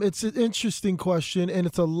 It's an interesting question, and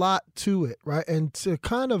it's a lot to it, right? And to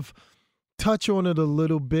kind of touch on it a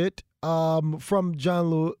little bit, from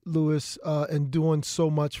John Lewis and doing so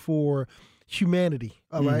much for humanity,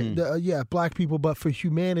 all right? Black people, but for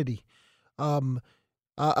humanity.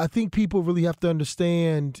 I think people really have to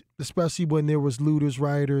understand, especially when there was looters,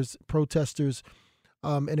 rioters, protesters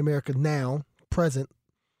in America now, present.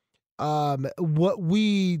 What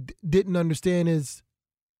we didn't understand is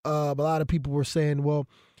a lot of people were saying, well,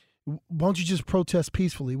 why don't you just protest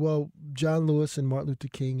peacefully? Well, John Lewis and Martin Luther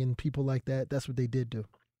King and people like that, that's what they did do.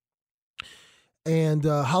 And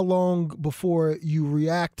how long before you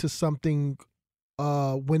react to something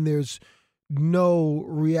when there's no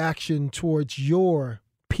reaction towards your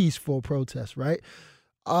peaceful protest, right?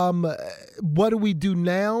 What do we do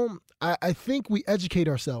now? I think we educate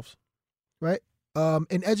ourselves, right?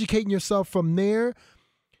 And educating yourself from there,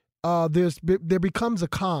 there becomes a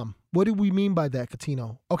calm. What do we mean by that,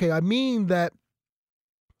 Catino? Okay, I mean that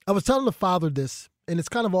I was telling the father this, and it's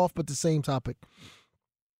kind of off, but the same topic.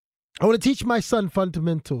 I want to teach my son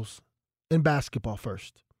fundamentals in basketball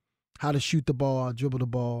first. How to shoot the ball, dribble the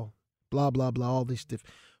ball, blah, blah, blah, all this stuff.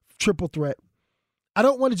 Triple threat. I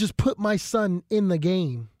don't want to just put my son in the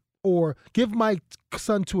game or give my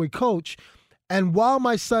son to a coach, and while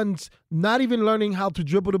my son's not even learning how to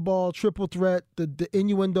dribble the ball, triple threat, the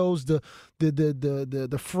innuendos,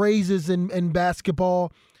 the phrases in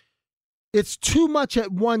basketball, it's too much at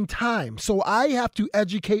one time. So I have to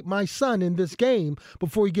educate my son in this game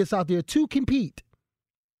before he gets out there to compete.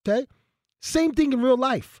 Okay? Same thing in real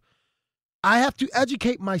life. I have to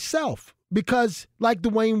educate myself because, like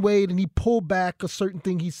Dwayne Wade, and he pulled back a certain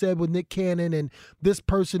thing he said with Nick Cannon and this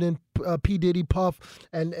person and P. Diddy, Puff,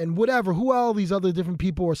 and whatever, who all these other different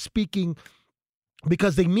people are speaking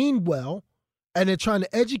because they mean well and they're trying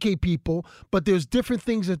to educate people, but there's different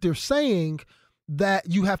things that they're saying that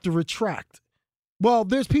you have to retract. Well,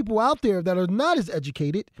 there's people out there that are not as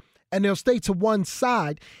educated and they'll stay to one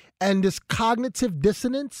side, and this cognitive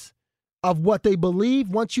dissonance of what they believe,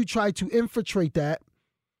 once you try to infiltrate that,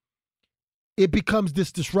 it becomes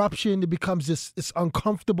this disruption. It becomes this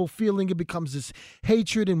uncomfortable feeling. It becomes this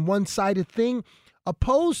hatred and one-sided thing,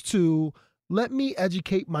 opposed to let me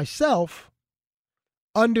educate myself,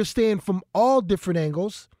 understand from all different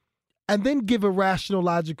angles, and then give a rational,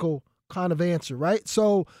 logical kind of answer, right?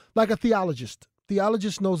 So like a theologist.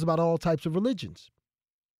 Theologist knows about all types of religions.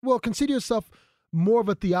 Well, consider yourself more of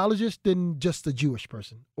a theologist than just a Jewish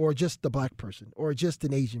person or just a black person or just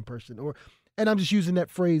an Asian person, and I'm just using that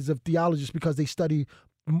phrase of theologists because they study,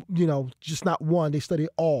 just not one, they study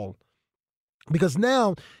all. Because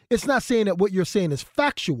now it's not saying that what you're saying is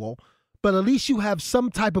factual, but at least you have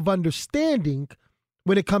some type of understanding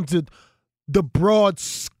when it comes to the broad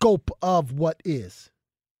scope of what is,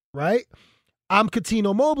 right? I'm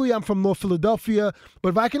Catino Mobley. I'm from North Philadelphia. But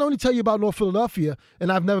if I can only tell you about North Philadelphia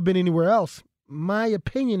and I've never been anywhere else, my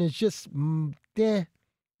opinion is just,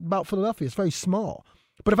 about Philadelphia. It's very small.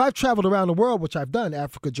 But if I've traveled around the world, which I've done,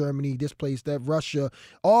 Africa, Germany, this place, that, Russia,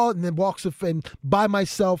 all in the walks of, and by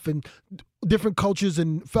myself and different cultures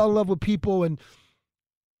and fell in love with people, and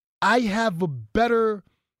I have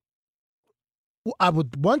I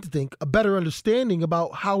would want to think, a better understanding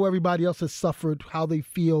about how everybody else has suffered, how they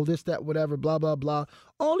feel, this, that, whatever, blah, blah, blah,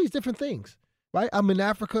 all these different things, right? I'm in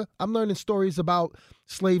Africa. I'm learning stories about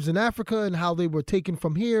slaves in Africa and how they were taken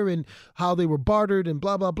from here and how they were bartered and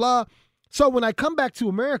blah, blah, blah. So when I come back to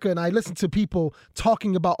America and I listen to people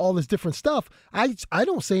talking about all this different stuff, I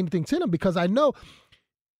don't say anything to them because I know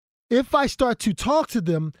if I start to talk to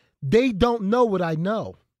them, they don't know what I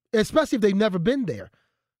know, especially if they've never been there.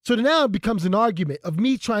 So now it becomes an argument of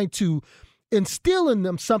me trying to instill in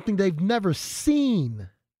them something they've never seen.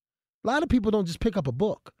 A lot of people don't just pick up a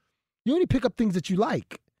book. You only pick up things that you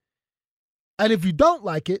like. And if you don't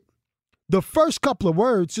like it, the first couple of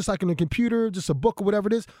words, just like in a computer, just a book or whatever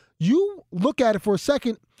it is, you look at it for a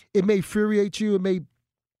second, it may infuriate you, it may,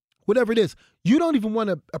 whatever it is. You don't even want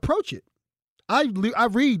to approach it. I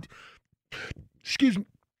read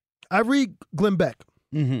Glenn Beck.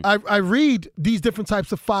 Mm-hmm. I read these different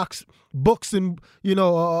types of Fox books and,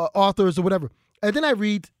 authors or whatever. And then I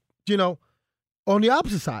read, on the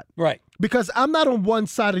opposite side. Right. Because I'm not on one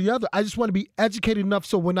side or the other. I just want to be educated enough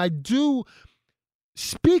so when I do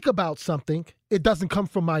speak about something, it doesn't come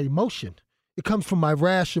from my emotion. It comes from my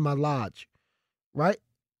ration, my lodge, right?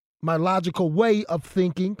 My logical way of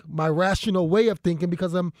thinking, my rational way of thinking,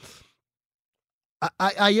 because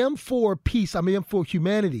I am for peace. I am for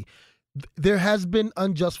humanity. There has been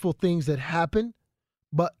unjustful things that happen,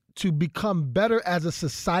 but to become better as a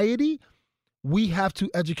society, we have to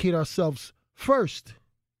educate ourselves first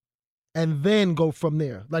and then go from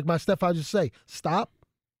there. Like my stepfather just say, stop,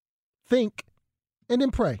 think, and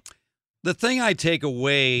then pray. The thing I take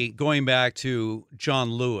away going back to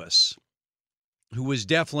John Lewis, who was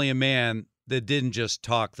definitely a man that didn't just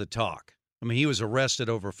talk the talk. I mean, he was arrested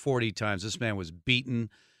over 40 times. This man was beaten.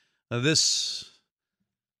 This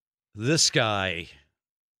guy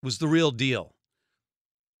was the real deal.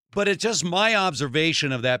 But it's just my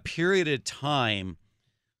observation of that period of time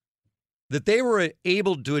that they were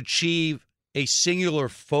able to achieve a singular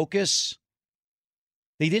focus.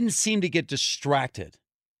 They didn't seem to get distracted.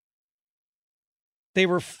 They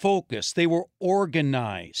were focused. They were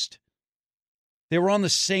organized. They were on the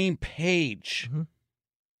same page. Mm-hmm.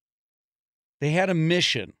 They had a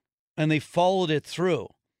mission, and they followed it through.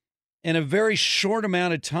 In a very short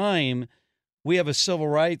amount of time, we have a civil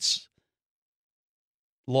rights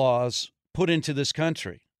laws put into this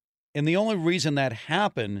country. And the only reason that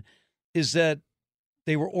happened is that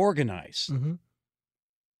they were organized. Mm-hmm.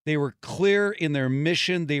 They were clear in their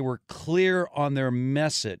mission. They were clear on their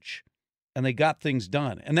message, and they got things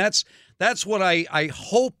done. And that's what I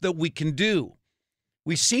hope that we can do.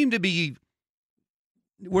 We seem to be,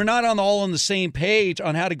 we're not all on the same page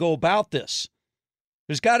on how to go about this.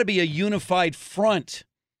 There's got to be a unified front.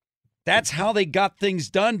 That's how they got things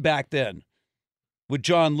done back then with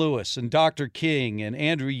John Lewis and Dr. King and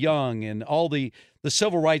Andrew Young and all the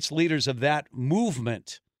civil rights leaders of that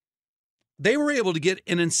movement. They were able to get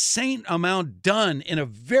an insane amount done in a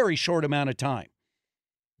very short amount of time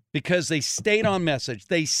because they stayed on message.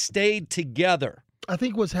 They stayed together. I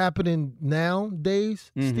think what's happening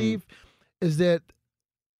nowadays, Steve, is that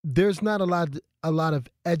there's not a lot of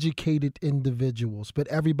educated individuals, but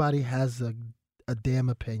everybody has a damn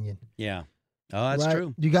opinion. Yeah. Oh, that's right?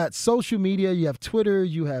 true. You got social media, you have Twitter,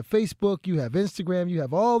 you have Facebook, you have Instagram, you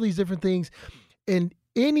have all these different things. And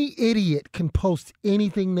any idiot can post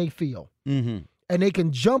anything they feel. Mm-hmm. And they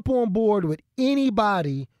can jump on board with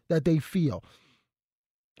anybody that they feel.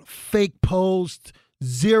 Fake post,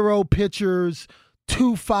 0 pictures,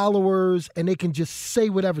 2 followers, and they can just say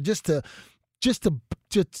whatever just to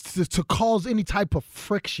cause any type of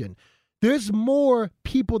friction. There's more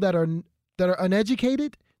people that are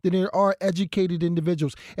uneducated than there are educated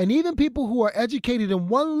individuals. And even people who are educated in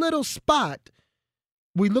one little spot,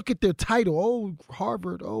 we look at their title, oh,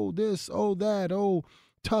 Harvard, oh, this, oh, that, oh,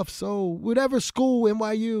 Tufts, oh, whatever school,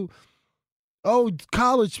 NYU, oh,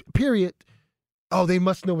 college, period. Oh, they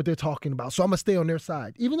must know what they're talking about, so I'm going to stay on their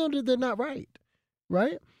side, even though they're not right,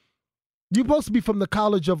 right? You're supposed to be from the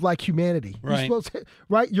college of, like, humanity. Right.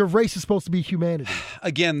 Right? Your race is supposed to be humanity.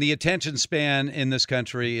 Again, the attention span in this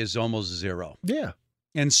country is almost 0. Yeah.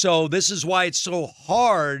 And so this is why it's so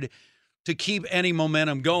hard to keep any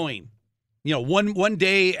momentum going. You know, one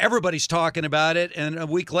day everybody's talking about it, and a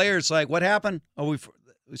week later it's like, what happened? Oh,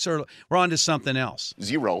 we're on to something else.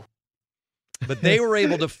 0. But they were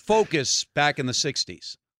able to focus back in the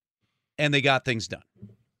 60s, and they got things done.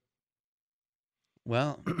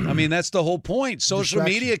 Well, I mean, that's the whole point. Social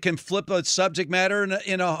media can flip a subject matter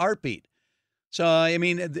in a heartbeat. So, I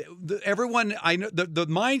mean, everyone, I know the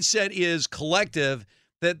mindset is collective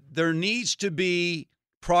that there needs to be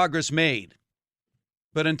progress made.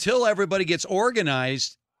 But until everybody gets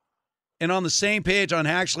organized and on the same page on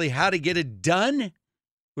actually how to get it done,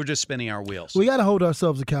 we're just spinning our wheels. We got to hold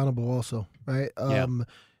ourselves accountable also, right?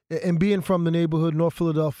 And being from the neighborhood, North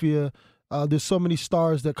Philadelphia, there's so many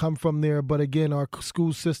stars that come from there. But again, our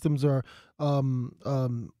school systems are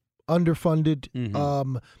underfunded.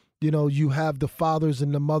 Mm-hmm. You have the fathers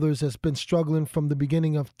and the mothers that's been struggling from the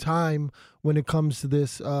beginning of time when it comes to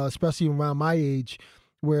this, especially around my age,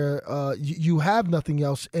 where you have nothing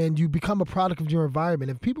else and you become a product of your environment.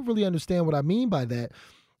 If people really understand what I mean by that,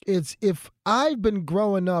 it's if I've been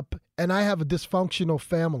growing up and I have a dysfunctional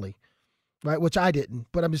family, right, which I didn't,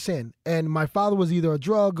 but I'm just saying, and my father was either a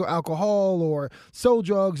drug or alcohol or sold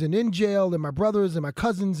drugs and in jail, and my brothers and my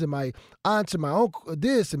cousins and my aunts and my uncle,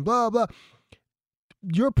 this and blah, blah.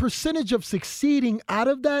 Your percentage of succeeding out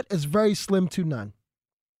of that is very slim to none.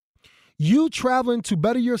 You traveling to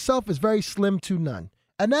better yourself is very slim to none.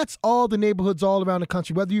 And that's all the neighborhoods all around the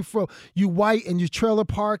country. Whether you white and you trailer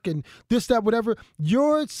park and this, that, whatever,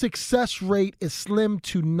 your success rate is slim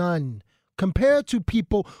to none compared to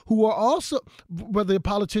people who are also, whether they're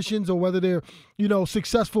politicians or whether they're,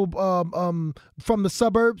 successful from the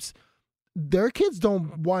suburbs. Their kids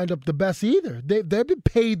don't wind up the best either. They've been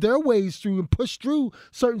paid their ways through and pushed through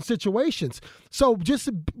certain situations. So just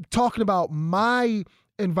talking about my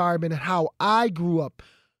environment and how I grew up,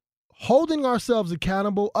 holding ourselves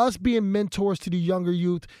accountable, us being mentors to the younger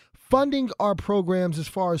youth, funding our programs as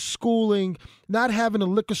far as schooling, not having a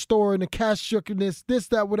liquor store and a cash this,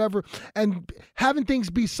 that, whatever, and having things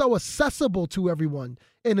be so accessible to everyone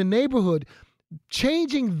in the neighborhood,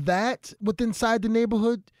 changing that inside the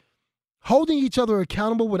neighborhood, holding each other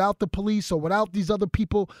accountable without the police or without these other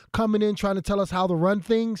people coming in trying to tell us how to run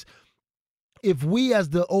things. If we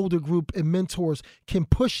as the older group and mentors can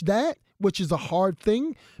push that, which is a hard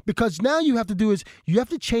thing, because now you have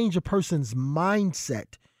to change a person's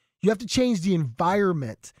mindset. You have to change the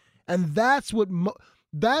environment. And that's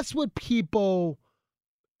what people,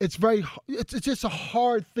 it's just a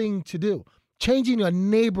hard thing to do. Changing a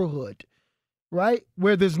neighborhood, right,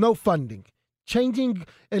 where there's no funding. Changing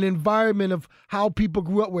an environment of how people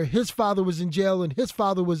grew up, where his father was in jail and his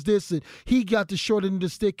father was this and he got the short end of the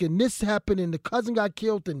stick and this happened and the cousin got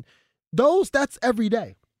killed, and that's every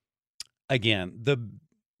day. Again,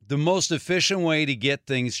 the most efficient way to get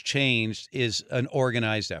things changed is an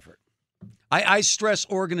organized effort. I stress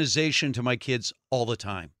organization to my kids all the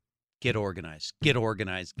time. Get organized, get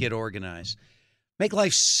organized, get organized. Make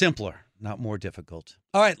life simpler, not more difficult.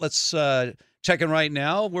 All right, let's check in right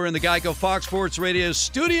now. We're in the Geico Fox Sports Radio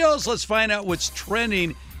studios. Let's find out what's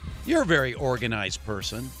trending. You're a very organized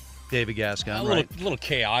person, David Gascon. A little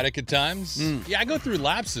chaotic at times. Yeah, I go through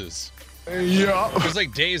lapses. Yeah. There's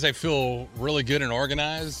like days I feel really good and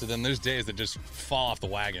organized, and then there's days that just fall off the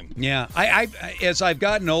wagon. Yeah. I as I've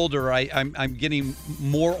gotten older, I'm getting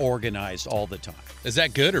more organized all the time. Is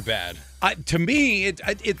that good or bad? To me,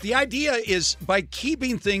 the idea is by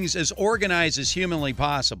keeping things as organized as humanly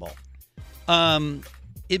possible,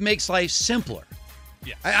 it makes life simpler.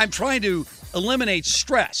 Yeah. I'm trying to eliminate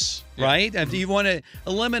stress, right? If you want to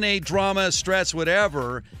eliminate drama, stress,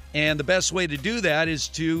 whatever, and the best way to do that is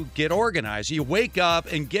to get organized. You wake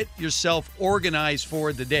up and get yourself organized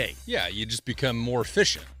for the day. Yeah, you just become more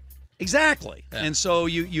efficient. Exactly. Yeah. And so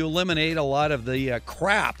you eliminate a lot of the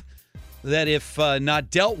crap that, if not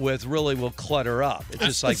dealt with, really will clutter up. It's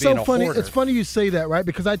just like being a hoarder. It's funny you say that, right?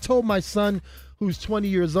 Because I told my son, who's 20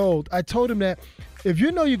 years old, I told him that if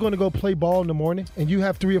you know you're going to go play ball in the morning and you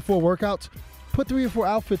have 3 or 4 workouts, put 3 or 4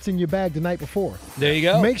 outfits in your bag the night before. There you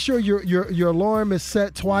go. Make sure your alarm is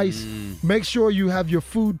set twice. Make sure you have your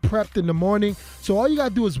food prepped in the morning. So all you got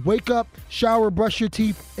to do is wake up, shower, brush your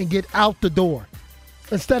teeth, and get out the door.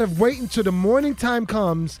 Instead of waiting till the morning time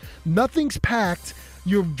comes, nothing's packed,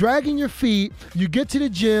 you're dragging your feet, you get to the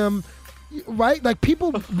gym, right? Like,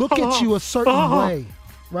 people look at you a certain way,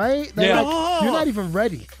 right? Like, you're not even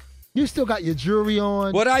ready. You still got your jewelry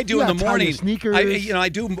on. What I do in the morning, sneakers. I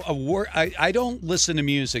do a work. I don't listen to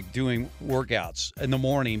music doing workouts in the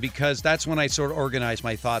morning, because that's when I sort of organize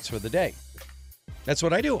my thoughts for the day. That's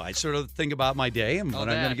what I do. I sort of think about my day and when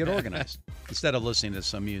I'm going to get organized instead of listening to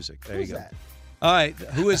some music. There you go. That? All right,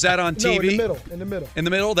 who is that on TV? In the middle. In the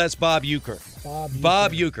middle, that's Bob Uecker.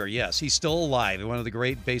 Bob Uecker, yes. He's still alive. One of the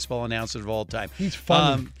great baseball announcers of all time. He's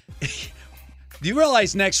funny. Do you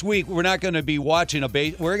realize next week we're not going to be watching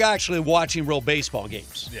we're actually watching real baseball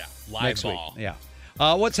games? Yeah, live next ball. Week.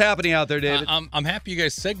 Yeah. What's happening out there, David? I'm happy you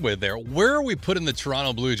guys segued there. Where are we putting the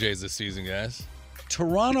Toronto Blue Jays this season, guys?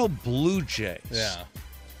 Toronto Blue Jays. Yeah.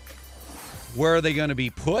 Where are they going to be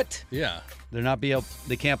put? Yeah.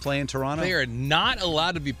 They can't play in Toronto? They are not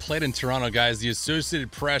allowed to be played in Toronto, guys. The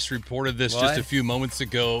Associated Press reported this just a few moments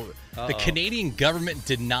ago. The Canadian government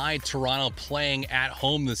denied Toronto playing at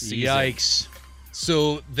home this season. Yikes.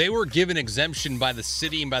 So they were given exemption by the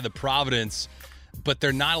city and by the province, but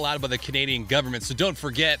they're not allowed by the Canadian government. So don't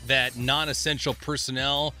forget that non-essential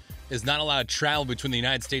personnel is not allowed to travel between the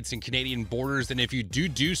United States and Canadian borders. And if you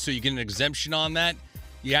do so, you get an exemption on that.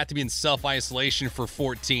 You have to be in self-isolation for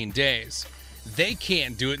 14 days. They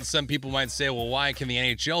can't do it, and some people might say, well, why can the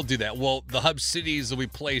NHL do that? Well, the hub cities will be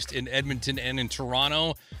placed in Edmonton and in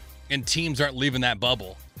Toronto, and teams aren't leaving that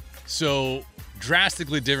bubble. So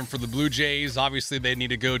drastically different for the Blue Jays. Obviously, they need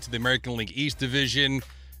to go to the American League East Division.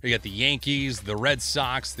 You got the Yankees, the Red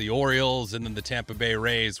Sox, the Orioles, and then the Tampa Bay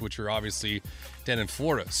Rays, which are obviously down in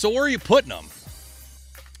Florida. So where are you putting them?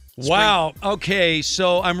 Wow. Okay,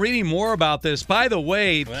 so I'm reading more about this. By the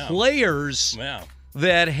way, players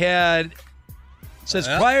that had... Says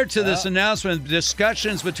prior to this announcement,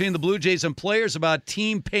 discussions between the Blue Jays and players about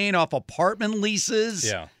team paying off apartment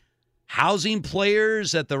leases, housing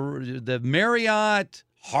players at the Marriott,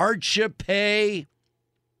 hardship pay.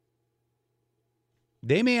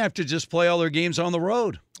 They may have to just play all their games on the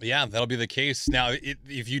road. Yeah, that'll be the case. Now,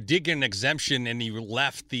 if you did get an exemption and you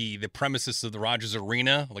left the premises of the Rogers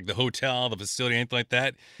Arena, like the hotel, the facility, anything like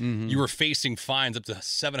that, you were facing fines up to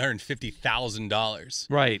 $750,000.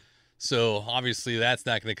 Right. So obviously that's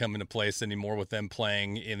not going to come into place anymore with them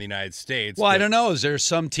playing in the United States. Well, I don't know. Is there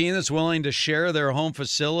some team that's willing to share their home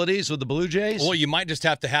facilities with the Blue Jays? Well, you might just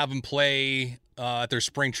have to have them play at their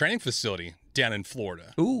spring training facility down in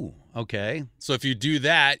Florida. Ooh, okay. So if you do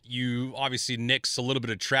that, you obviously nix a little bit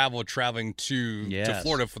of traveling to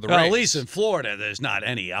Florida for the race. At least in Florida, there's not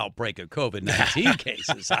any outbreak of COVID-19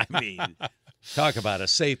 cases. I mean, talk about a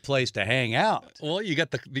safe place to hang out. Well, you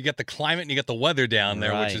got the climate and you got the weather down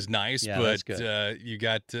there, Right. which is nice. Yeah, but that's good. you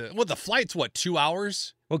got the flight's 2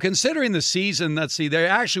 hours? Well, considering the season, let's see, they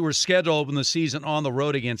actually were scheduled to open the season on the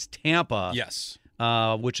road against Tampa. Yes.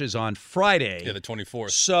 Which is on Friday. Yeah, the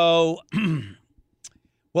 24th. So,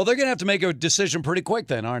 well, they're going to have to make a decision pretty quick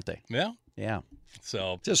then, aren't they? Yeah. Yeah.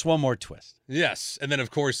 So just one more twist. Yes. And then,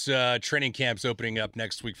 of course, training camp's opening up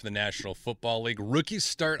next week for the National Football League. Rookies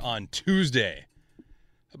start on Tuesday.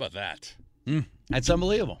 How about that? That's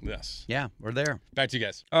unbelievable. Yes. Yeah, we're there. Back to you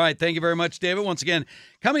guys. All right. Thank you very much, David. Once again,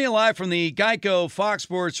 coming in live from the Geico Fox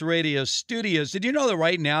Sports Radio studios. Did you know that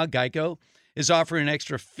right now Geico is offering an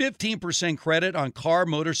extra 15% credit on car,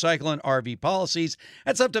 motorcycle, and RV policies?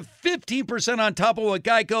 That's up to 15% on top of what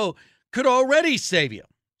Geico could already save you.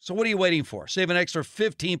 So what are you waiting for? Save an extra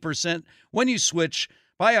 15% when you switch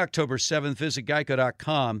by October 7th. Visit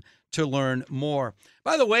geico.com to learn more.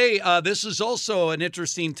 By the way, this is also an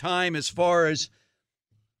interesting time as far as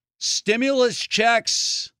stimulus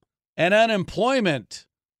checks and unemployment.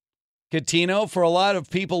 Catino, for a lot of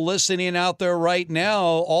people listening out there right now,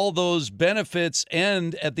 all those benefits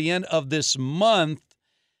end at the end of this month.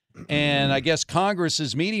 And I guess Congress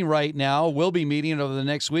is meeting right now, will be meeting over the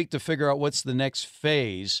next week to figure out what's the next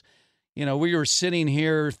phase. You know, we were sitting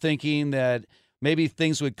here thinking that maybe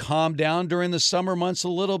things would calm down during the summer months a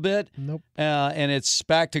little bit. Nope. And it's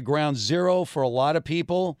back to ground zero for a lot of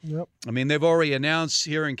people. Yep. I mean, they've already announced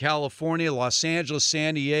here in California, Los Angeles,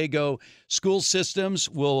 San Diego, school systems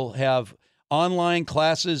will have online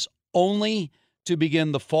classes only to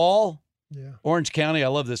begin the fall. Yeah. Orange County, I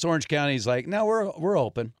love this. Orange County is like, no, we're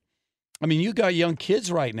open. I mean, you got young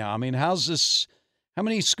kids right now. I mean, how's this? How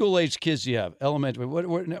many school-age kids do you have? Elementary. Where are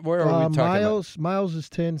we talking about? Miles is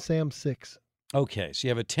 10, Sam's 6. Okay, so you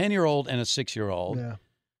have a 10-year-old and a 6-year-old. Yeah.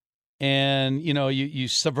 And, you know, you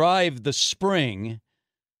survived the spring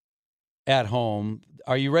at home.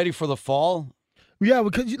 Are you ready for the fall? Yeah,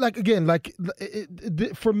 because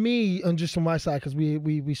for me, and just on my side, because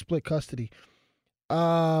we split custody,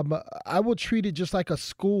 I will treat it just like a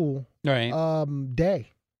school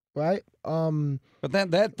day, right? But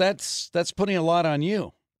that's putting a lot on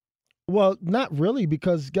you. Well, not really,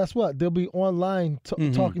 because guess what? They'll be online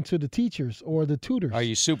talking to the teachers or the tutors. Are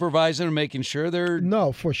you supervising and making sure they're?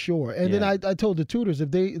 No, for sure. And then I told the tutors,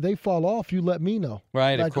 if they fall off, you let me know.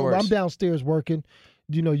 Right, like, of course. I'm downstairs working.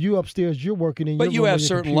 You know, you upstairs, you're working. But you have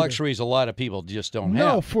certain luxuries a lot of people just don't have.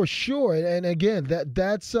 No, for sure. And again,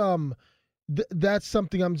 that's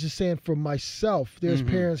something I'm just saying for myself. There's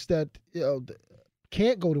parents that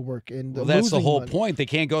can't go to work, and that's the whole point. They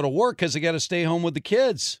can't go to work because they got to stay home with the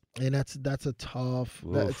kids. And that's a tough.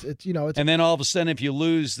 It's and then all of a sudden, if you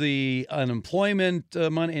lose the unemployment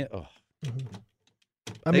money,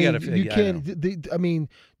 I mean, you can't. I mean,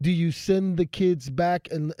 do you send the kids back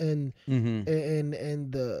and the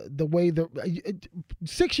way the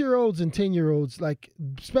 6-year-olds and 10-year-olds, like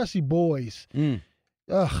especially boys,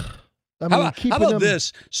 ugh. I mean, how about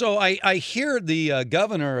this? So I hear the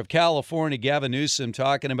governor of California, Gavin Newsom,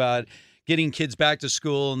 talking about getting kids back to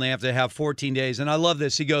school and they have to have 14 days. And I love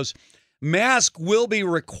this. He goes, mask will be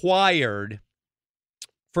required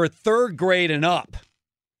for 3rd grade and up.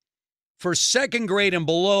 For 2nd grade and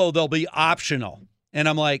below, they'll be optional. And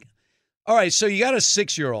I'm like, all right, so you got a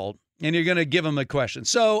 6-year-old and you're going to give him a question.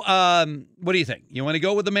 So what do you think? You want to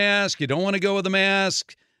go with the mask? You don't want to go with the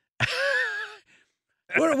mask?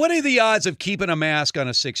 What are the odds of keeping a mask on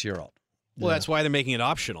a 6-year-old? Well, that's why they're making it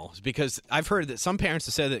optional. It's because I've heard that some parents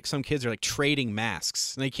have said that some kids are like trading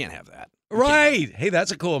masks, and they can't have that. Right. Hey,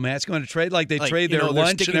 that's a cool mask. You want to trade? Like they trade their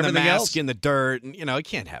lunch and everything the mask else? in the dirt, and you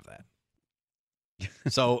can't have that.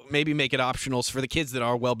 So maybe make it optional for the kids that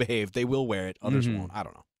are well-behaved. They will wear it. Others won't. I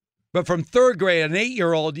don't know. But from 3rd grade, an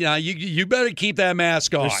 8-year-old, you better keep that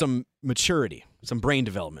mask on. There's some maturity, some brain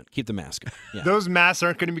development. Keep the mask on. Yeah. Those masks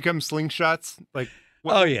aren't going to become slingshots? Like,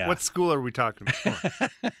 what school are we talking about?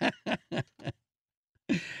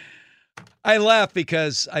 I laugh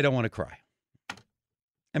because I don't want to cry.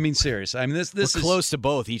 I mean, serious. I mean, this We're is close to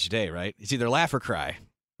both each day, right? It's either laugh or cry.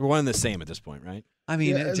 We're one and the same at this point, right? I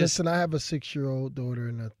mean, listen, I have a 6-year-old daughter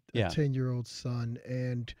and a 10-year-old son.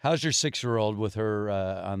 And how's your 6-year-old with her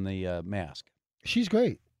on the mask? She's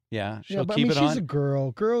great. Yeah, she'll Yeah, but keep I mean, it on. she's a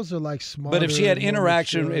girl. Girls are like smart. But if she had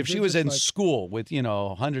interaction, if she was in school with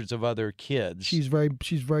hundreds of other kids, she's very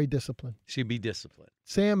disciplined. She'd be disciplined.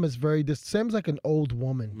 Sam is Sam's like an old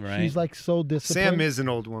woman. Right. She's like so disciplined. Sam is an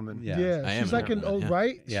old woman. Yeah, she's like an old,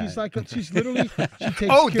 right? Yeah. She's literally. She takes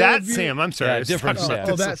Oh, care that of you. Sam. I'm sorry. Yeah, different Sam.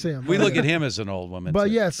 Oh, that Sam. We look at him as an old woman. But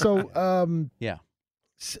too. yeah, so yeah,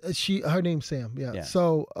 her name's Sam. Yeah. Yeah.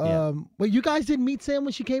 So well, you guys didn't meet Sam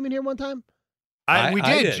when she came in here one time. We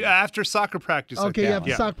did after soccer practice. Okay,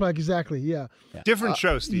 after soccer practice, exactly. Yeah. Different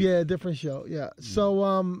show, Steve. Yeah, different show. Yeah.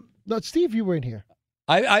 So no, Steve, you were in here.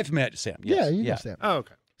 I've met Sam. Yes. Yeah, you know Sam. Oh,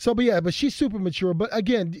 okay. So, but she's super mature. But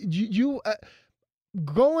again, you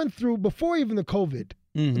going through before even the COVID,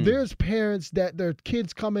 there's parents that their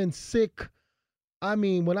kids come in sick. I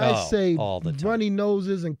mean, when I say runny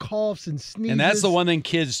noses and coughs and sneezes. And that's the one thing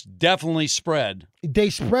kids definitely spread.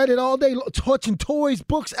 They spread it all day, touching toys,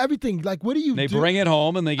 books, everything. Like, what do you do? They bring it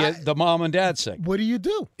home and they get the mom and dad sick. What do you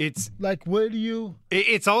do? It's like, what do you?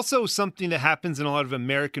 It's also something that happens in a lot of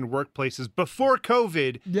American workplaces. Before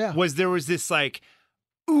COVID, there was this like,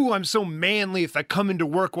 ooh, I'm so manly if I come into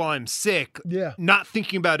work while I'm sick. Yeah. Not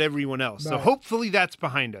thinking about everyone else. So hopefully that's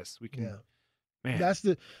behind us. We can. Man. That's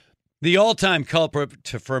the all-time culprit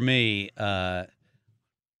for me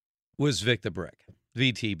was Vic the Brick,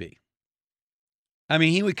 VTB. I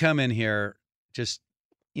mean, he would come in here just,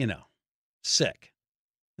 sick.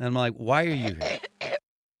 And I'm like, why are you here?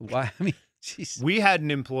 Why? I mean, geez. We had an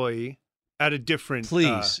employee at a different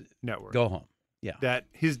network. Go home. Yeah. That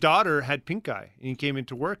his daughter had pink eye, and he came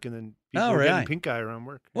into work, and then people were getting pink eye around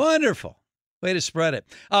work. Wonderful. Way to spread it.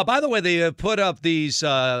 By the way, they put up these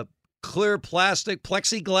clear plastic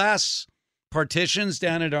plexiglass partitions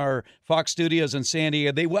down at our Fox studios in San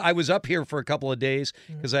Diego. I was up here for a couple of days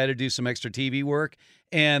because I had to do some extra TV work.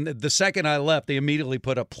 And the second I left, they immediately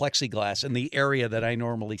put up plexiglass in the area that I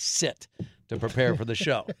normally sit to prepare for the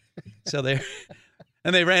show. So they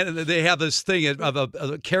have this thing of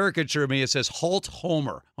a caricature of me. It says Halt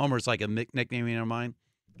Homer. Homer's like a nickname of mine.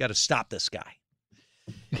 Got to stop this guy.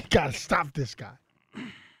 You got to stop this guy.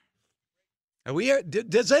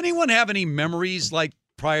 Does anyone have any memories like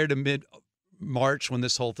prior to mid-March when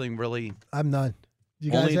this whole thing really? I'm none.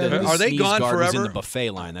 You Only guys are they gone forever? Was in the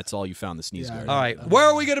buffet line. That's all you found. The sneeze guard. All right, where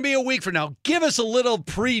are we going to be a week from now? Give us a little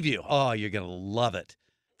preview. Oh, you're going to love it.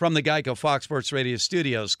 From the Geico Fox Sports Radio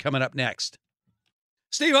studios, coming up next.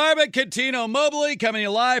 Steve Harvick, Catino Mobley, coming to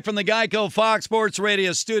you live from the Geico Fox Sports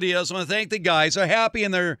Radio studios. I want to thank the guys. They're happy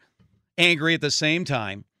and they're angry at the same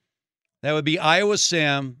time. That would be Iowa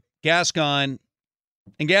Sam, Gascon,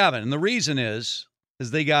 and Gavin. And the reason is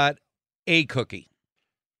they got a cookie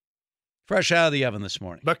fresh out of the oven this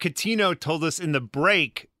morning. But Catino told us in the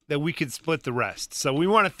break that we could split the rest. So we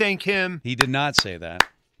want to thank him. He did not say that.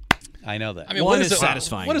 I know that. I mean, what is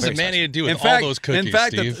satisfying? What does a man need to do with all those cookies, in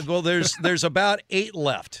fact, Steve? There's about 8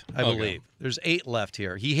 left, I believe. There's 8 left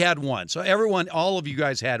here. He had 1. So all of you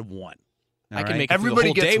guys had 1. I can make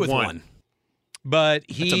everybody the whole day with one. But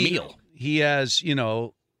that's a meal. He has,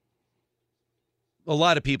 a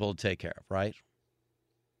lot of people to take care of, right?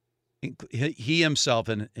 He himself,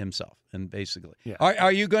 and basically. Yeah.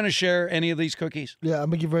 Are you going to share any of these cookies? Yeah, I'm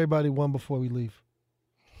going to give everybody one before we leave.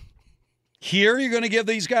 Here, you're going to give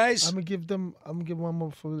these guys? I'm going to give one more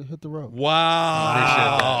before we hit the road.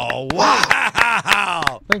 Wow.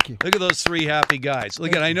 Wow. Thank you. Look at those 3 happy guys.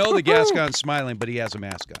 Look at, I know the Gascon's smiling, but he has a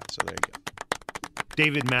mask on, so there you go.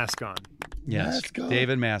 David Mascon. Yes, Mascon.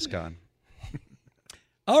 David Mascon.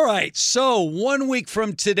 All right, so 1 week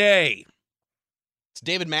from today. It's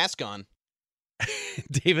David Mascon.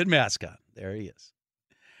 David Mascon. There he is.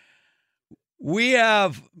 We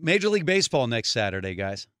have Major League Baseball next Saturday,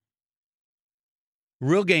 guys.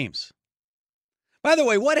 Real games. By the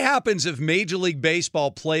way, what happens if Major League Baseball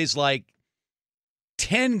plays like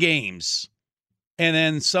 10 games and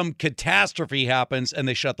then some catastrophe happens and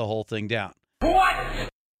they shut the whole thing down? What?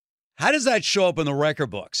 How does that show up in the record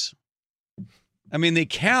books? I mean, they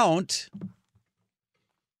count. Do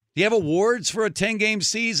you have awards for a 10-game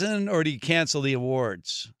season, or do you cancel the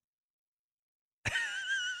awards?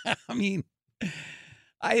 I mean,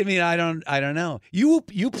 I don't know. You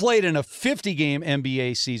played in a 50-game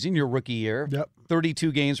NBA season your rookie year. Yep.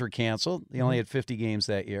 32 games were canceled. They only had 50 games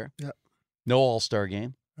that year. Yep. No All-Star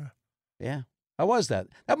game. Yeah. How was that?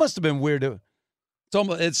 That must have been weird.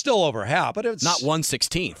 It's still over half, but it's not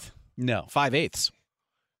 1/16. No. 5/8.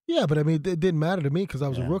 Yeah, but I mean, it didn't matter to me because I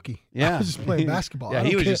was a rookie. Yeah. I was just playing basketball. Yeah,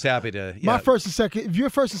 he was just happy to. Yeah. My first and second, if you're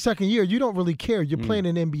first and second year, you don't really care. You're playing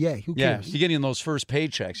in NBA. Who cares? You're getting those first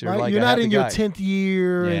paychecks. You're right? like you're a not happy in your guy. 10th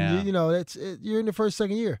year, Yeah. and you're in the first,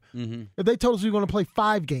 second year. Mm-hmm. If they told us we were going to play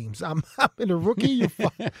 5 games, I'm in a rookie.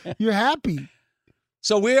 You're happy.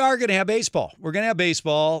 So we are going to have baseball. We're going to have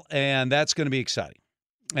baseball, and that's going to be exciting.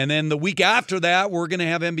 And then the week after that, we're going to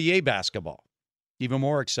have NBA basketball. Even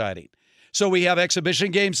more exciting. So we have exhibition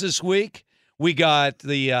games this week. We got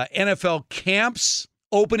the NFL camps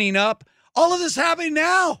opening up. All of this happening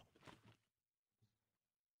now.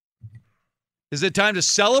 Is it time to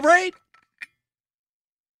celebrate?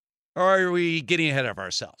 Or are we getting ahead of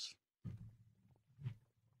ourselves?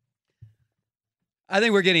 I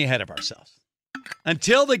think we're getting ahead of ourselves.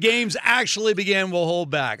 Until the games actually begin, we'll hold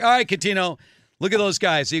back. All right, Catino, look at those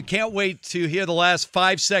guys. You can't wait to hear the last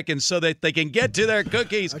 5 seconds so that they can get to their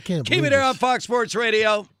cookies. Keep it here on Fox Sports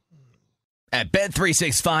Radio. At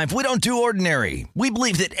Bet365, we don't do ordinary. We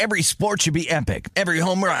believe that every sport should be epic. Every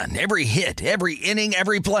home run, every hit, every inning,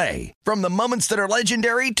 every play. From the moments that are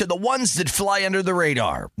legendary to the ones that fly under the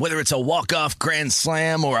radar. Whether it's a walk-off grand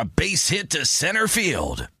slam or a base hit to center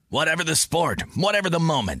field. Whatever the sport, whatever the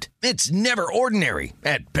moment, it's never ordinary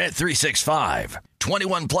at Bet365.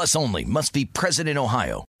 21 plus only. Must be present in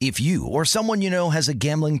Ohio. If you or someone you know has a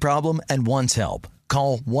gambling problem and wants help,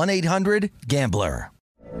 call 1-800-GAMBLER.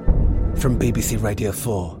 From BBC Radio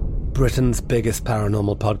 4, Britain's biggest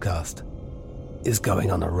paranormal podcast is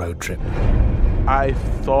going on a road trip. I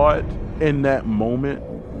thought in that moment,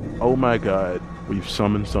 oh my God, we've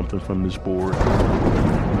summoned something from this board.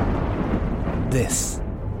 This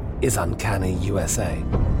is Uncanny USA.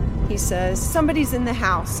 He says, somebody's in the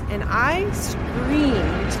house, and I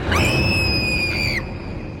screamed.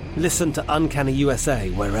 Listen to Uncanny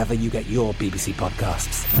USA wherever you get your BBC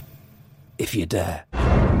podcasts, if you dare.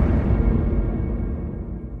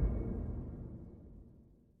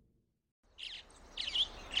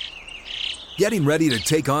 Getting ready to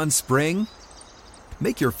take on spring?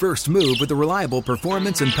 Make your first move with the reliable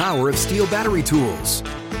performance and power of Steel battery tools.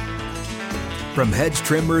 From hedge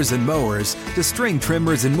trimmers and mowers to string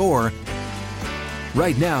trimmers and more,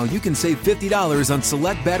 right now you can save $50 on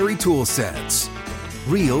select battery tool sets.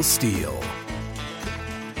 Real Steel.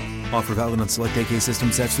 Offer valid on select AK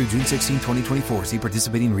system sets through June 16, 2024. See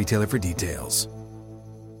participating retailer for details.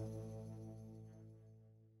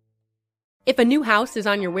 If a new house is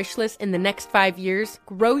on your wish list in the next 5 years,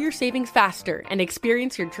 grow your savings faster and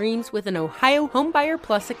experience your dreams with an Ohio Homebuyer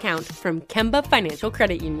Plus account from Kemba Financial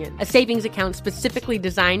Credit Union. A savings account specifically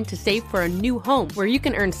designed to save for a new home where you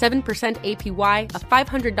can earn 7% APY,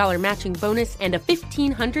 a $500 matching bonus, and a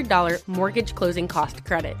 $1,500 mortgage closing cost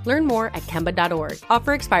credit. Learn more at Kemba.org.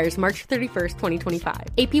 Offer expires March 31st, 2025.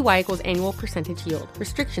 APY equals annual percentage yield.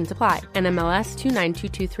 Restrictions apply. NMLS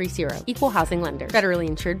 292230. Equal housing lender. Federally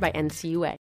insured by NCUA.